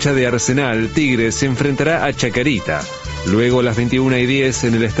la cancha de Arsenal, Tigre se enfrentará a Chacarita. Luego a las 21:10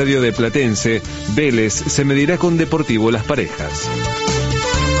 en el estadio de Platense, Vélez se medirá con Deportivo Las Parejas.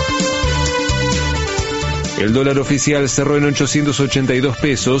 El dólar oficial cerró en 882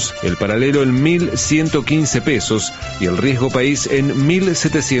 pesos, el paralelo en 1.115 pesos y el riesgo país en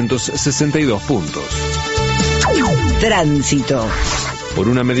 1.762 puntos. Tránsito. Por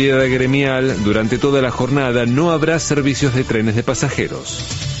una medida gremial, durante toda la jornada no habrá servicios de trenes de pasajeros.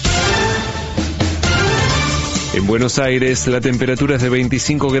 En Buenos Aires, la temperatura es de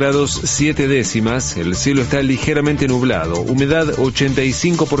 25 grados 7 décimas, el cielo está ligeramente nublado, humedad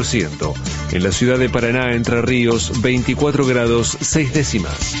 85%. En la ciudad de Paraná, Entre Ríos, 24 grados 6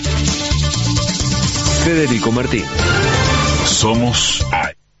 décimas. Federico Martín. Somos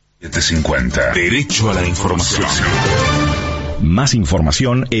AM750. Derecho a la información. Más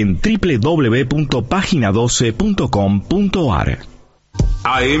información en www.pagina12.com.ar.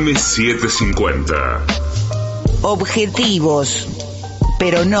 AM750. Objetivos,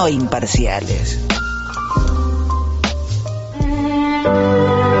 pero no imparciales.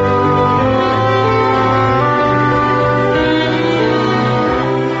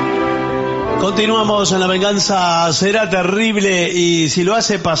 Continuamos en La Venganza Será Terrible y si lo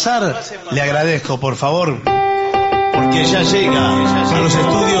hace pasar, le agradezco, por favor, porque ya llega a los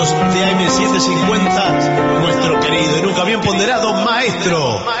estudios de AM750 nuestro querido y nunca bien ponderado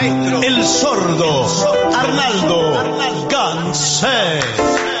maestro, el sordo Arnaldo Gansé.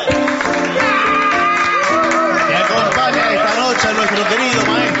 Que acompaña esta noche a nuestro querido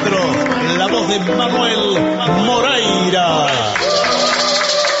maestro, la voz de Manuel Moreira.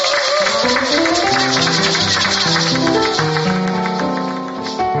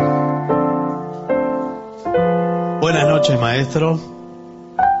 Buenas noches, maestro.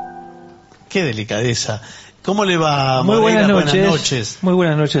 Qué delicadeza. ¿Cómo le va, Muy Moreira? buenas noches. Buenas noches. Muy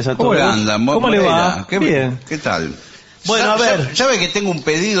buenas noches a todos. ¿Cómo andan? ¿Cómo le va? Bien. ¿Qué tal? Bueno, a ver. ¿Sabe que tengo un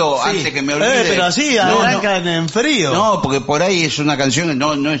pedido Sí. antes que me olvide? Pero así arrancan en frío. No, porque por ahí es una canción que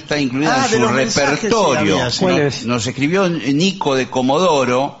no está incluida en de su los mensajes repertorio. sí había, sí. ¿Cuál es? Nos escribió Nico de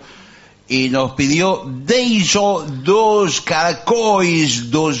Comodoro y nos pidió Deiso dos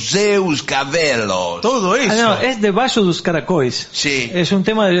caracóis dos seus cabelos. Todo eso. No, es debajo dos caracóis. Sí. Es un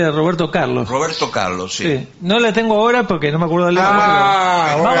tema de Roberto Carlos. Roberto Carlos, sí. Sí. No la tengo ahora porque no me acuerdo del letra.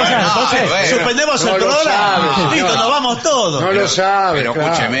 bueno, Vamos a entonces. bueno. Suspendemos No el lo programa. sabe, Listo, señor. nos vamos todos. No lo sabe. Pero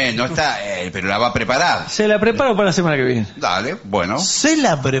claro. escúcheme, no está, pero la va a preparar. Se la preparo para la semana que viene. Dale, bueno. Se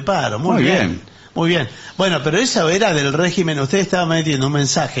la preparo, muy bien. Muy bien. Bueno, pero eso era del régimen. Usted estaba metiendo un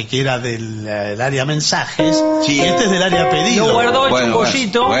mensaje que era del área mensajes. Sí. Y este es del área pedido. Lo guardó hecho un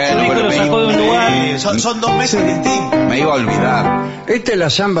bollito, su hijo lo sacó de un lugar. Son dos meses distintos. Me iba a olvidar. Esta es la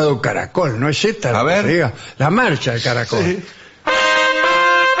samba del caracol, ¿no es esta? A ver. Diga, la marcha del caracol. Sí.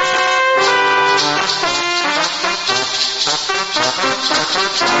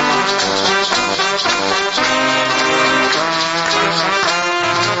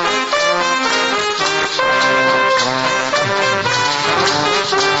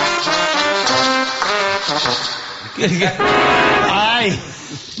 Ay,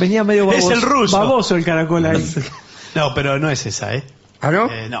 Venía medio baboso. Es el ruso. Baboso el caracol ahí. no, pero no es esa, ¿eh? ¿Ah, no?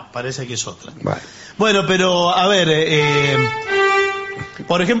 No, parece que es otra. Vale. Bueno, pero a ver,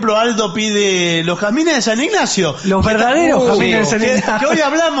 por ejemplo, Aldo pide los jazmines de San Ignacio. Los verdaderos jazmines de San que Ignacio. hoy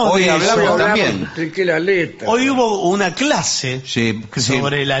hablamos Hoy de eso. hablamos también. Expliqué la letra. Hoy hubo una clase Sí, sí.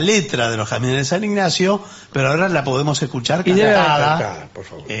 sobre la letra de los jazmines de San Ignacio, pero ahora la podemos escuchar Y debe cantada, cantar, por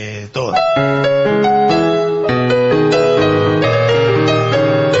favor. toda.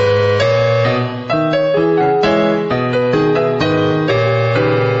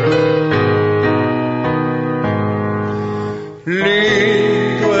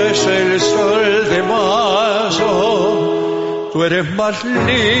 Lindo es el sol de mayo, tú eres más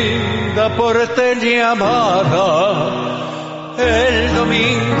linda porteña amada. El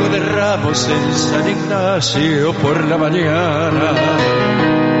domingo de Ramos en San Ignacio por la mañana.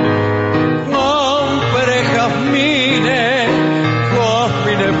 Compré jazmines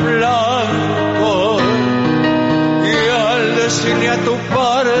blancos, y al decirle a tu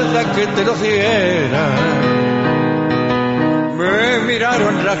parda que te los diera, me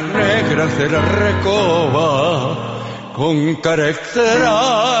miraron las negras de la recoba con cara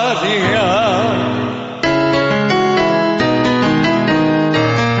extraña.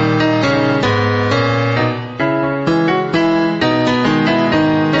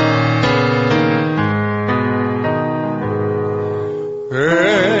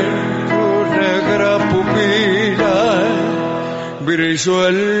 En tu negra pupila brilló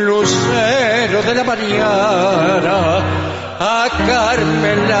el lucero de la mañana. A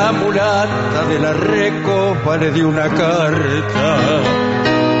Carmen la mulata de la recopa le di una carta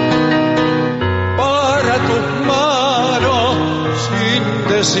para tus manos sin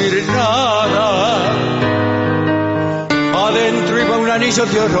decir nada. Adentro iba un anillo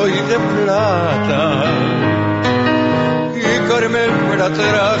de oro y de plata, y Carmen me la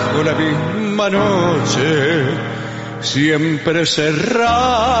trajo la misma noche, siempre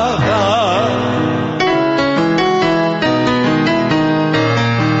cerrada.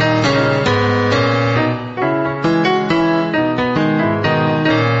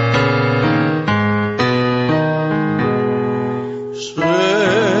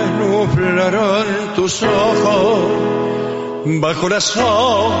 Tus ojos bajo la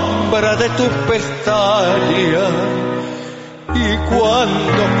sombra de tus pestañas, y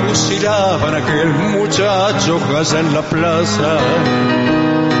cuando fusilaban a aquel muchacho allá en la plaza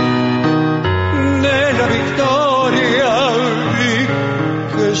de la Victoria, vi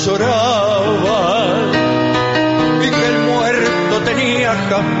que lloraba y que el muerto tenía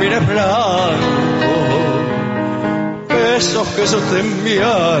jazmines blancos, esos que yo te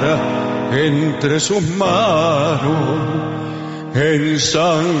enviara entre sus manos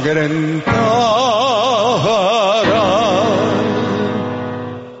ensangrentadas.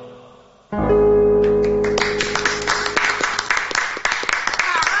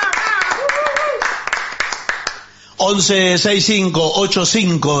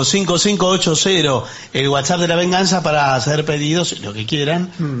 1165-85-5580, el WhatsApp de la venganza para hacer pedidos, lo que quieran,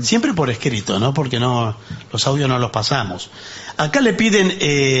 siempre por escrito, ¿no? Porque no, los audios no los pasamos. Acá le piden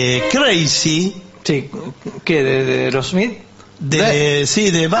Crazy. Sí, ¿qué? ¿De Aerosmith?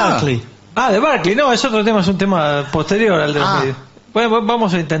 Sí, de Barclay. De Barclay, no, es otro tema, es un tema posterior al de Aerosmith. Bueno,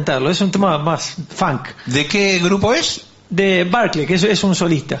 vamos a intentarlo, es un tema más funk. ¿De qué grupo es? De Barclay, que es un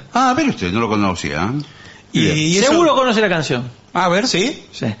solista. Ah, pero usted no lo conocía, ¿eh? Y seguro conoce la canción. A ver. ¿Sí?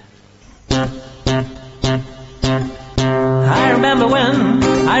 Sí. I remember when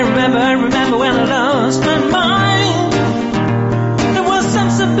I lost my mind. There was some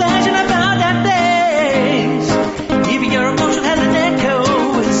subversion about that days. Even your emotion has an echo,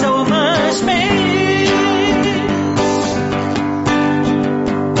 and so am I.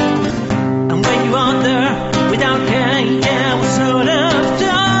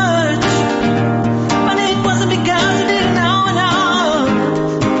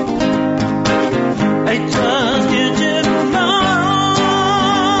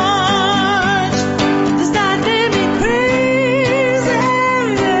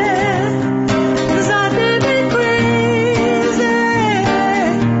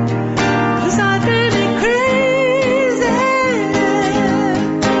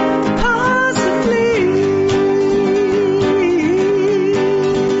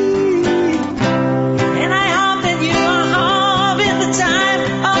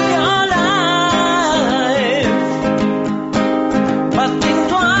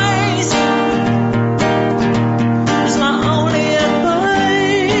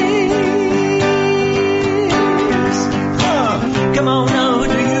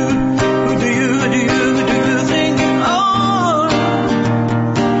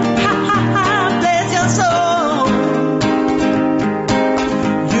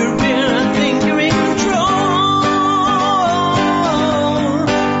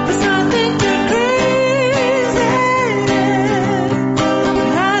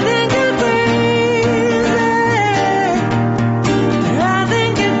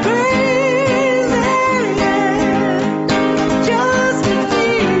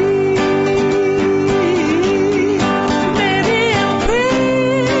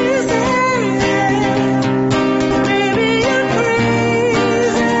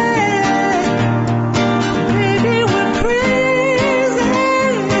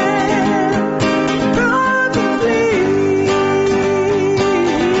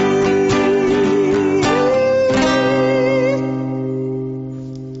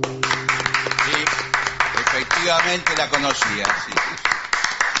 efectivamente la conocía. Sí.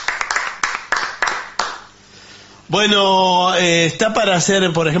 Bueno, está para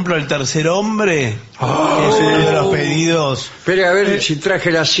hacer, por ejemplo, El Tercer Hombre, que es uno de los pedidos. Espere a ver si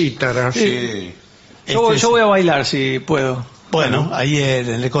traje la cítara. Sí. Yo voy a bailar si puedo. Bueno, ahí en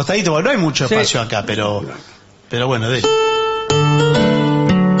el costadito, bueno, no hay mucho espacio acá, pero bueno, de